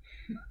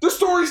 The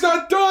story's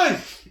not done.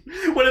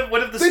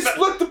 What if They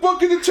split the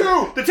book into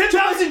 2. the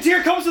 10,000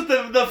 tier comes with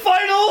the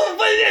final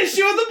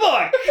issue of the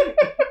book?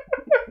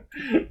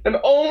 And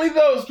only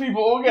those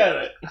people will get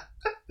it.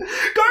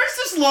 Gar's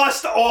just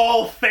lost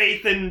all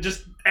faith in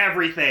just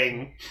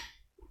everything.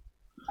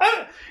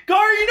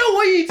 Gar, you know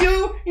what you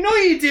do? You know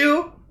what you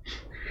do?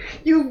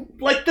 You,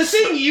 like, the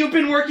thing you've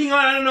been working on,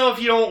 I don't know if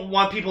you don't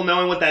want people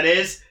knowing what that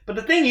is, but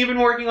the thing you've been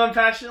working on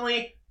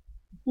passionately,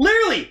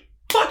 literally,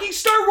 fucking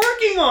start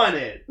working on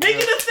it! Make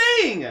it a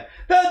thing!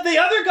 The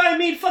other guy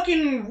made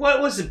fucking,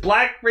 what was it,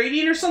 Black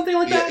Radiant or something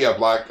like that? Yeah,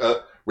 Black,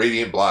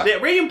 Radiant Black. Yeah,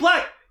 Radiant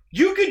Black.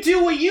 You could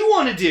do what you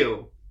want to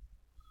do.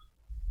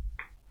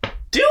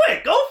 Do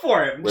it! Go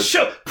for it!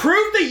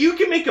 Prove that you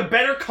can make a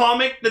better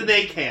comic than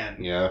they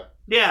can. Yeah.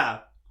 Yeah.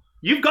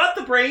 You've got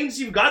the brains,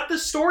 you've got the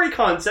story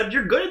concept,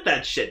 you're good at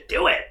that shit.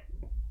 Do it!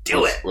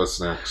 What's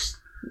next?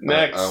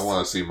 Next. I don't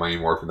want to see Mighty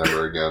Morphin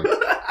ever again.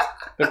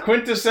 The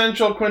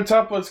quintessential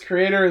quintuplets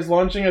creator is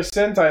launching a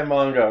Sentai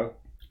manga.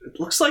 It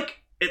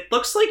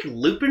looks like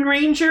Lupin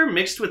Ranger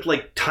mixed with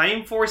like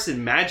Time Force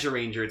and Magi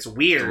Ranger. It's The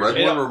weird.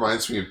 red one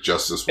reminds me of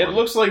Justice It one.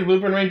 looks like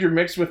Lupin Ranger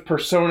mixed with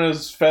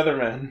Persona's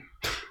Featherman.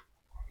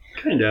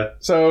 Kinda.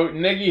 So,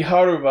 Negi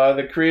Haruba,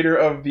 the creator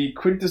of the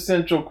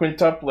quintessential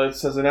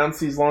quintuplets, has announced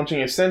he's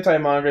launching a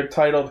Sentai manga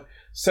titled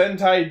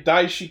Sentai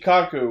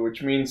Daishikaku,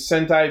 which means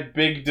Sentai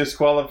Big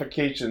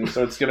Disqualification.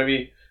 So it's going to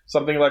be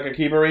something like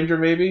Akiba Ranger,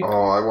 maybe? Oh,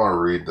 I want to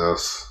read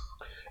this.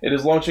 It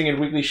is launching in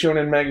Weekly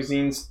Shonen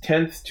Magazine's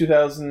 10th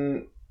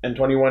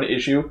 2021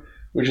 issue,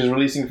 which is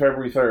releasing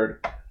February 3rd.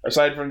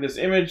 Aside from this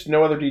image,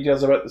 no other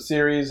details about the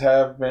series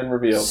have been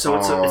revealed. So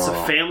it's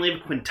a family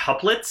of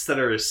quintuplets that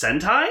are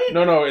Sentai?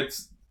 No,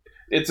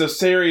 it's a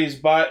series,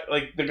 but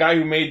like the guy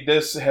who made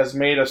this has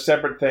made a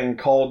separate thing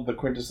called the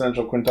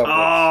quintessential quintuplets. Oh,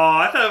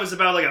 I thought it was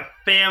about like a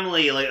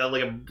family, like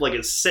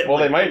a set. Well,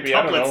 like they might be,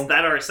 I don't quintuplets know.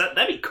 that are set.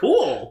 That'd be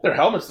cool. Their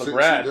helmets look See,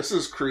 rad. this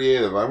is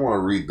creative. I want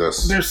to read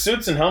this. Their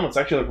suits and helmets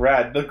actually look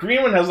rad. The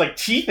green one has like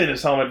teeth in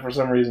his helmet for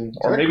some reason,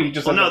 or maybe he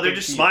just. Well, has, no, like, they're big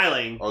just teeth.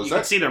 smiling. Oh, is You that-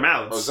 can see their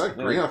mouths. Oh, is that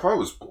green? I thought it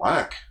was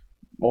black.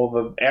 Well,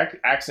 the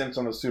accents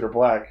on the suit are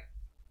black.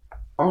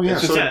 Oh, yeah.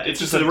 It's just so, it's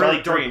just a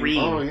really dark green.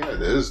 oh, yeah,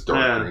 it is dark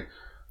Yeah. green.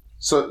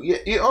 So, yeah,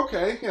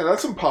 okay. Yeah,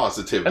 that's some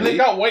positivity. And they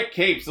got white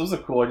capes. Those are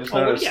cool. I just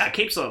Oh noticed. yeah,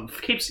 capes.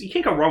 You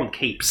can't go wrong with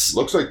capes.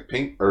 Looks like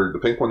pink, or the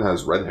pink one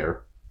has red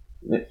hair.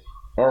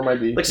 Or it might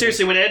be. Like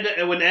seriously, when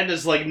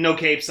Edna's like no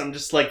capes, I'm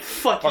just like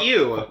fuck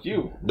you. Fuck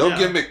you. No Yeah.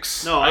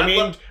 gimmicks. No, I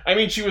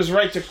mean, she was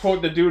right to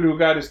quote the dude who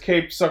got his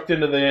cape sucked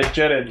into the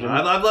jet engine.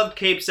 I've loved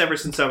capes ever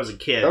since I was a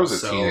kid. That was a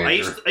so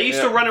teenager. I used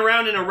Yeah. to run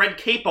around in a red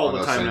cape all the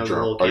no, time when I was a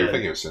Syndrome. little Oh, you're kid.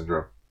 thinking of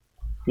Syndrome.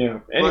 Yeah.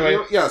 But, Anyway, you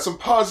know, yeah, some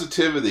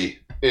positivity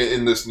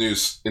in this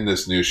news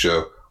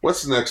show.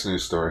 What's the next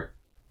news story?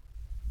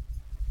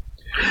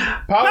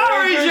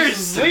 Power Rangers!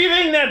 Rangers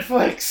leaving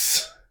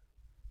Netflix.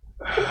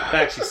 That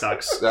actually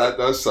sucks. That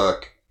does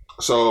suck.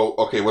 So,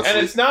 okay, what's And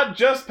the... it's not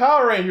just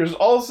Power Rangers,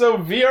 also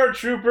VR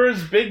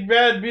Troopers, Big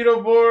Bad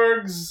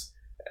Beetleborgs,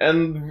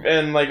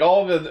 and like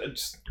all the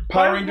just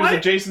Power Why- Rangers why-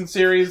 adjacent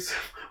series.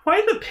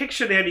 Why the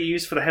picture they had to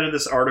use for the head of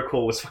this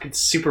article was fucking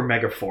Super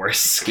Mega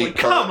Force? Like,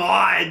 Because- come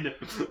on!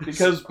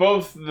 Because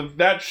both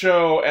that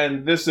show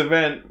and this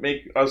event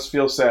make us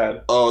feel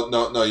sad. Oh,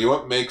 no, you know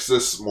what makes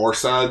this more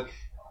sad?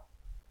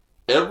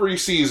 Every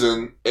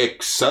season,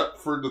 except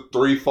for the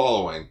 3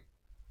 following,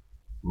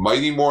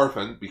 Mighty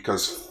Morphin,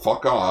 because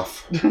fuck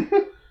off,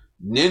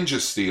 Ninja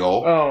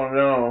Steel, Oh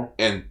no.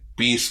 and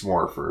Beast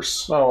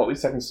Morphers. Oh, at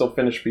least I can still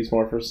finish Beast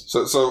Morphers.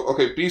 So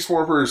okay, Beast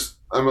Morphers,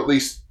 I'm at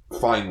least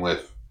fine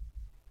with.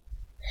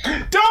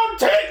 Don't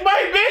take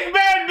my Big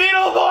Bad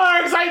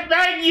Beetleborgs! I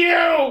beg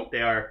you!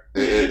 They are.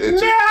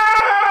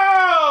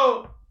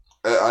 No!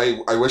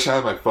 I wish I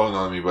had my phone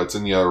on me, but it's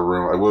in the other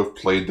room. I would have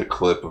played the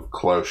clip of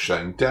Klaus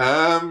shouting,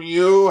 "Damn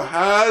you,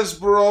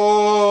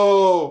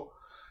 Hasbro!"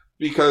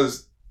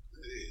 Because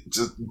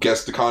just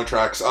guess the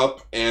contract's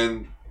up,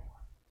 and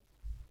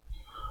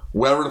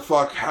whatever the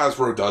fuck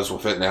Hasbro does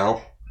with it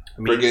now.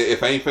 I mean, Forget,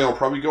 if anything, it'll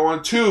probably go on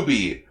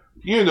Tubi.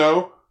 You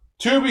know,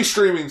 Tubi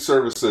streaming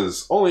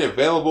services, only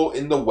available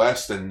in the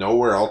West and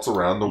nowhere else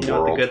around the you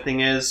know what world. the good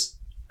thing is?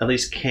 At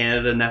least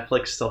Canada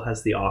Netflix still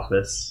has The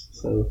Office.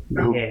 So,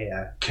 Who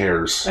yeah.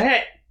 cares?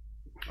 Hey!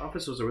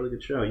 Office was a really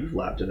good show. You've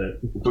laughed at it.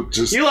 But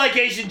just, You like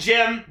Asian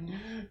Jim?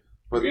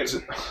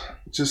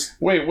 just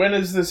Wait, when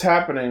is this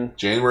happening?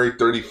 January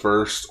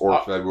 31st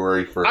or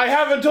February 1st. I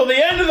have until the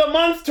end of the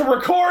month to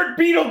record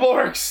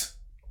Beetleborgs!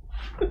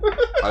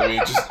 I mean,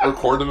 just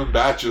record them in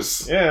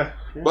batches. Yeah.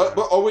 But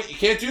oh wait, you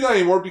can't do that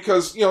anymore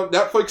because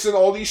Netflix and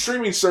all these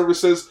streaming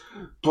services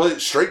put it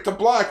straight to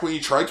black when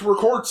you try to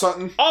record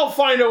something. I'll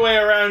find a way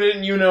around it,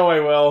 and you know I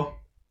will.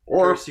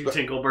 Or Curse you,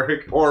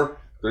 Tinkleberg. or if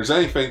there's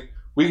anything,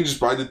 We can just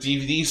buy the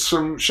DVDs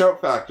from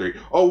Shout Factory.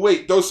 Oh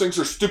wait, those things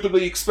are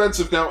stupidly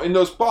expensive now in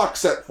those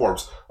box set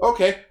forms.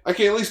 Okay, I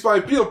can at least buy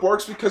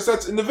Beetleborgs because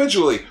that's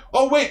individually.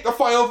 Oh wait, the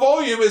final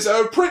volume is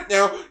out of print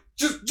now.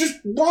 Just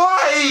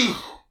why?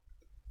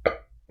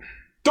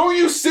 Don't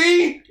you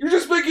see? You're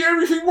just making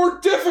everything more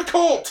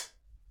difficult.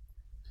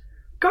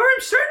 Gar,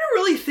 I'm starting to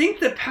really think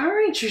that Power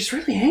Rangers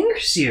really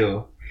angers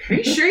you. Are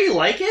you sure you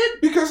like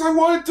it? Because I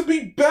want it to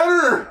be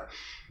better.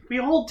 We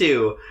all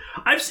do.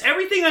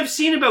 Everything I've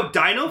seen about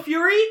Dino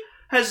Fury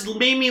has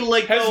made me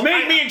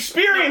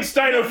experience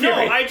Dino Fury.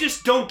 No, I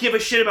just don't give a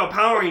shit about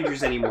Power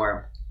Rangers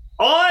anymore.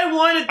 All I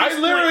wanted. I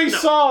literally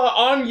saw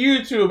on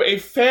YouTube a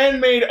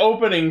fan-made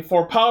opening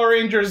for Power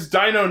Rangers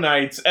Dino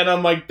Nights, and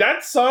I'm like,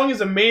 that song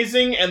is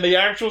amazing, and the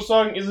actual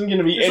song isn't going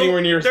to be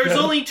anywhere near as good. There's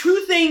only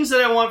two things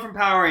that I want from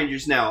Power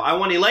Rangers now. I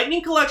want a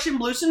Lightning Collection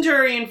Blue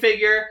Centurion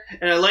figure,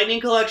 and a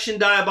Lightning Collection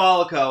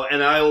Diabolico,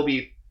 and I will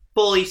be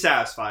fully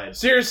satisfied.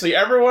 Seriously,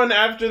 everyone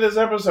after this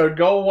episode,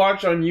 go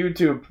watch on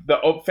YouTube the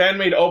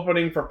fan-made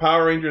opening for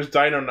Power Rangers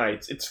Dino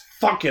Nights. It's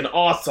fucking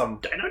awesome.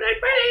 Dino Night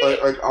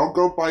ready! I'll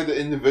go buy the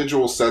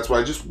individual sets, but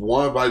I just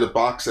want to buy the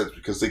box sets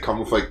because they come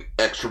with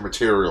extra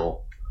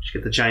material. You should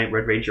get the giant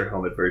Red Ranger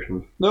helmet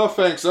version. No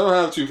thanks, I don't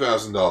have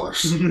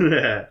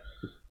 $2,000.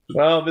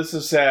 Well, this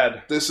is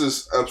sad. This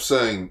is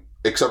upsetting,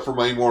 except for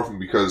Mighty Morphin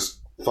because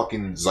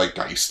fucking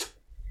Zeitgeist.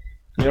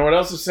 You know what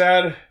else is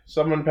sad?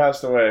 Someone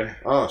passed away.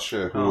 Oh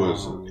shit, who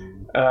is it?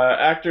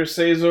 Actor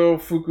Seizo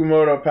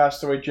Fukumoto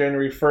passed away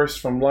January 1st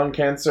from lung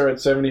cancer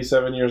at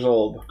 77 years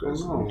old.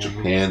 Because in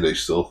Japan, they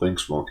still think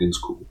smoking's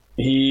cool.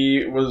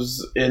 He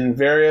was in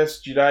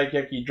various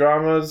Jidaigeki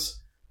dramas.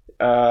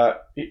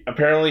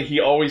 Apparently,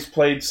 he always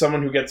played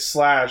someone who gets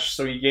slashed,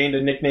 so he gained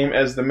a nickname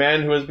as the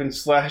man who has been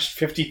slashed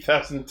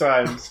 50,000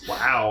 times.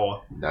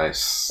 Wow.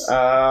 Nice.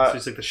 So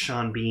he's like the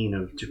Sean Bean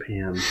of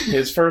Japan.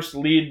 His first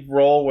lead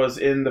role was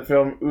in the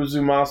film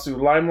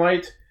Uzumasu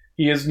Limelight.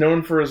 He is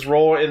known for his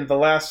role in The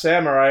Last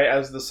Samurai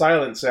as the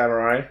Silent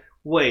Samurai.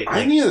 Wait.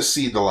 I need to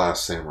see The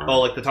Last Samurai. Oh,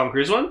 like the Tom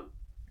Cruise one?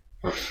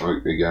 I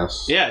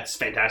guess. Yeah, it's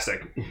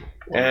fantastic.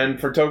 And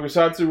for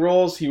tokusatsu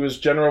roles, he was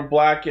General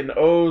Black in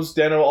O's,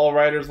 Den-O All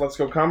Riders, Let's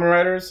Go Kamen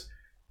Riders,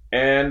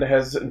 and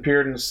has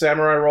appeared in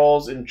samurai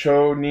roles in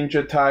Cho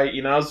Ninja Tai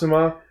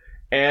Inazuma,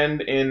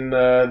 and in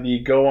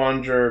the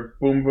Go-Onger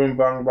Boom Boom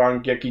Bang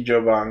Bang Geki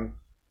Joban.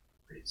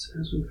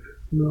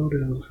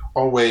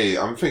 Oh wait,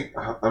 I'm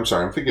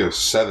thinking of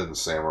Seven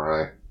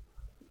Samurai.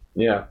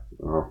 Yeah.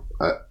 Oh,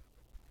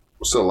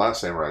 so Last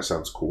Samurai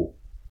sounds cool.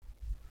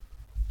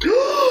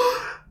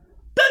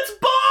 That's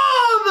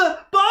Bob!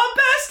 Bob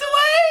passed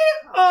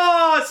away!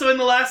 Oh, so in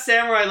The Last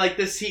Samurai,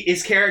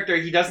 his character,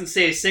 he doesn't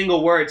say a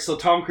single word, so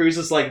Tom Cruise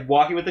is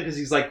walking with him because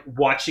he's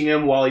watching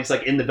him while he's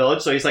in the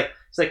village. So he's like,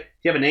 do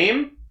you have a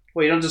name?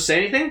 Well, you don't just say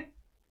anything?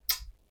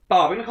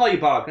 Bob, I'm gonna call you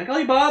Bob. Can I call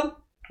you Bob?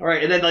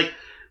 Alright, and then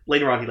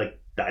later on he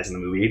dies in the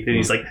movie, and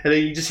he's and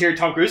then you just hear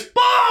Tom Cruise,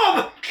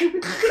 Bob!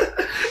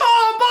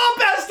 Oh,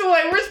 Bob passed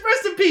away!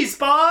 Rest in peace,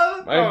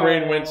 Bob! My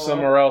brain went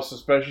somewhere else,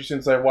 especially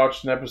since I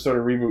watched an episode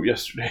of Reboot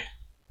yesterday.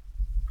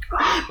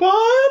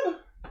 Bob!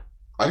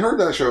 I heard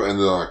that show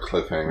ended on a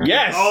cliffhanger.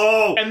 Yes!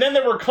 Oh! And then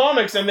there were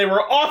comics, and they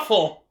were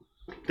awful!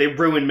 They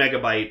ruined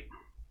Megabyte.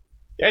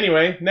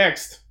 Anyway,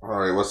 next.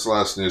 Alright, what's the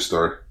last news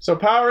story? So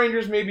Power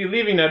Rangers may be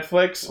leaving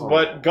Netflix,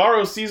 but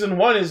Garo Season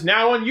 1 is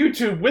now on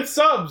YouTube with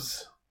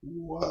subs!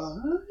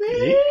 What?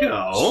 There you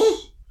go.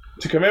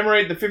 To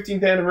commemorate the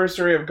 15th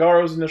anniversary of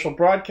Garo's initial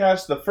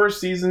broadcast, the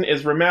first season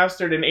is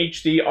remastered in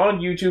HD on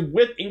YouTube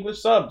with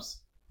English subs.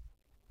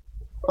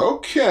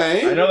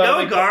 Okay. I know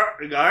that'll Gar.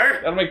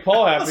 That'll make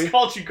Paul I happy. almost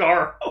called you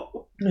Garo.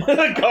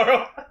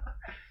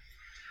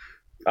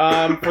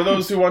 Garo. For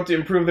those who want to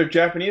improve their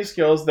Japanese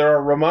skills, there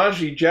are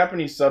Romaji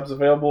Japanese subs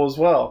available as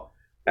well.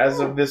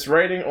 As of this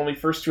writing, only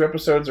first 2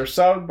 episodes are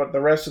subbed, but the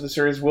rest of the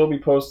series will be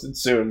posted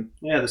soon.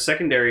 Yeah, the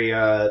secondary,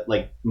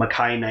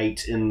 Makai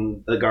Knight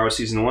in the Garo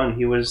Season 1,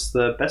 he was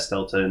the best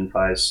Delta in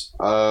Fies.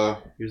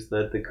 He was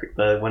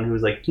the one who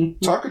was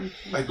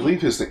I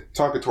believe his name,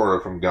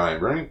 Takatoro from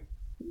Gaim, right?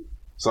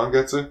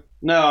 Zangetsu?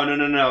 No. I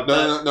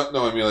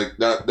mean,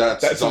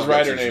 that's his Zangetsu's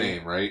writer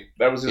name, right?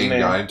 That was his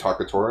name. Gaim,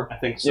 Takatoro? I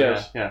think so,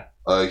 yes. Yeah.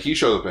 He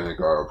showed up in a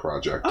Garo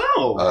project.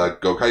 Oh!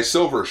 Gokai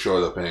Silver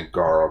showed up in a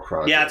Garo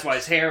project. Yeah, that's why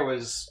his hair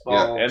was...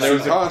 and there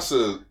was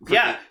Tsukasa...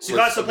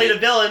 Tsukasa played a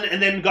villain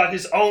and then got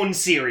his own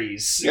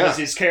series because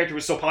his character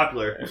was so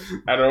popular.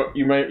 I don't.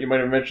 You might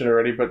have mentioned it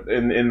already, but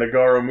in the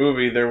Garo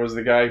movie, there was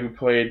the guy who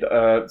played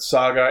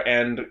Saga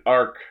and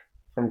Arc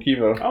from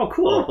Kivo. Oh,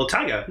 cool. Well,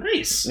 Taiga.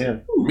 Nice. Yeah.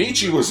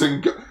 Michi was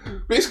in...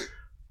 Basically,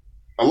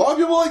 a lot of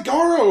people like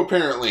Garo,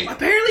 apparently.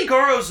 Apparently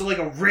Garo's a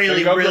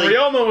really...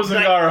 Ryoma was in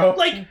Garo.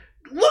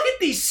 Look at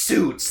these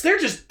suits. They're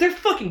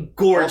fucking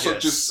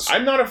gorgeous. Also,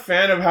 I'm not a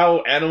fan of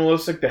how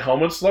animalistic the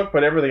helmets look,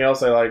 but everything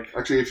else I like.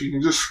 Actually, if you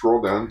can just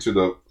scroll down to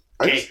the...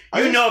 if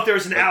there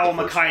was an Owl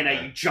Makai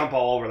Knight, you jump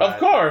all over that. Of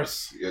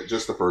course. Yeah,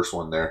 just the first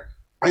one there.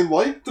 I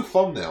like the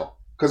thumbnail.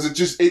 Because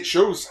it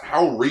shows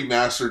how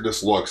remastered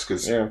this looks.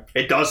 Cause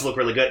it does look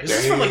really good.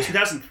 Because it's from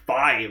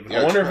 2005.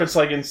 I wonder if it's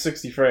in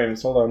 60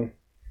 frames. Hold on.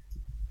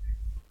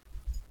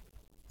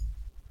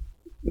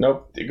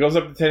 Nope. It goes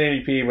up to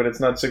 1080p, but it's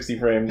not 60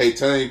 frames. Hey,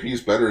 1080p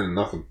is better than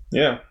nothing.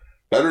 Yeah.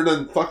 Better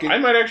than fucking... I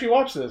might actually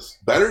watch this.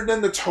 Better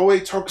than the Toei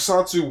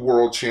Tokusatsu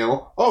World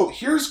Channel. Oh,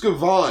 here's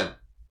Gavan.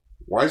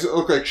 Why does it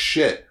look like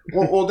shit?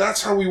 Well,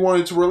 that's how we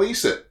wanted to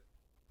release it.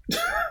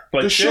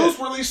 But the shit. show's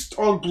released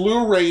on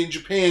Blu-ray in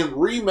Japan,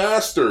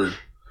 remastered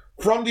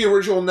from the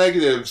original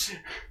negatives,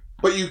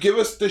 but you give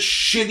us the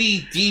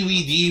shitty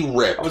DVD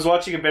rip. I was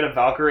watching a bit of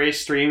Valkyrie's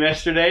stream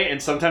yesterday,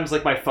 and sometimes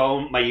like my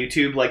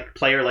YouTube like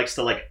player likes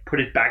to like put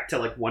it back to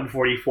like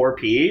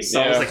 144p.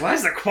 So I was like, why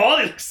does the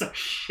quality look so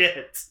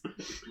shit?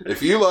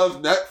 If you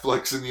love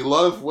Netflix and you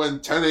love when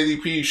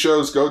 1080p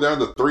shows go down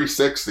to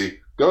 360,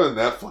 go to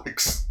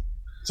Netflix.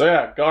 So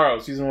yeah,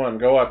 Garo, season 1,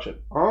 go watch it.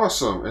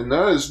 Awesome, and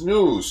that is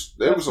news.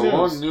 That was a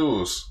long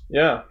news.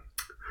 Yeah.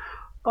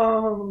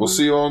 We'll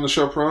see you all on the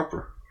show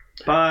proper.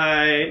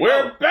 Bye.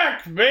 We're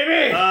back,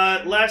 baby!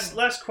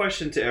 Last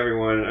question to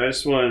everyone. I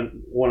just want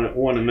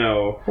to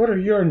know. What are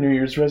your New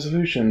Year's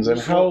resolutions,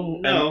 and how?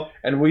 No.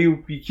 And will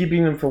you be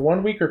keeping them for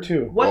 1 week or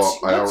 2?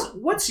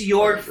 What's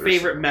your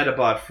favorite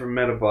Metabot from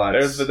Metabots?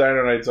 There's the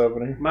Dino Knights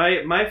opening.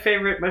 My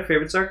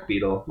favorite's Arc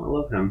Beetle. I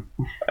love him.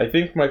 I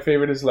think my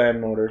favorite is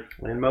Land Motor.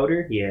 Land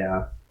Motor?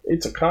 Yeah.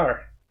 It's a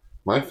car.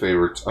 My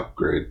favorite's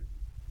Upgrade.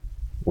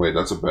 Wait,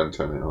 that's a Ben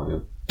 10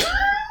 alien.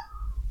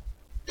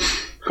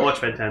 Go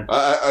watch Ben 10.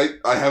 I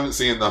haven't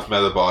seen enough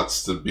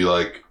Metabots to be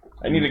like...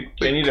 I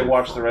need to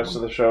watch the rest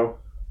of the show.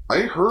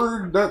 I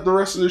heard that the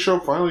rest of the show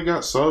finally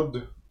got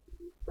subbed.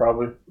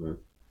 Probably.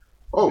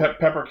 Oh.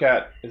 Pepper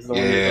Cat is the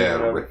one. Yeah,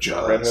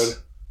 Red Hood.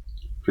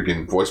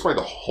 Freaking voiced by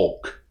the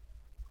Hulk.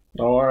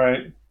 Oh,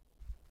 alright.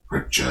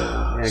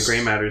 Yeah,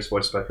 Grey Matter's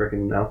voiced by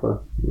freaking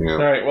Alpha. Yeah.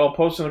 Alright, well,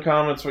 post in the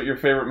comments what your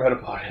favorite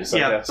Metapod is, I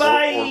guess.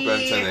 Bye! Or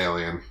Ben 10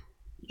 Alien.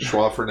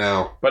 Schwa for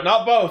now. But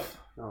not both.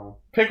 No.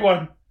 Pick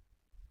one.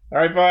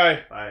 Alright,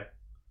 bye. Bye.